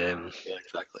 Yeah,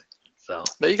 exactly. So,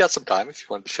 no, you got some time if you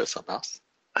wanted to show something else.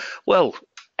 Well,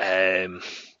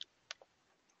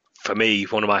 for me,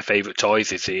 one of my favourite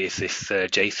toys is this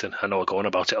JSON. I know I go on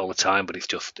about it all the time, but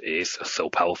it is so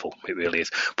powerful. It really is.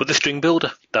 But the string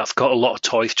builder, that's got a lot of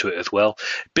toys to it as well.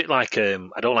 A bit like, I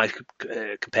don't like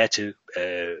compared to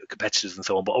competitors and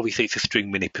so on, but obviously it's a string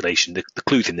manipulation. The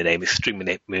clue's in the name is string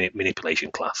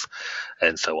manipulation class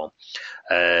and so on.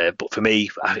 But for me,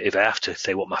 if I have to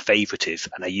say what my favourite is,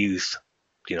 and I use,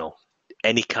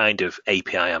 any kind of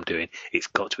API I'm doing, it's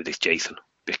got to be this JSON,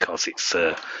 because it's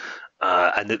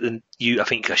and then I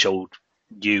think I showed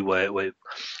you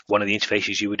one of the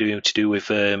interfaces you were doing to do with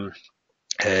the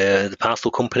parcel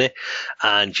company,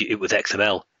 and it was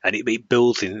XML, and it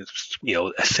builds in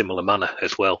a similar manner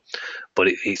as well, but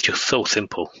it's just so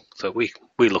simple. So we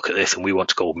look at this and we want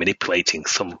to go manipulating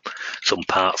some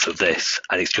parts of this,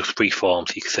 and it's just free form.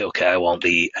 So you can say, okay, I want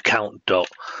the account dot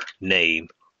name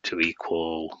to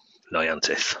equal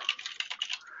Niantis.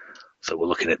 So we're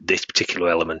looking at this particular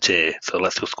element here. So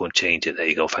let's just go and change it. There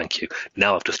you go. Thank you.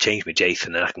 Now I've just changed my JSON,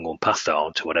 and I can go and pass that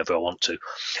on to whatever I want to.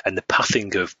 And the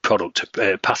passing of product,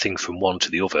 passing from one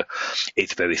to the other,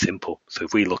 it's very simple. So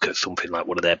if we look at something like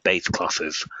one of their base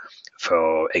classes,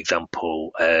 for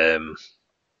example,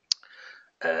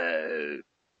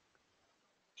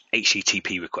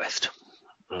 HTTP request.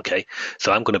 Okay,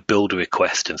 so I'm going to build a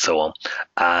request and so on,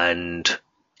 and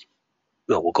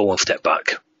we'll go one step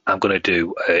back. I'm going to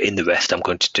do in the REST, I'm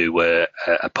going to do a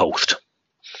post.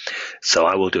 So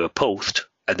I will do a post,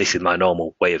 and this is my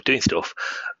normal way of doing stuff.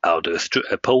 I'll do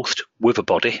a post with a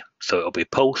body, so it'll be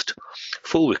post,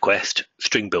 full request,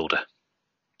 string builder.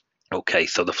 Okay,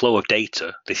 so the flow of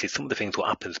data, this is some of the things what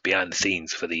happens behind the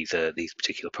scenes for these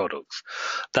particular products.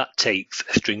 That takes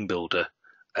a string builder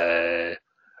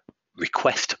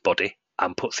request body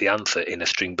and puts the answer in a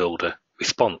string builder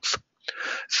response.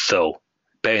 So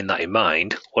bearing that in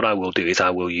mind, what I will do is I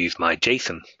will use my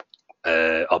JSON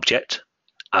object.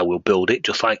 I will build it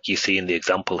just like you see in the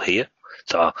example here.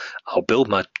 So I'll build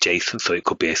my JSON, so it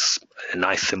could be a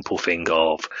nice simple thing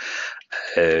of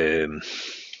I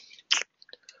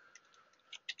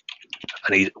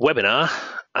need webinar,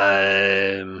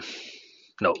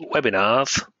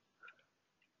 webinars,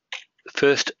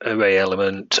 first array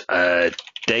element,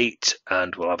 date,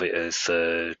 and we'll have it as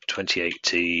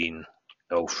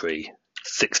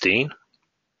 2018-03-16.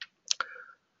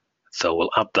 So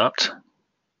we'll add that,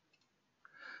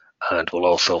 and we'll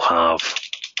also have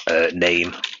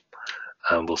name,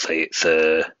 and we'll say it's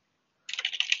a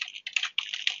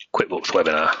QuickBooks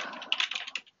webinar.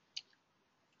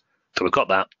 So we've got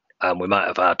that, and we might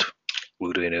have had,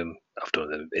 we're doing them, I've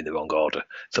done them in the wrong order.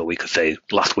 So we could say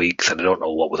last week's, and I don't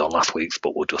know what was on last week's,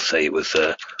 but we'll just say it was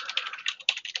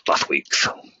last week's.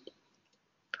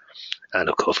 And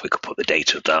of course we could put the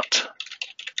date of that,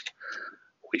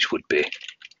 which would be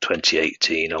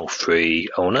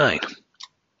 2018-03-09.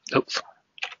 Oops.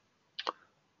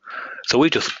 So we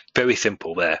just, very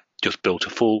simple there, just built a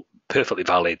full, perfectly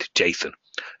valid JSON.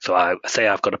 So I say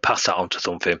I've got to pass that on to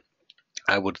something.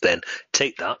 I would then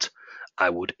take that, I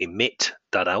would emit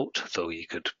that out. So we've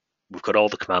got all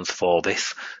the commands for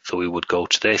this. So we would go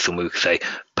to this and we would say,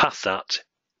 pass that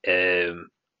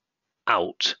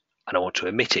out, and I want to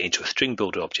emit it into a string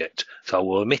builder object. So I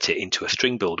will emit it into a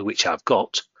string builder, which I've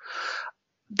got.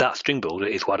 That string builder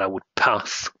is what I would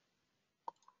pass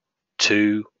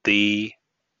to the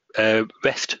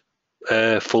REST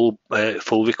full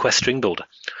request string builder.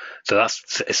 So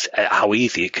that's how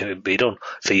easy it can be done.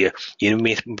 So you're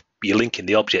linking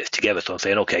the objects together. So I'm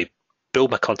saying, okay, build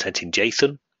my content in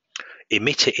JSON,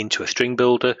 emit it into a string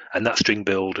builder, and that string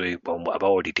builder is one what I've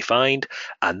already defined,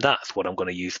 and that's what I'm going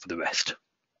to use for the rest,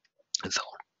 and so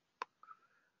on.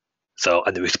 So,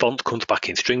 and the response comes back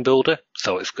in string builder.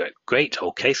 So it's great.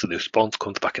 Okay, so the response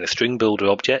comes back in a string builder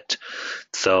object.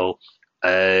 So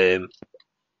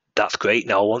that's great.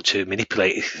 Now I want to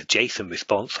manipulate it as a JSON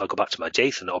response. So I'll go back to my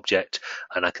JSON object,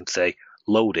 and I can say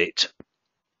load it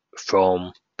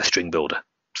from a string builder.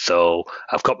 So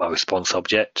I've got my response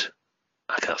object.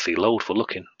 I can't see load for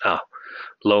looking.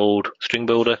 Load string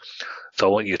builder. So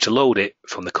I want you to load it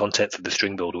from the contents of the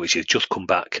string builder, which has just come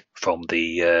back from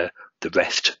the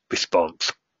REST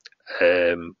response.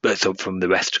 So from the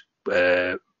REST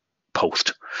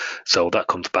post. So that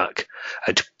comes back.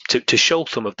 And to show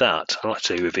some of that, I'll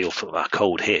actually reveal some of our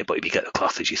code here, but if you get the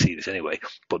classes, you see this anyway.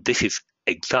 But this is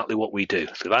exactly what we do.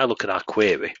 So if I look at our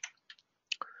query,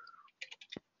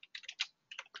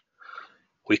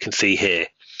 we can see here,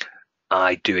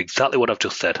 I do exactly what I've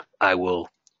just said. I will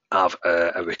have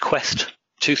a request,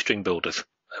 two string builders,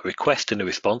 a request and a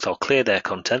response. I'll clear their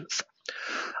contents.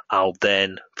 I'll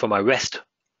then, for my REST,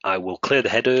 I will clear the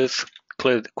headers,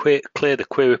 clear the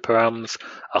query params.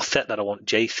 I'll set that I want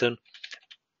JSON.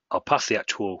 I'll pass the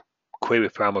actual query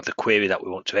param of the query that we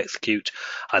want to execute.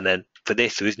 And then for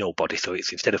this, there is no body. So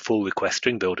it's instead of full request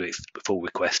string builder, it's full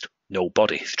request no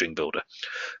body string builder.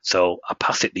 So I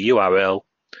pass it the URL.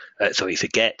 So it's a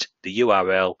get, the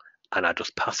URL, and I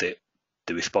just pass it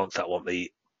the response that I want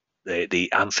the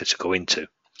answer to go into.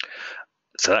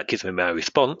 So that gives me my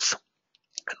response.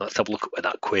 And let's have a look at what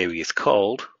that query is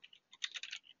called.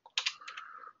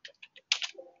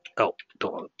 Oh,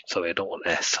 I don't want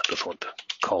S. I just want the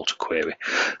call to query.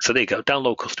 So there you go,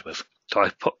 download customers. So I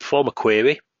perform a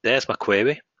query. There's my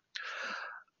query.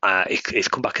 It's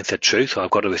come back and said true, so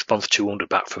I've got a response 200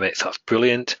 back from it, so that's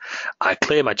brilliant. I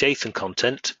clear my JSON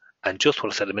content, and just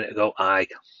what I said a minute ago, I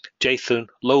JSON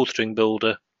load string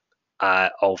builder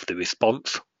of the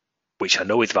response, which I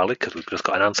know is valid because we've just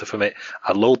got an answer from it.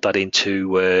 I load that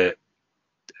into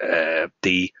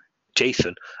the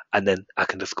JSON, and then I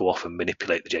can just go off and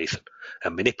manipulate the JSON.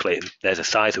 And manipulating, there's a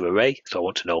size of array, so I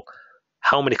want to know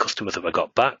how many customers have I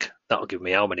got back. That'll give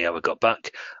me how many have I got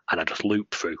back, and I just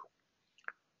loop through.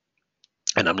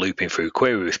 And I'm looping through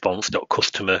query response dot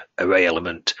customer array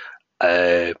element,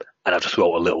 and I just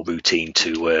wrote a little routine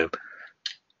to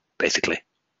basically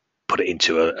put it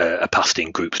into a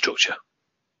passed-in group structure.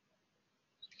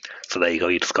 So there you go.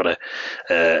 You just got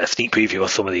a sneak preview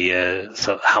of some of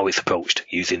the how it's approached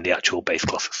using the actual base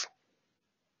classes.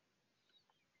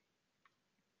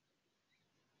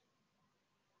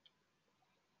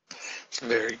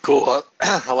 Very cool.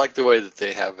 I like the way that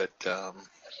they have it.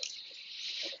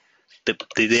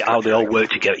 How they all work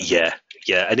together. Yeah,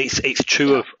 and it's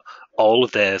true of all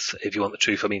of theirs. If you want the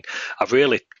truth, I mean, I've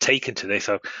really taken to this.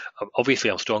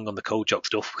 Obviously, I'm strong on the CodeJock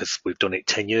stuff because we've done it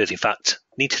 10 years. In fact,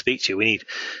 need to speak to you. We need.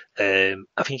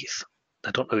 I think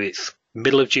I don't know. It's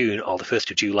middle of June or the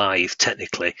 1st of July is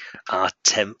technically our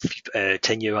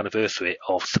 10-year anniversary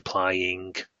of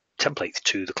supplying templates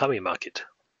to the Clarion market.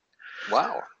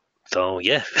 Wow. So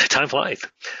yeah, time flies.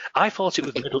 I thought it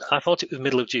was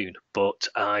middle of June, but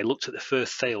I looked at the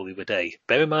first sale the other day.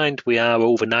 Bear in mind, we are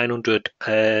over 900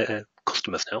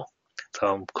 customers now,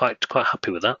 so I'm quite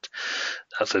happy with that.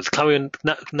 So there's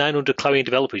 900 Clarion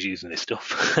developers using this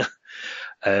stuff.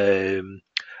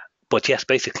 But yes,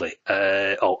 basically,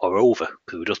 or over,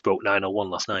 because we just broke 901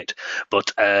 last night.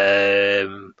 But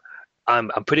I'm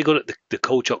pretty good at the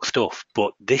CodeJock stuff,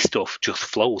 but this stuff just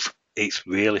flows. It's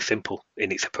really simple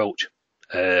in its approach,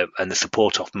 and the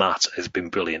support of Matt has been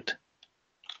brilliant.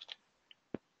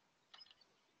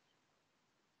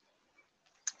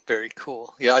 Very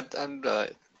cool. Yeah, I'm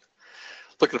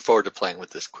looking forward to playing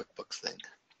with this QuickBooks thing.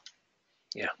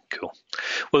 Yeah, cool.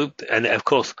 Well, and of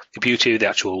course, the beauty of the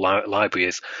actual library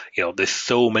is, there's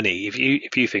so many. If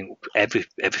you think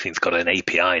everything's got an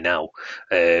API now,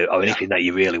 or anything that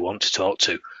you really want to talk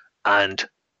to, and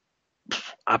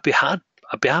I'd be hard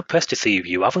pressed to see if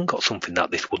you haven't got something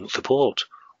that this wouldn't support.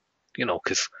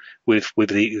 Because with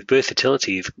the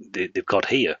versatility they've got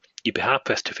here, you'd be hard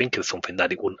pressed to think of something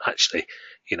that it wouldn't actually.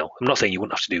 I'm not saying you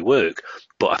wouldn't have to do work,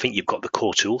 but I think you've got the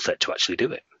core tool set to actually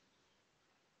do it.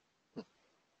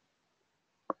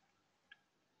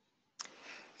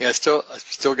 Yeah, I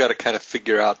still got to kind of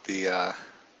figure out the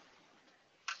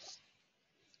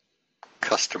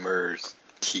customers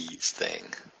keys thing,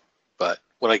 but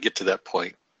when I get to that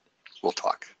point, we'll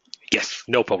talk. Yes,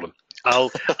 no problem.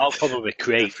 I'll probably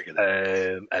create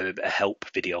a help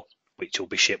video which will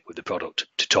be shipped with the product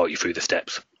to talk you through the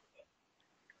steps.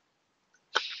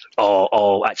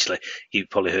 Or actually,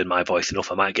 you've probably heard my voice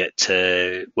enough. I might get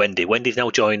Wendy. Wendy's now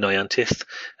joined Niantis.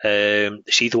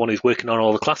 She's the one who's working on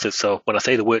all the classes. So when I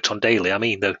say they worked on daily, I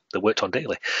mean they worked on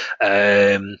daily.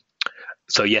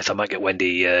 So yes, I might get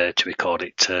Wendy to record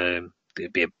it.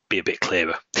 It'd be a bit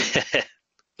clearer.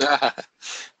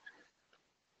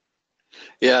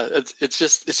 Yeah, it's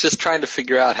just trying to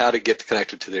figure out how to get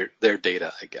connected to their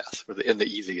data, I guess, in the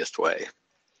easiest way.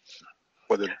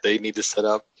 Whether they need to set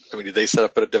up. I mean, do they set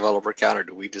up a developer account, or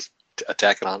do we just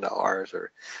attack it onto ours?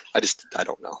 Or I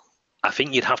don't know. I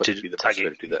think you'd have to tag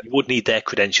it. You would need their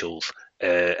credentials.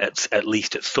 At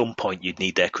least at some point, you'd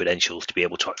need their credentials to be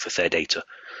able to access their data.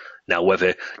 Now,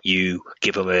 whether you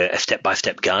give them a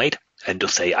step-by-step guide and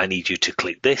just say, I need you to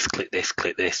click this,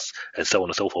 and so on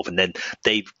and so forth, and then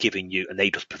they've given you, and they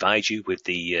just provide you with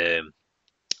the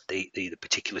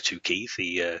particular two keys,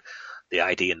 the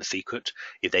ID and the secret.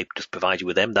 If they just provide you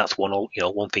with them, that's one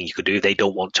thing you could do. They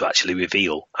don't want to actually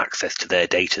reveal access to their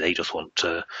data. They just want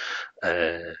to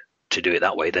do it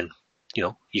that way. Then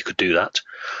you could do that.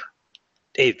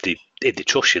 If they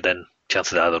trust you, then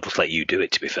chances are they'll just let you do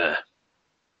it. To be fair.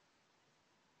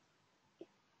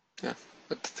 Yeah,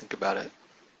 let's think about it.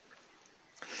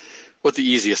 What the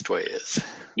easiest way is.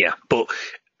 Yeah, but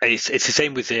it's the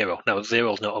same with Xero. Now,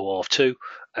 Xero's not a OAuth 2,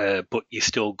 but you're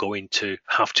still going to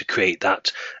have to create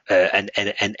that an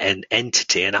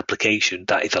entity, an application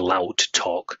that is allowed to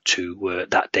talk to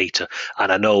that data.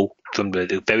 And I know from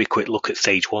the very quick look at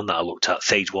Sage 1 that I looked at,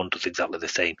 Sage 1 does exactly the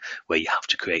same, where you have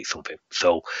to create something.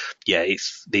 So, yeah,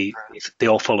 they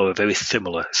all follow a very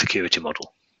similar security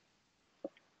model.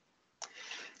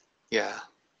 Yeah.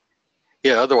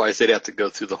 Yeah, otherwise they'd have to go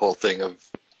through the whole thing of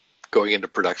going into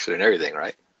production and everything,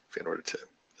 right? In order to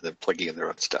then plugging in their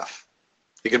own stuff.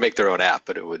 They can make their own app,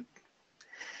 but it would,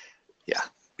 yeah.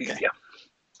 Okay. Yeah.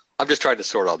 I'm just trying to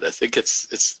sort all this. It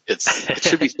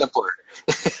should be simpler.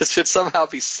 It should somehow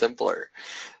be simpler.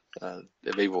 And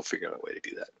maybe we'll figure out a way to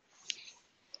do that.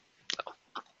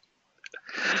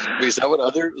 Wait, is that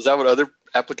what other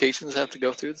applications have to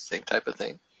go through? The same type of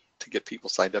thing to get people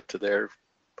signed up to their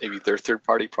maybe their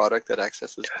third-party product that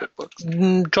accesses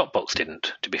QuickBooks? Dropbox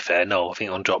didn't, to be fair. No, I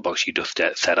think on Dropbox you just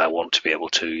said I want to be able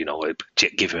to,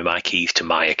 give me my keys to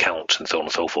my account and so on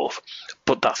and so forth.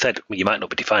 But that said, you might not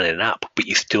be defining an app, but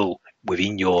you still,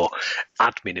 within your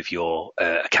admin of your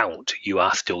account, you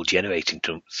are still generating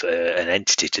an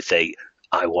entity to say,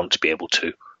 I want to be able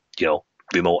to,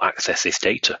 remote access this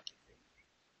data.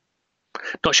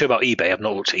 Not sure about eBay. I've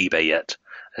not looked at eBay yet,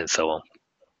 and so on.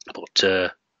 But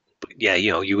yeah,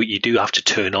 you do have to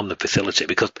turn on the facility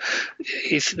because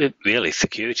it's really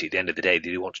security. At the end of the day, they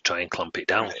do want to try and clamp it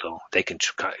down, so they can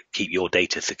keep your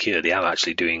data secure. They are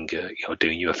actually doing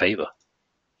you a favor.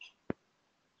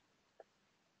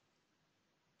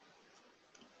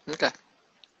 Okay.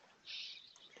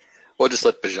 We'll just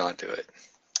let Bajan do it.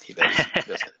 He knows how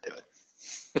to do it.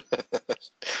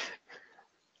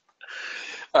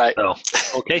 All right.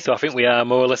 So I think we are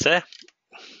more or less there.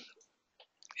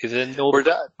 We're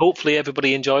done. Hopefully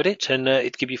everybody enjoyed it and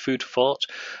it give you food for thought,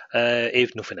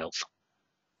 if nothing else.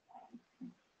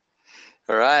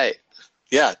 All right.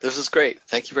 Yeah, this is great.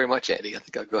 Thank you very much, Andy. I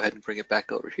think I'll go ahead and bring it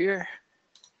back over here.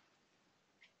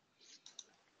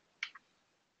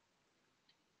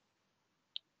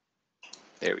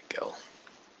 There we go.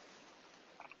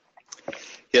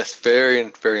 Yes, very,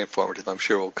 very informative. I'm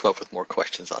sure we'll come up with more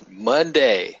questions on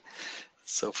Monday.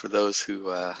 So for those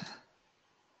who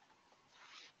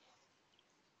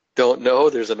don't know,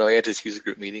 there's a Noyantis user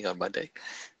group meeting on Monday,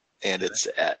 and it's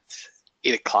at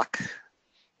 8 o'clock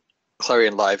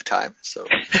ClarionLive time. So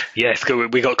yes,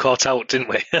 we got caught out, didn't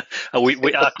we?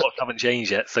 Our clocks haven't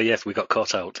changed yet, so yes, we got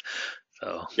caught out.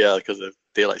 So yeah, because of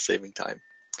daylight saving time.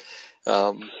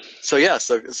 So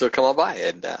come on by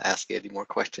and ask Andy more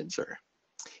questions, or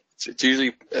it's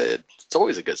usually it's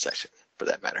always a good session for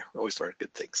that matter. We always learn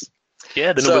good things.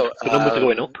 Yeah, the numbers are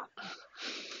going up.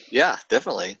 Yeah,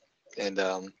 definitely. And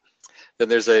then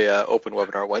there's a open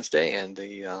webinar Wednesday and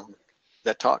the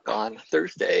that talk on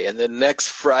Thursday, and then next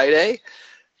Friday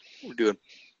we're doing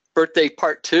birthday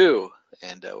part 2,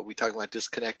 and we'll be talking about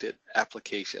disconnected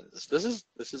applications. This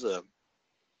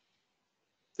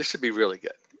should be really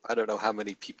good. I don't know how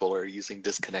many people are using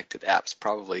disconnected apps.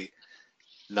 Probably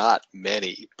not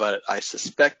many, but I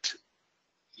suspect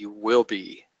you will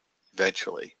be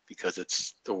eventually because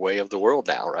it's the way of the world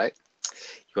now, right?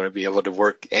 You want to be able to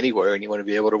work anywhere, and you want to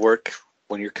be able to work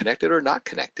when you're connected or not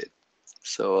connected.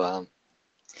 So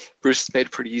Bruce has made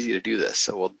it pretty easy to do this.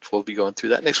 So we'll be going through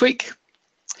that next week.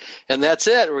 And that's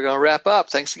it. We're going to wrap up.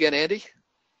 Thanks again, Andy.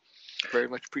 Very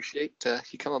much appreciate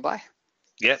you coming by.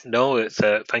 Yeah, no, it's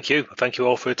thank you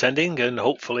all for attending, and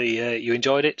hopefully you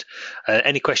enjoyed it.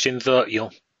 Any questions,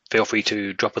 feel free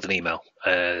to drop us an email.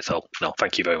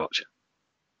 Thank you very much.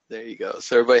 There you go.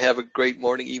 So everybody have a great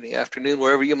morning, evening, afternoon,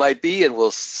 wherever you might be, and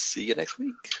we'll see you next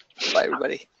week. Bye,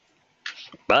 everybody.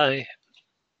 Bye.